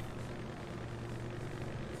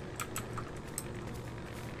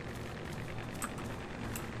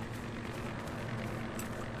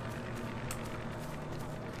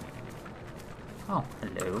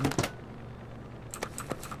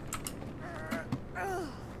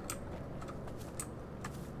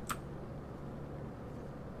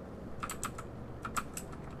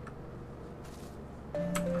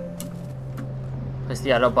 the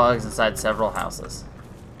yellow bugs inside several houses.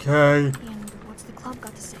 Okay. And what's the club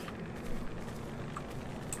got to say?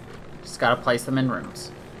 Just gotta place them in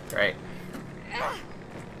rooms. Great.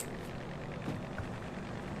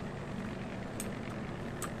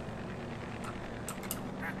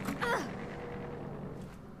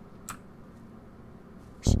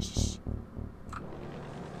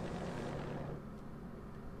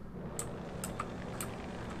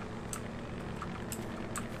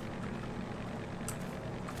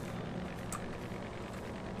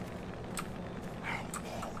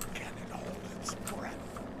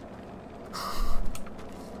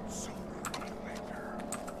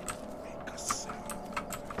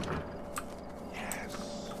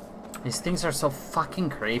 These things are so fucking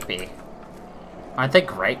creepy. Aren't they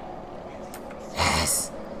great?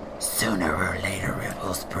 Yes. Sooner or later it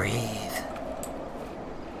will breathe.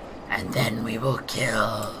 And then we will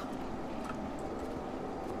kill.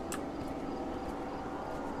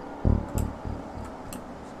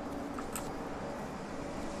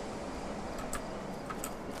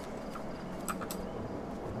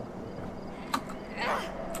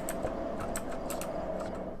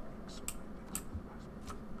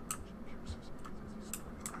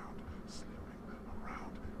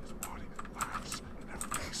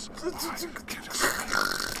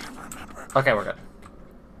 Okay, we're good.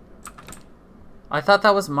 I thought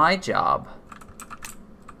that was my job.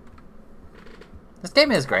 This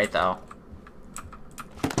game is great, though.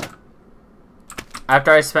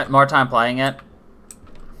 After I spent more time playing it,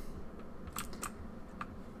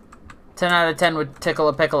 10 out of 10 would tickle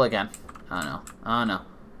a pickle again. Oh no. Oh no.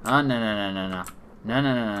 Oh no no no no no. No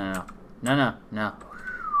no no no no. No no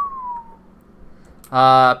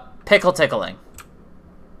no. Pickle tickling.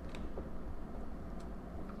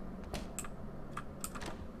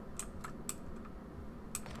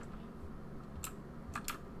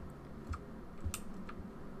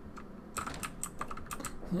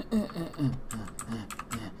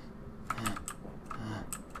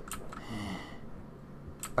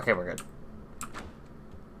 Okay, we're good.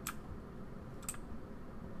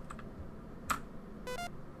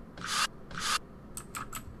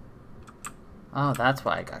 Oh, that's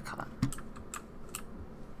why I got caught.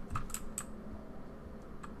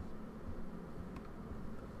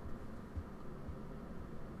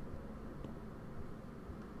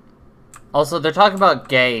 Also, they're talking about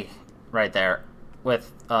gay right there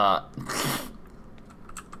with,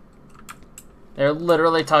 they're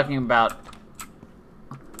literally talking about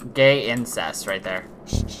gay incest right there.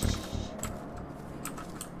 You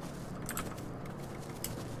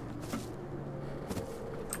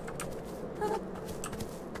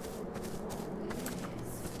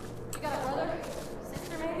got a brother?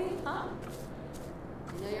 Sister maybe? Huh?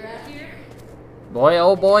 You know you're out here? Boy,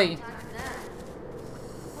 oh boy.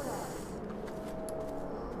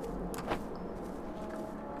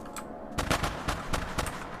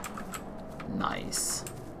 Nice.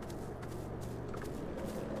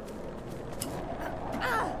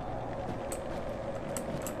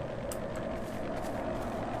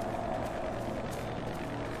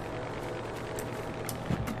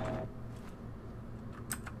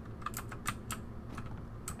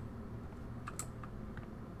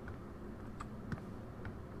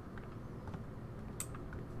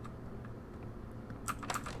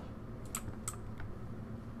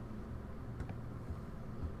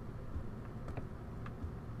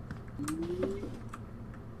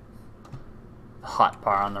 Hot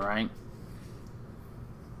bar on the right.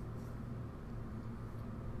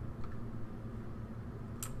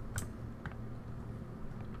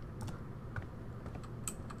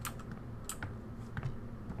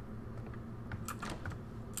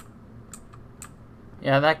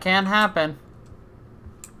 Yeah, that can happen.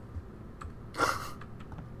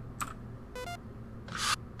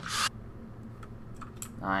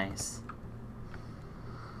 Nice.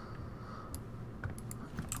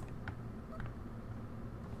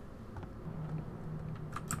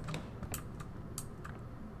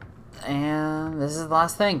 And this is the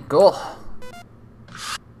last thing. Cool.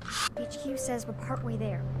 HQ says we're partway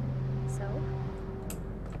there. So,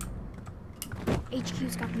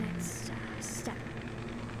 HQ's got the next step.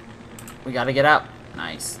 We gotta get out.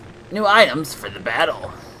 Nice. New items for the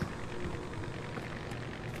battle.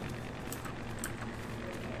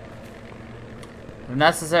 If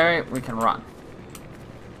necessary, we can run.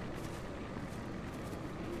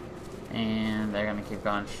 And they're gonna keep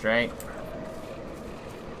going straight.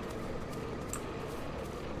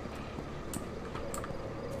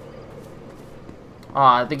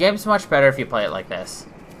 The game's much better if you play it like this.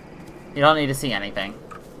 You don't need to see anything.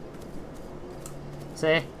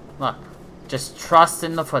 See? Look. Just trust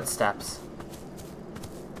in the footsteps.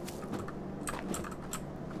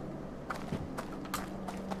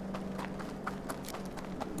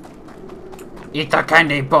 Eat the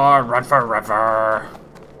candy bar, run forever.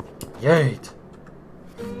 Yeet.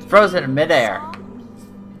 It's frozen in midair.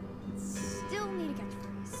 Still need a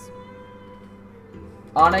catchphrase.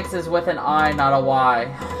 Onyx is with an I, not a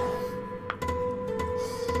Y.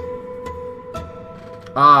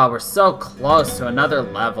 Ah, we're so close to another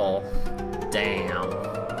level. Damn.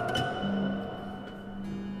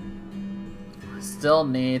 Still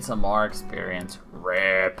need some more experience.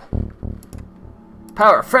 RIP.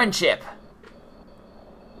 Power of friendship.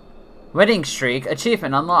 Winning streak.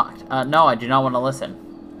 Achievement unlocked. No, I do not want to listen.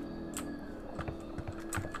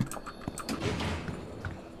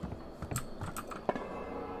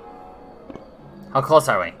 How close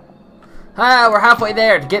are we? Ah, we're halfway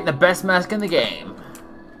there to getting the best mask in the game.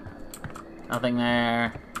 Nothing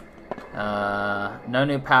there. No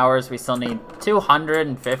new powers. We still need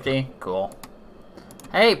 250. Cool.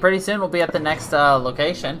 Hey, pretty soon we'll be at the next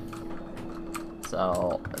location.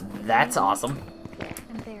 So, that's awesome.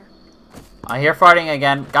 I'm there. I hear farting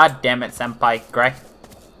again. God damn it, Senpai. Gray.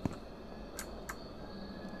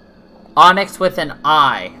 Onyx with an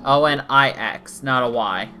I. O-N-I-X, not a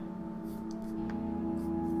Y.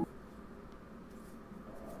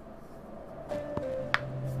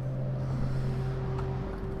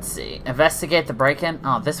 Let's see. Investigate the break-in.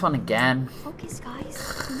 Oh, this one again. Focus,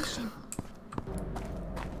 guys. Mission.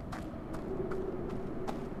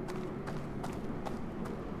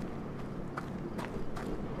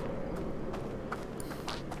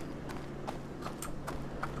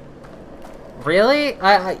 Really?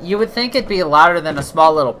 You would think it'd be louder than a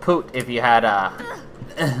small little poot if you had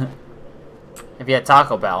if you had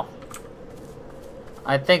Taco Bell.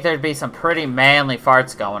 I think there'd be some pretty manly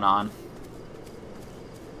farts going on.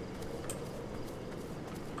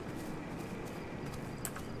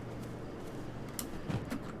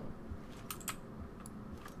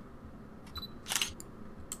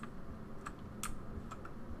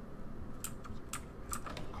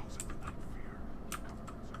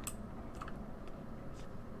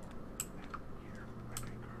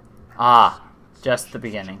 Ah, just the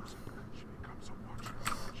beginning.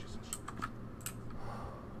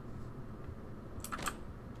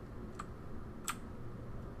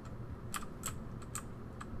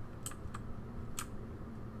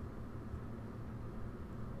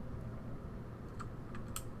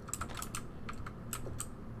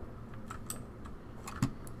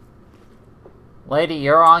 Lady,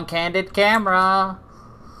 you're on candid camera.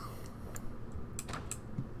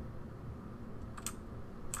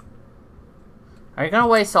 Are you gonna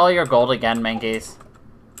waste all your gold again, Mankeys?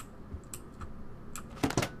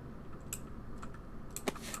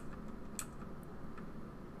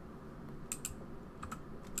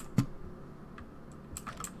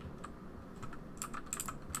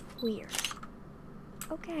 Weird.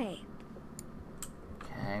 Okay.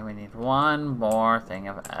 Okay, we need one more thing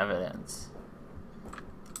of evidence.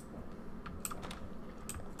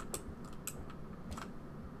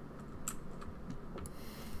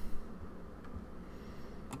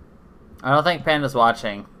 I don't think Panda's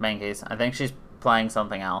watching, Mankeys. I think she's playing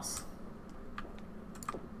something else.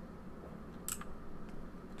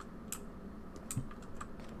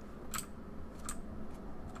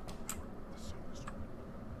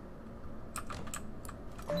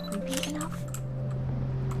 Repeat enough?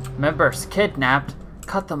 Members kidnapped.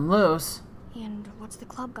 Cut them loose. And what's the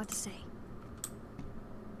club got to say?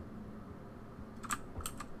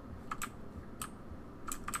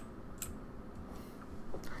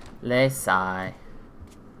 Les sigh.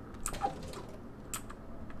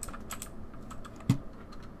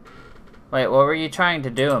 Wait, what were you trying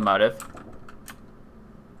to do, Emotive?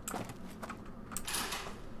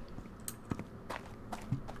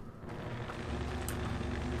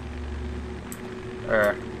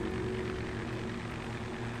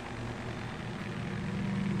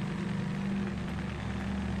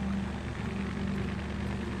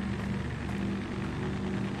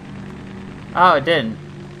 Oh, it didn't.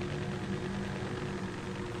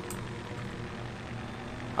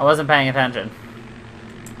 I wasn't paying attention.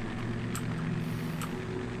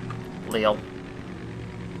 Leo.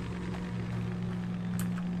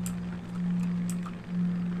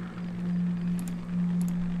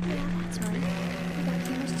 Yeah, that's right. We got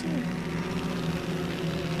cameras too.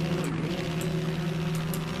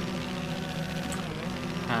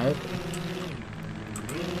 Alright.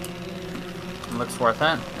 Looks worth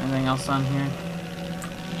it. Anything else on here?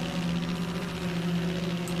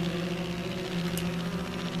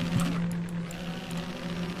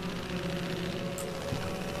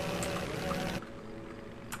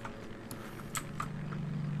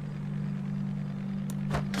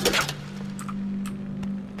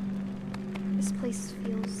 This place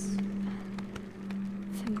feels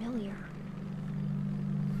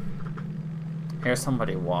Here's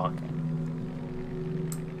somebody walking.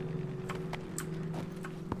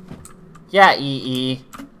 Yeah, EE.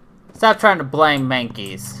 Stop trying to blame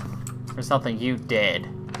Mankeys for something you did.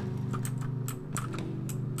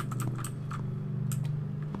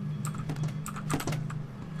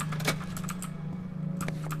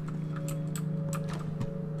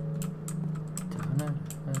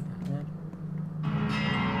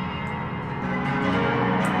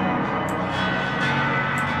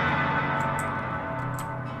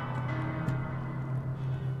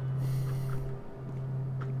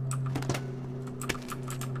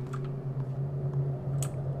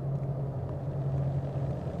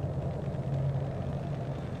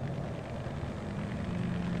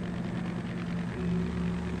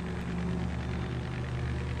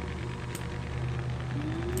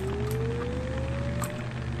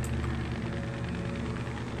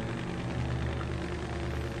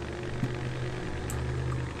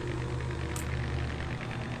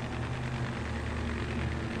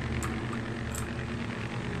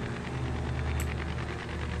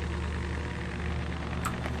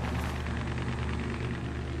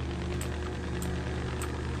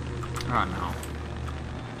 Oh no.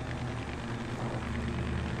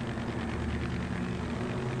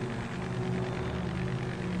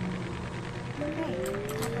 Okay,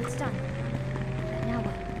 that's done. Now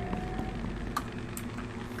what?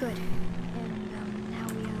 Good. And now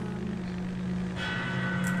we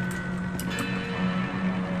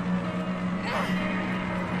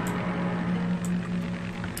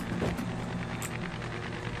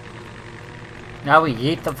Now we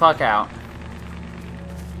yeet the fuck out.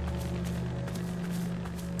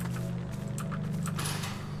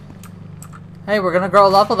 Hey, we're gonna grow a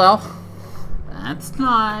level though. That's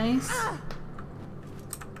nice.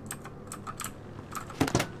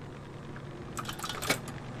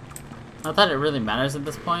 Not that it really matters at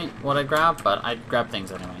this point what I grab, but I'd grab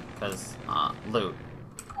things anyway, because, loot.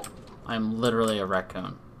 I'm literally a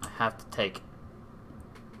raccoon. I have to take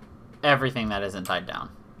everything that isn't tied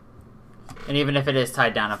down. And even if it is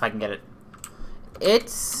tied down, if I can get it.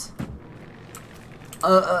 It's...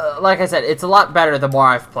 like I said, it's a lot better the more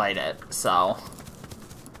I've played it, so...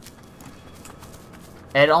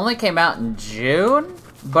 It only came out in June,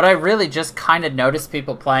 but I really just kind of noticed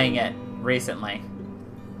people playing it recently.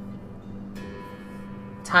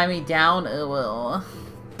 Tie me down? Well,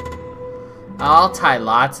 I'll tie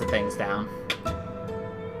lots of things down.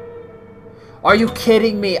 Are you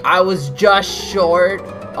kidding me? I was just short?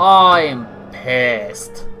 Oh, I am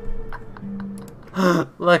pissed.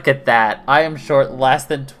 Look at that. I am short less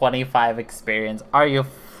than 25 experience. Are you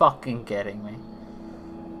fucking kidding me?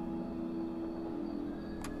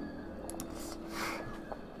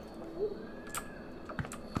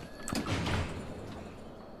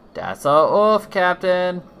 That's a oof,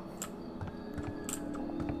 Captain.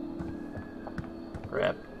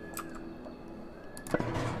 Rip.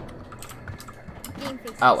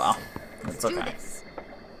 Oh well. It's okay.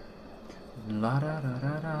 La da da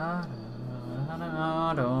da da.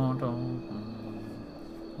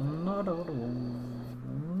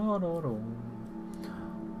 No,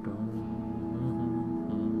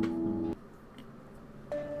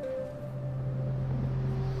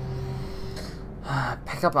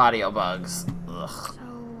 pick up audio bugs. Ugh.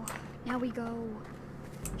 So, now we go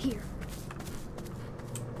here.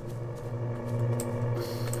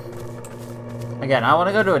 Again, I want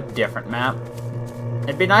to go to a different map.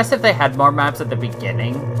 It'd be nice if they had more maps at the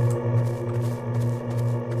beginning.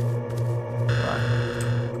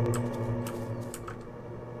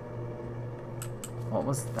 What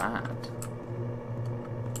was that?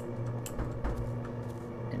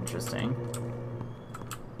 Interesting.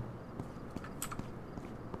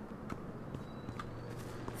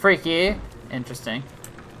 Freaky. Interesting.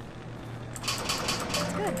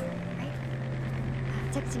 That's good, right?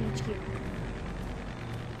 Texting HQ.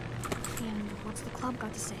 And what's the club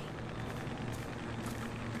got to say?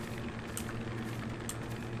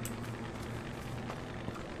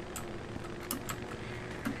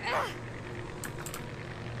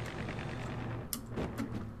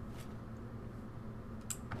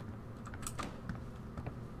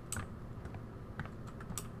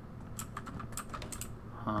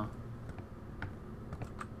 Huh.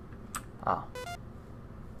 Oh.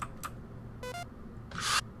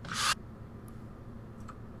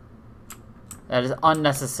 That is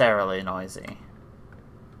unnecessarily noisy.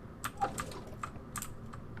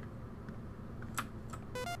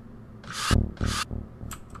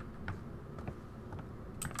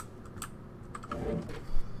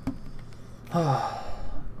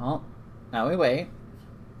 Well, now we wait.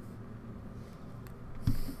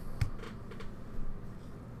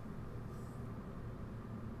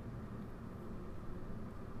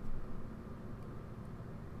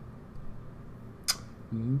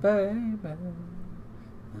 Baby.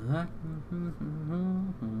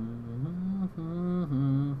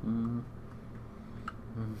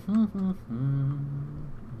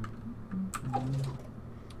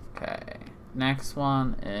 Okay, next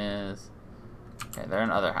one is... Okay, they're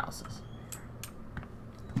in other houses.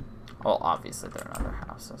 Well, obviously they're in other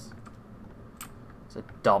houses. It's a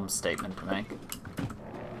dumb statement to make.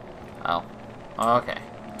 Oh. Okay.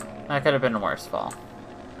 That could have been worse, Fall.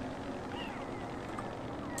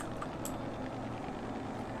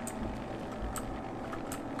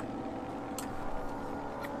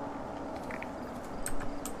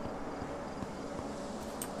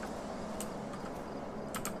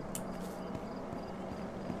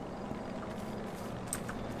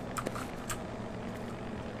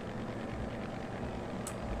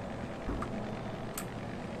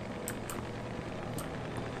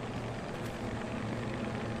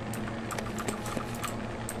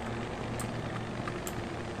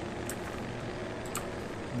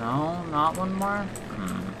 No, not one more?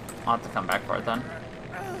 I'll have to come back for it then.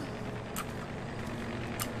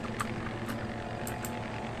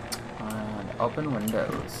 And open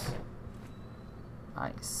windows.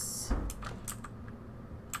 Nice.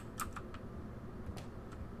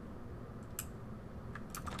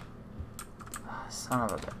 Son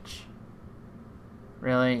of a bitch.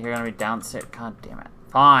 Really? You're gonna be downstairs? God damn it.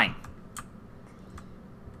 Fine.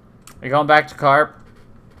 Are you going back to Carp?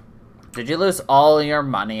 Did you lose all your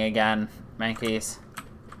money again, Mankeys?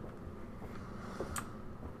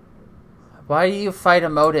 Why do you fight a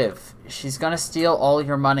motive? She's gonna steal all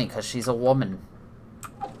your money because she's a woman.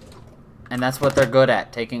 And that's what they're good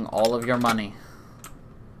at, taking all of your money.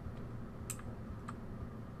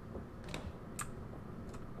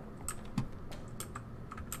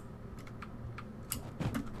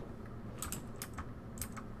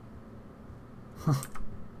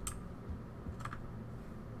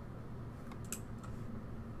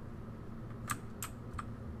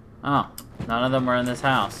 Oh, none of them were in this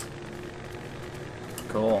house.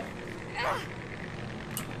 Cool.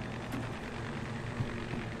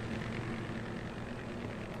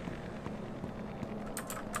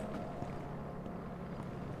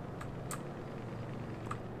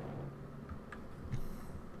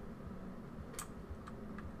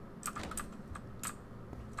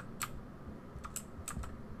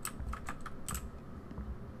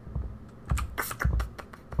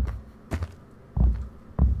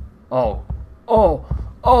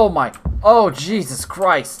 Oh, Jesus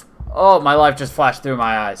Christ. Oh, my life just flashed through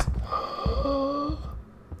my eyes.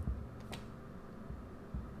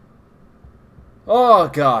 Oh,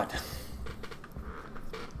 God.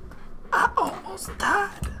 I almost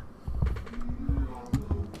died.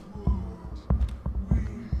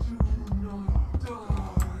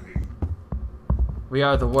 We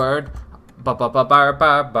are the word.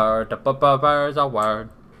 Ba-ba-ba-bar-bar-bar. Is a word.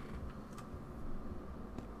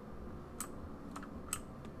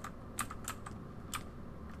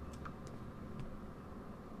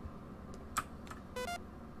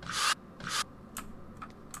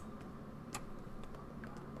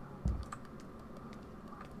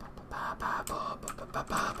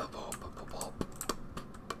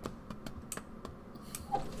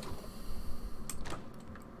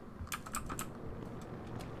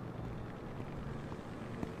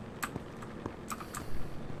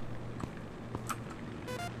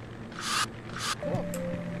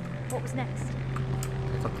 What was next?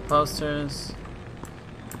 Pick up the posters.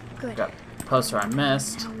 Good. Got the poster I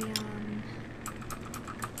missed. Now we,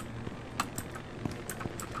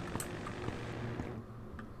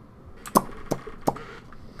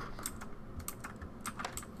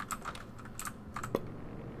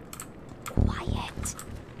 Quiet.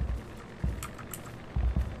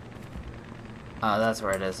 That's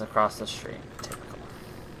where it is, across the street. Typical.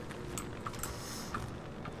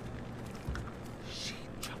 She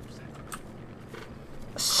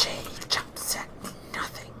jumps at me,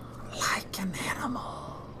 nothing like an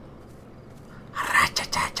animal.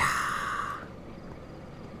 Ra-cha-cha-cha.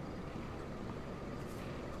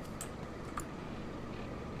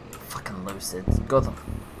 Fucking lucids. Go the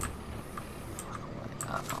fuck away.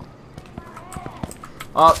 Uh-oh.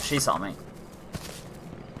 Oh, she saw me.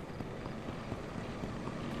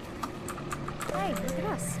 Hey, look at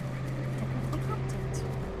us. Definitely competent.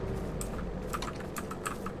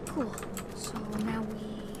 Cool. So now we...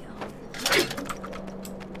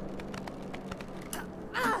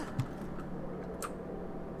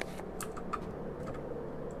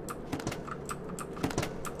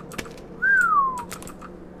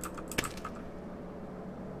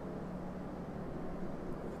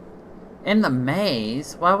 In the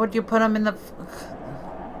maze? Why would you put them in the...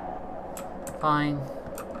 Fine.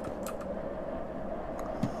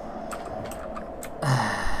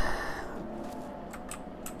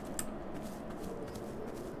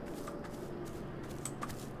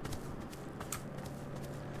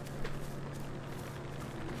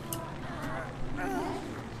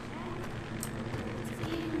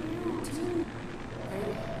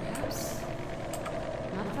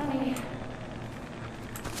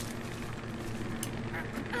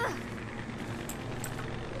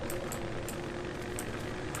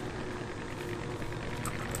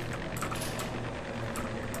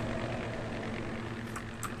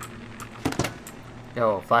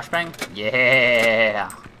 Yo, flashbang? Yeah!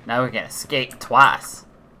 Now we can escape twice.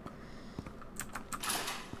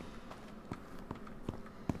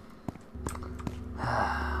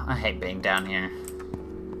 I hate being down here.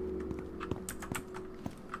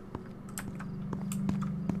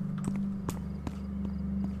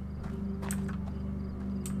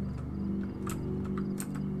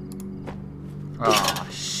 Oh,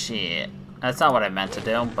 shit. That's not what I meant to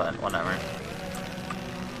do, but whatever.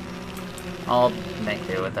 I'll make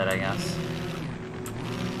do with it, I guess.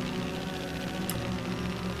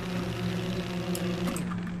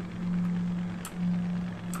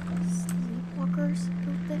 Sleepwalkers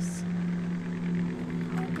built this?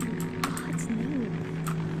 In God's name.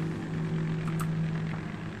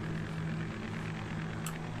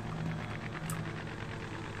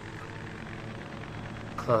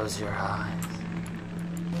 Close your eyes.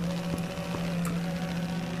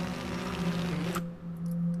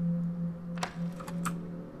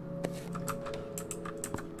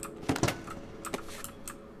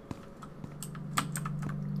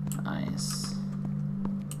 Nice.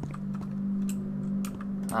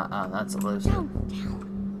 That's a loser. Down.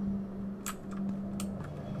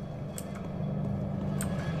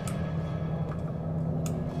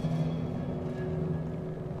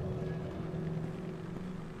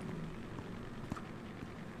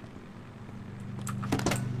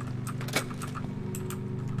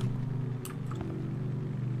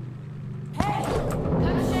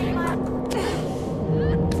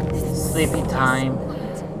 Sleepy time.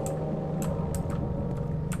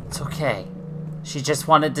 It's okay. She just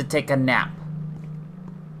wanted to take a nap.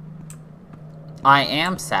 I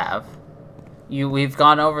am Sav. We've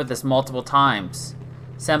gone over this multiple times.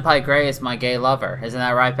 Senpai Gray is my gay lover. Isn't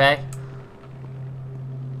that right, Bae?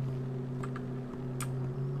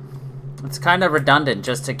 It's kind of redundant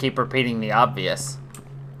just to keep repeating the obvious.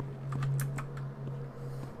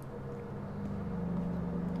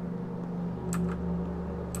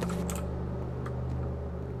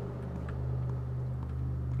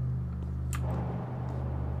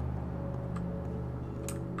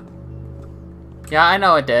 Yeah, I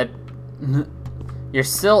know it did. You're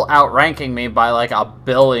still outranking me by like 1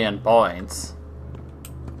 billion points.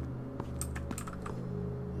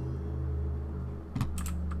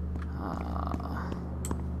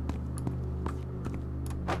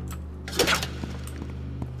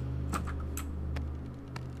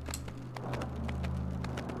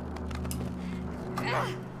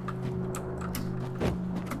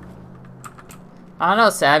 I don't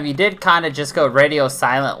know, Sav, you did kind of just go radio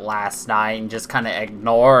silent last night and just kind of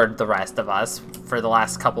ignored the rest of us for the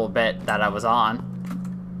last couple of bit that I was on.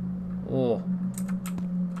 Ooh.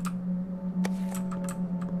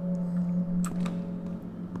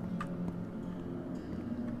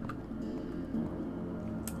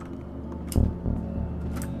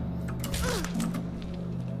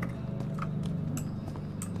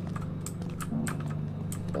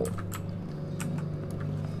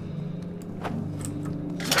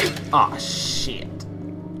 Aw, shit.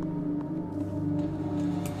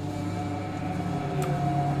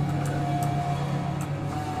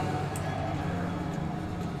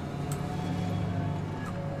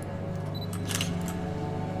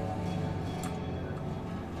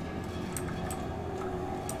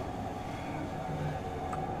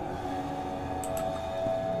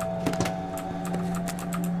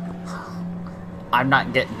 I'm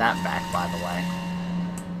not getting that back, by the way.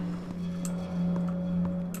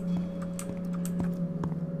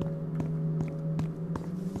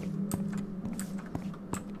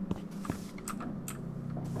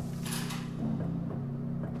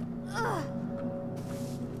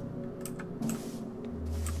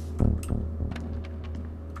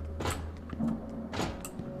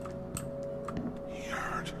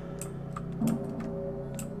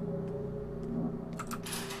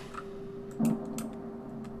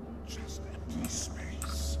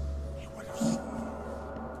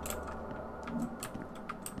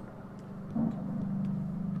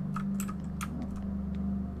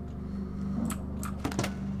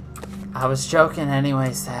 I was joking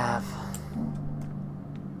anyway, Sav.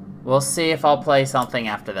 We'll see if I'll play something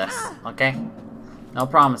after this, okay? No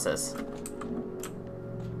promises.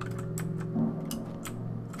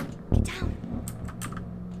 Get down.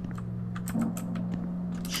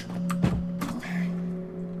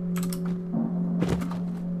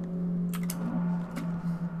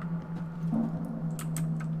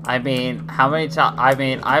 I mean, how many times? I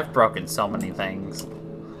mean, I've broken so many things.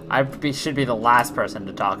 Should be the last person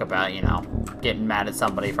to talk about, you know, getting mad at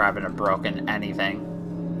somebody for having broken anything.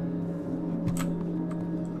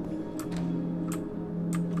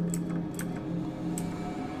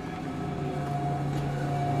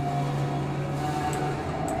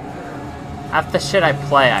 Half the shit I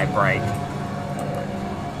play, I break.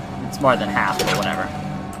 It's more than half, but whatever.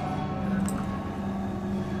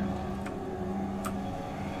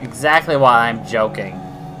 Exactly why I'm joking.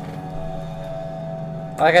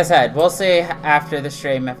 Like I said, we'll see after the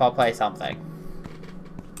stream if I'll play something.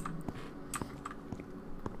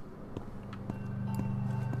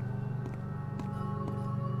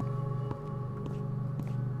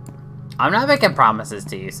 I'm not making promises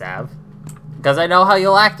to you, Sav. Because I know how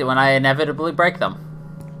you'll act when I inevitably break them.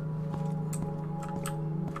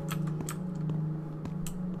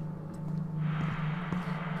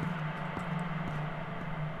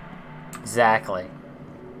 Exactly.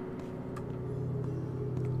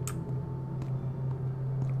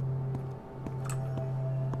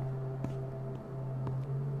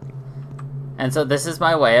 And so this is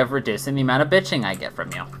my way of reducing the amount of bitching I get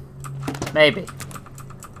from you. Maybe.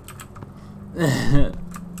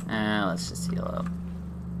 Let's just heal up.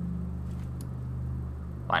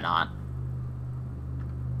 Why not?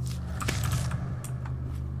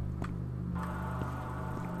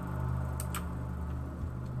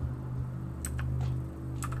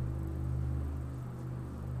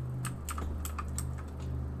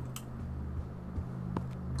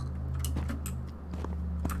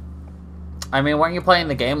 I mean, weren't you playing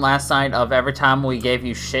the game last night of every time we gave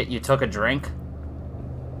you shit, you took a drink?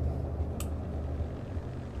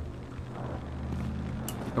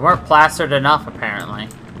 You weren't plastered enough, apparently.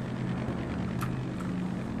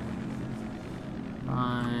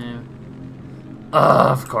 5.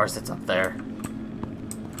 Ugh, of course it's up there.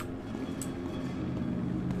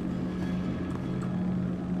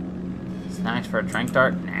 Snacks for a drink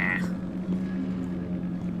dart? Nah.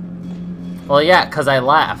 Well, yeah, because I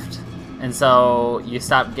left. And so you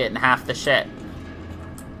stopped getting half the shit.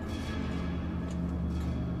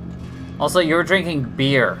 Also, you were drinking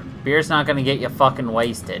beer. Beer's not gonna get you fucking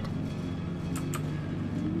wasted.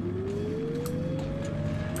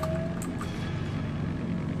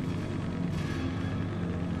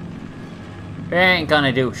 Beer ain't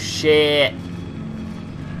gonna do shit.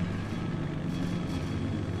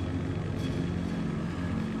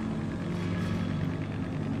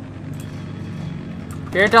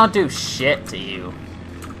 Beer don't do shit to you.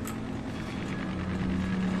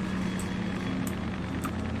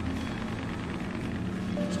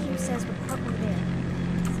 HQ says we're partway there.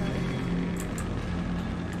 So...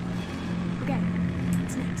 Okay,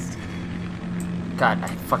 what's next? God, I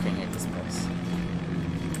fucking hate this place.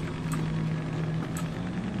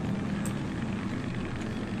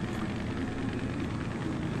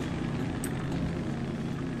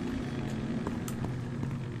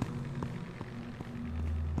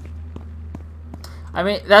 I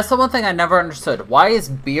mean, that's the one thing I never understood. Why is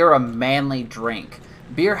beer a manly drink?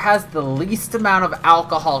 Beer has the least amount of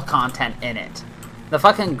alcohol content in it. The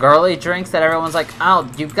fucking girly drinks that everyone's like, oh,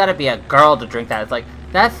 you've got to be a girl to drink that. It's like,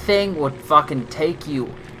 that thing would fucking take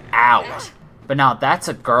you out. But now that's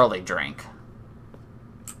a girly drink.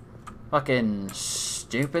 Fucking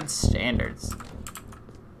stupid standards.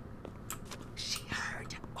 She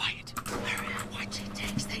heard. Quiet. What she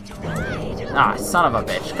takes, they do not need. Ah, son of a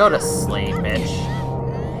bitch. Go to sleep, bitch.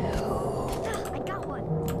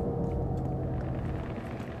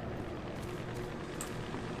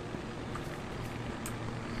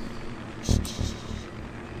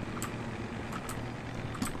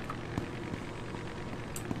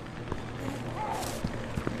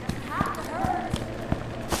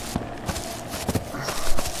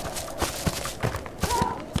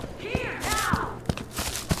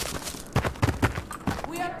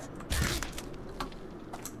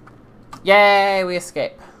 Yay, we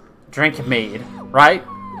escape. Drink mead, right?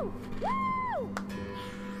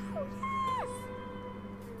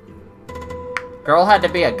 Girl had to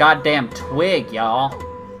be a goddamn twig, y'all.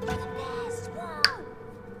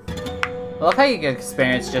 I love how you get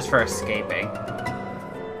experience just for escaping.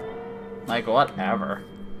 Like, whatever.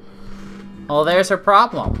 Well, there's her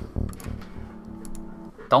problem.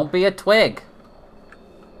 Don't be a twig.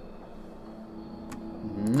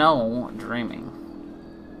 No dreaming.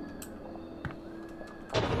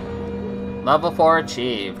 Level 4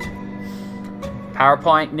 achieved.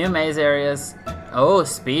 PowerPoint, new maze areas. Oh,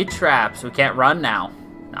 speed traps. We can't run now.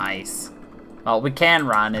 Nice. Well, we can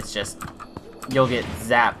run, it's just you'll get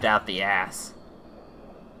zapped out the ass.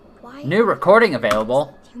 Why? New recording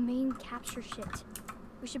available. Humane capture shit.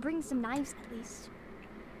 We should bring some knives at least.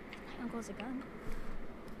 My uncle has a gun.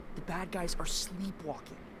 The bad guys are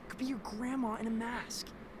sleepwalking. Could be your grandma in a mask.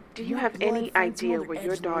 Do you have any idea where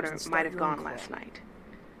your daughter might have gone last night?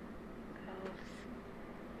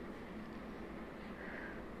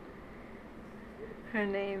 Her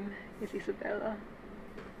name is Isabella.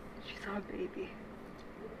 She's our baby.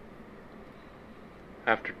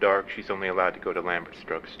 After dark, she's only allowed to go to Lambert's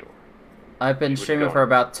drugstore. I've been streaming for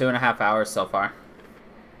about 2.5 hours so far.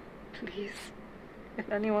 Please, if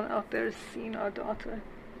anyone out there has seen our daughter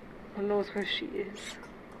or knows where she is,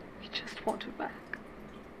 we just want her back.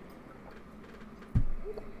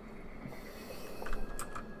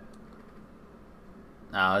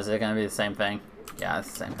 Oh, is it gonna be the same thing? Yeah,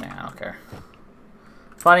 it's the same thing. I don't care.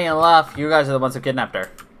 Funny enough, you guys are the ones who kidnapped her.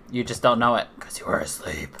 You just don't know it, because you were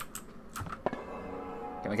asleep.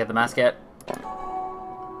 Can we get the mask yet?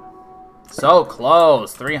 So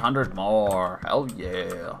close! 300 more. Hell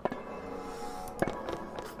yeah.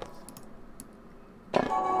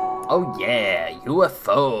 Oh yeah,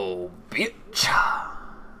 UFO, bitch!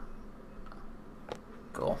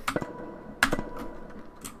 Cool.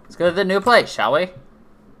 Let's go to the new place, shall we?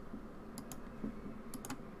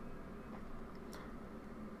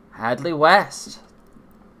 Hadley West.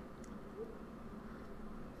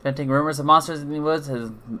 Venting rumors of monsters in the woods has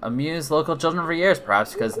amused local children for years,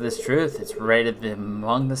 perhaps because of this truth. It's rated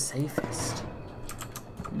among the safest.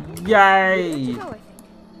 Yay!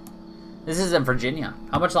 This is in Virginia.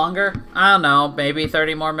 How much longer? I don't know. Maybe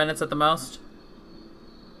 30 more minutes at the most.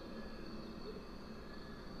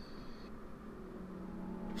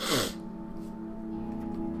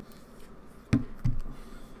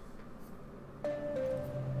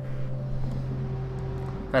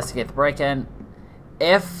 Investigate the break-in.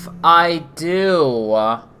 If I do...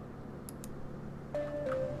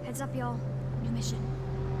 Heads up, y'all. New mission.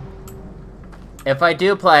 If I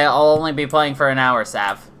do play, I'll only be playing for an hour,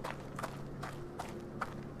 Sav.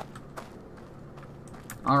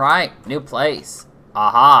 Alright, new place.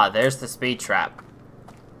 Aha, there's the speed trap.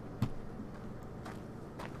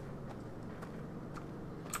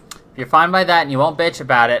 If you're fine by that and you won't bitch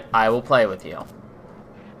about it, I will play with you.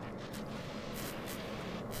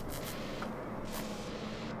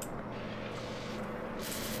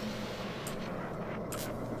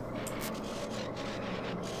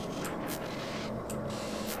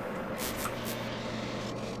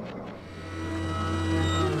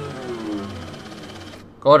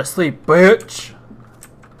 Go to sleep, bitch!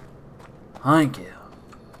 Thank you.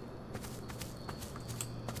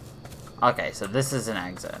 Okay, so this is an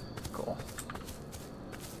exit. Cool.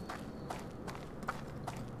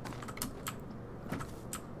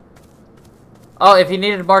 Oh, if you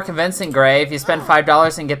needed more convincing, Gray, if you spend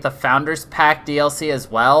 $5 and get the Founders Pack DLC as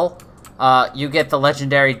well, you get the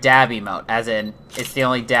legendary dab emote, as in, it's the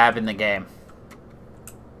only dab in the game.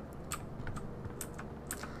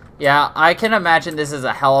 Yeah, I can imagine this is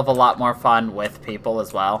a hell of a lot more fun with people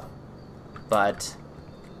as well. But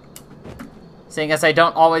seeing as I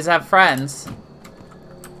don't always have friends.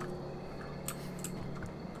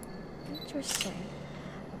 Interesting.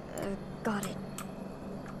 Got it.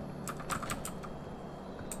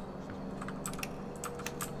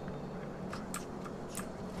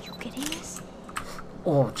 You getting this?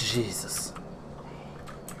 Oh, Jesus.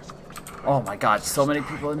 Oh my God, so many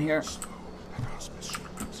people in here.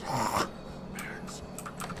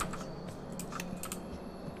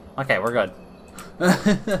 Okay, we're good.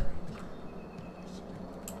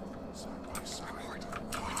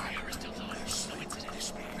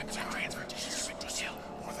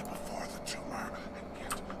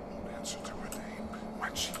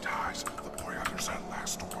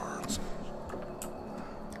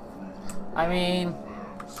 I mean,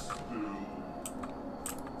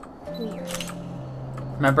 weird.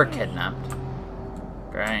 Member kidnapped.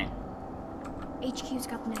 Great. HQ's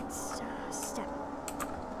got the next step.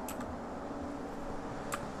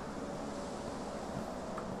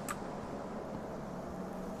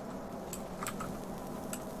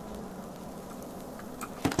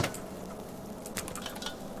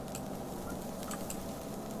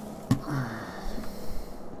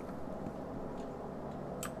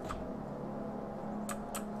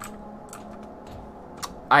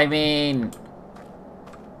 I mean,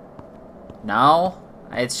 no,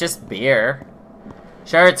 it's just beer.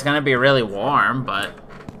 Sure, it's gonna be really warm, but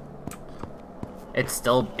it's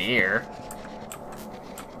still beer.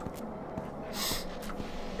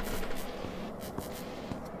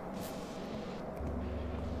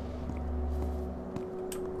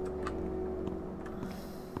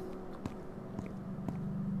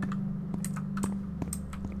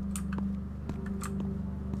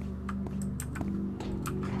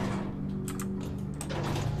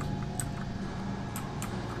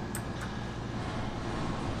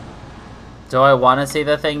 Do I want to see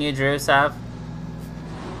the thing you drew, Sav?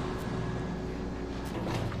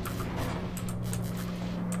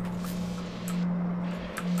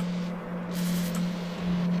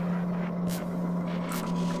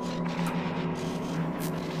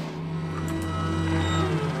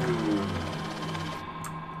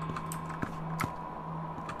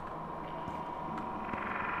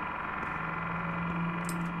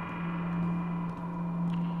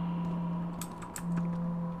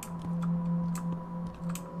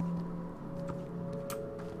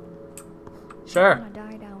 Sure. I don't want to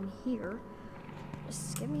die down here.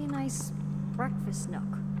 Just give me a nice breakfast nook.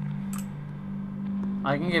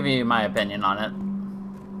 I can give you my opinion on it.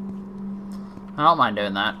 I don't mind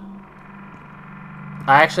doing that.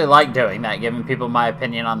 I actually like doing that, giving people my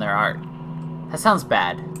opinion on their art. That sounds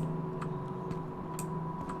bad.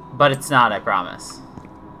 But it's not, I promise.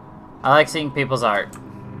 I like seeing people's art.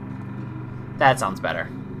 That sounds better.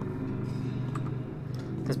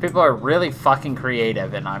 Because people are really fucking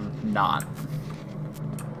creative and I'm not.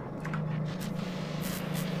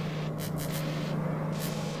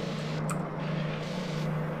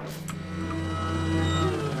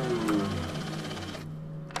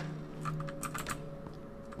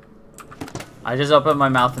 I just open my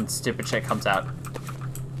mouth and stupid shit comes out.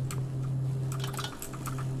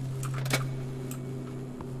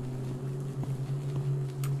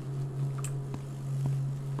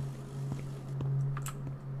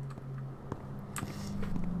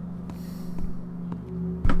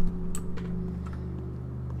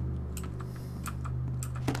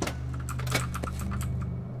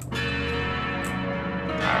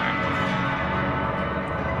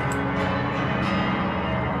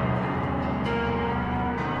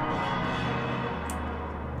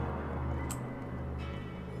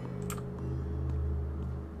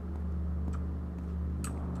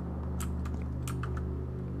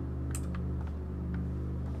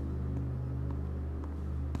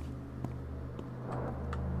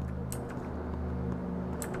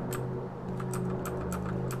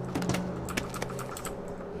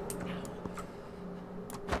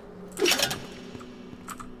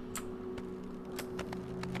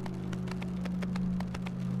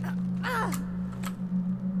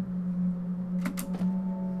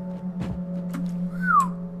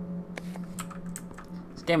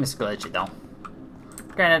 This game is glitchy though.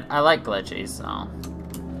 Granted, I like glitchy, so.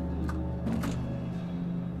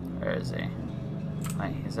 Where is he?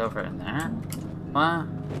 Wait, he's over in there? What?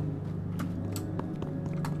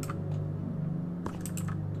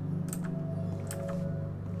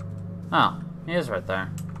 Oh, he is right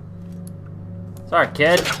there. Sorry,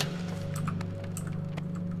 kid.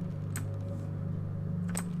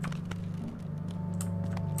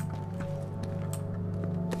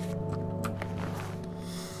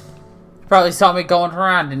 Probably saw me going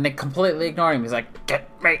around and they completely ignored him. He's like, get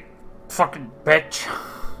me, fucking bitch.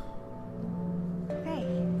 Hey,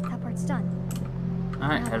 that part's done.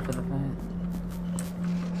 Alright, head for the fight.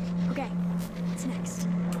 Okay, what's next?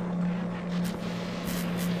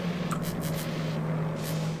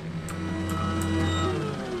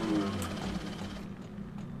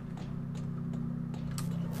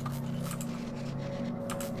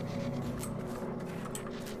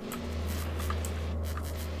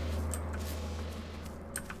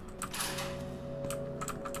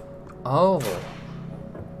 Oh.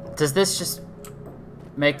 Does this just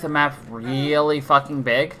make the map really fucking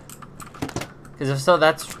big? Because if so,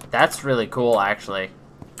 that's really cool, actually.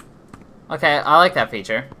 Okay, I like that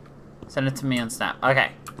feature. Send it to me on Snap.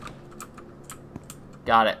 Okay.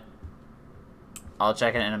 Got it. I'll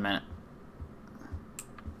check it in a minute.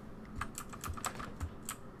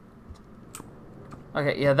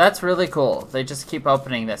 Okay, yeah, that's really cool. They just keep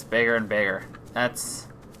opening this bigger and bigger. That's...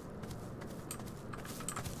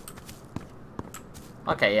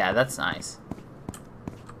 Okay, yeah, that's nice.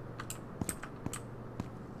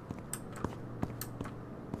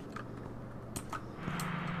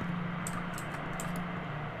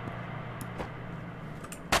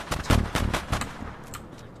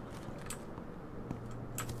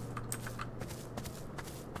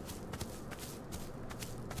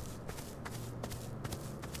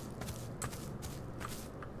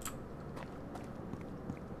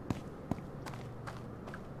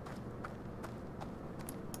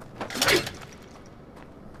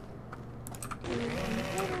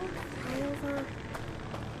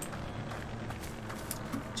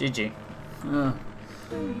 GG.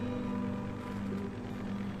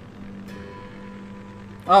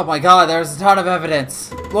 Oh my god, there's a ton of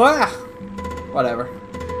evidence. Blah! Whatever.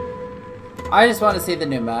 I just want to see the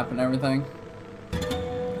new map and everything.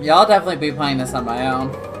 Yeah, I'll definitely be playing this on my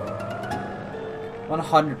own.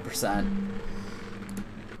 100%.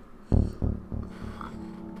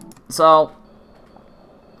 So...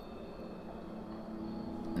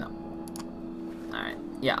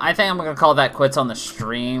 Yeah, I think I'm gonna call that quits on the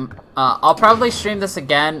stream. I'll probably stream this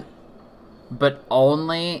again, but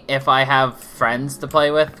only if I have friends to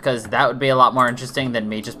play with, because that would be a lot more interesting than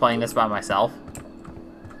me just playing this by myself.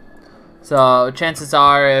 So, chances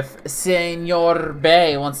are, if Senor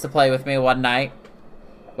Bay wants to play with me one night,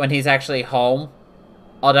 when he's actually home,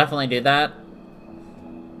 I'll definitely do that.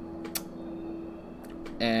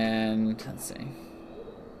 And let's see.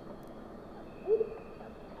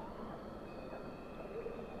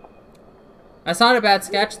 That's not a bad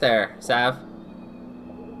sketch there, Sav.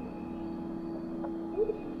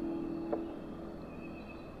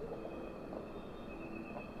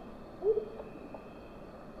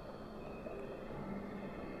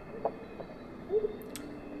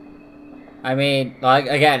 I mean, like,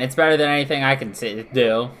 again, it's better than anything I can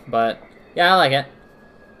do, but yeah, I like it.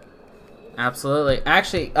 Absolutely.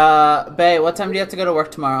 Actually, Bae, what time do you have to go to work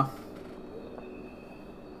tomorrow?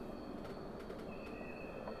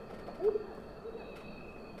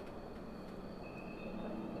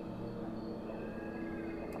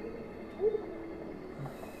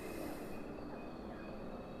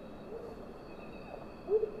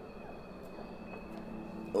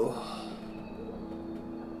 Oh.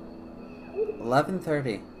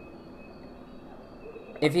 11:30.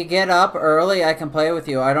 If you get up early, I can play with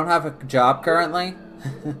you. I don't have a job currently.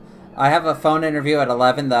 I have a phone interview at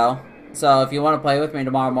 11 though. So if you want to play with me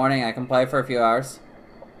tomorrow morning, I can play for a few hours.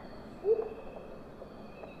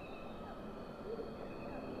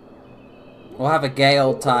 We'll have a gay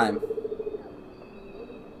old time.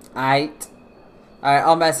 Alright,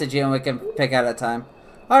 I'll message you and we can pick out a time.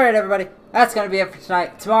 Alright everybody, that's going to be it for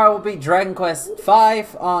tonight. Tomorrow will be Dragon Quest V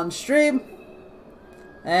on stream.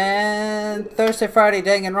 And Thursday, Friday,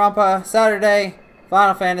 Danganronpa. Saturday,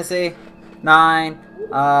 Final Fantasy 9.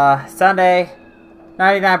 Sunday,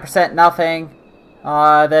 99% nothing.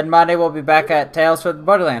 Then Monday we'll be back at Tales from the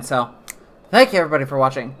Borderlands. So, thank you everybody for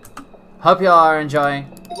watching. Hope you all are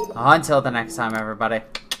enjoying. Until the next time, everybody.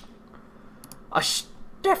 A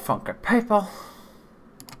stiff funky people.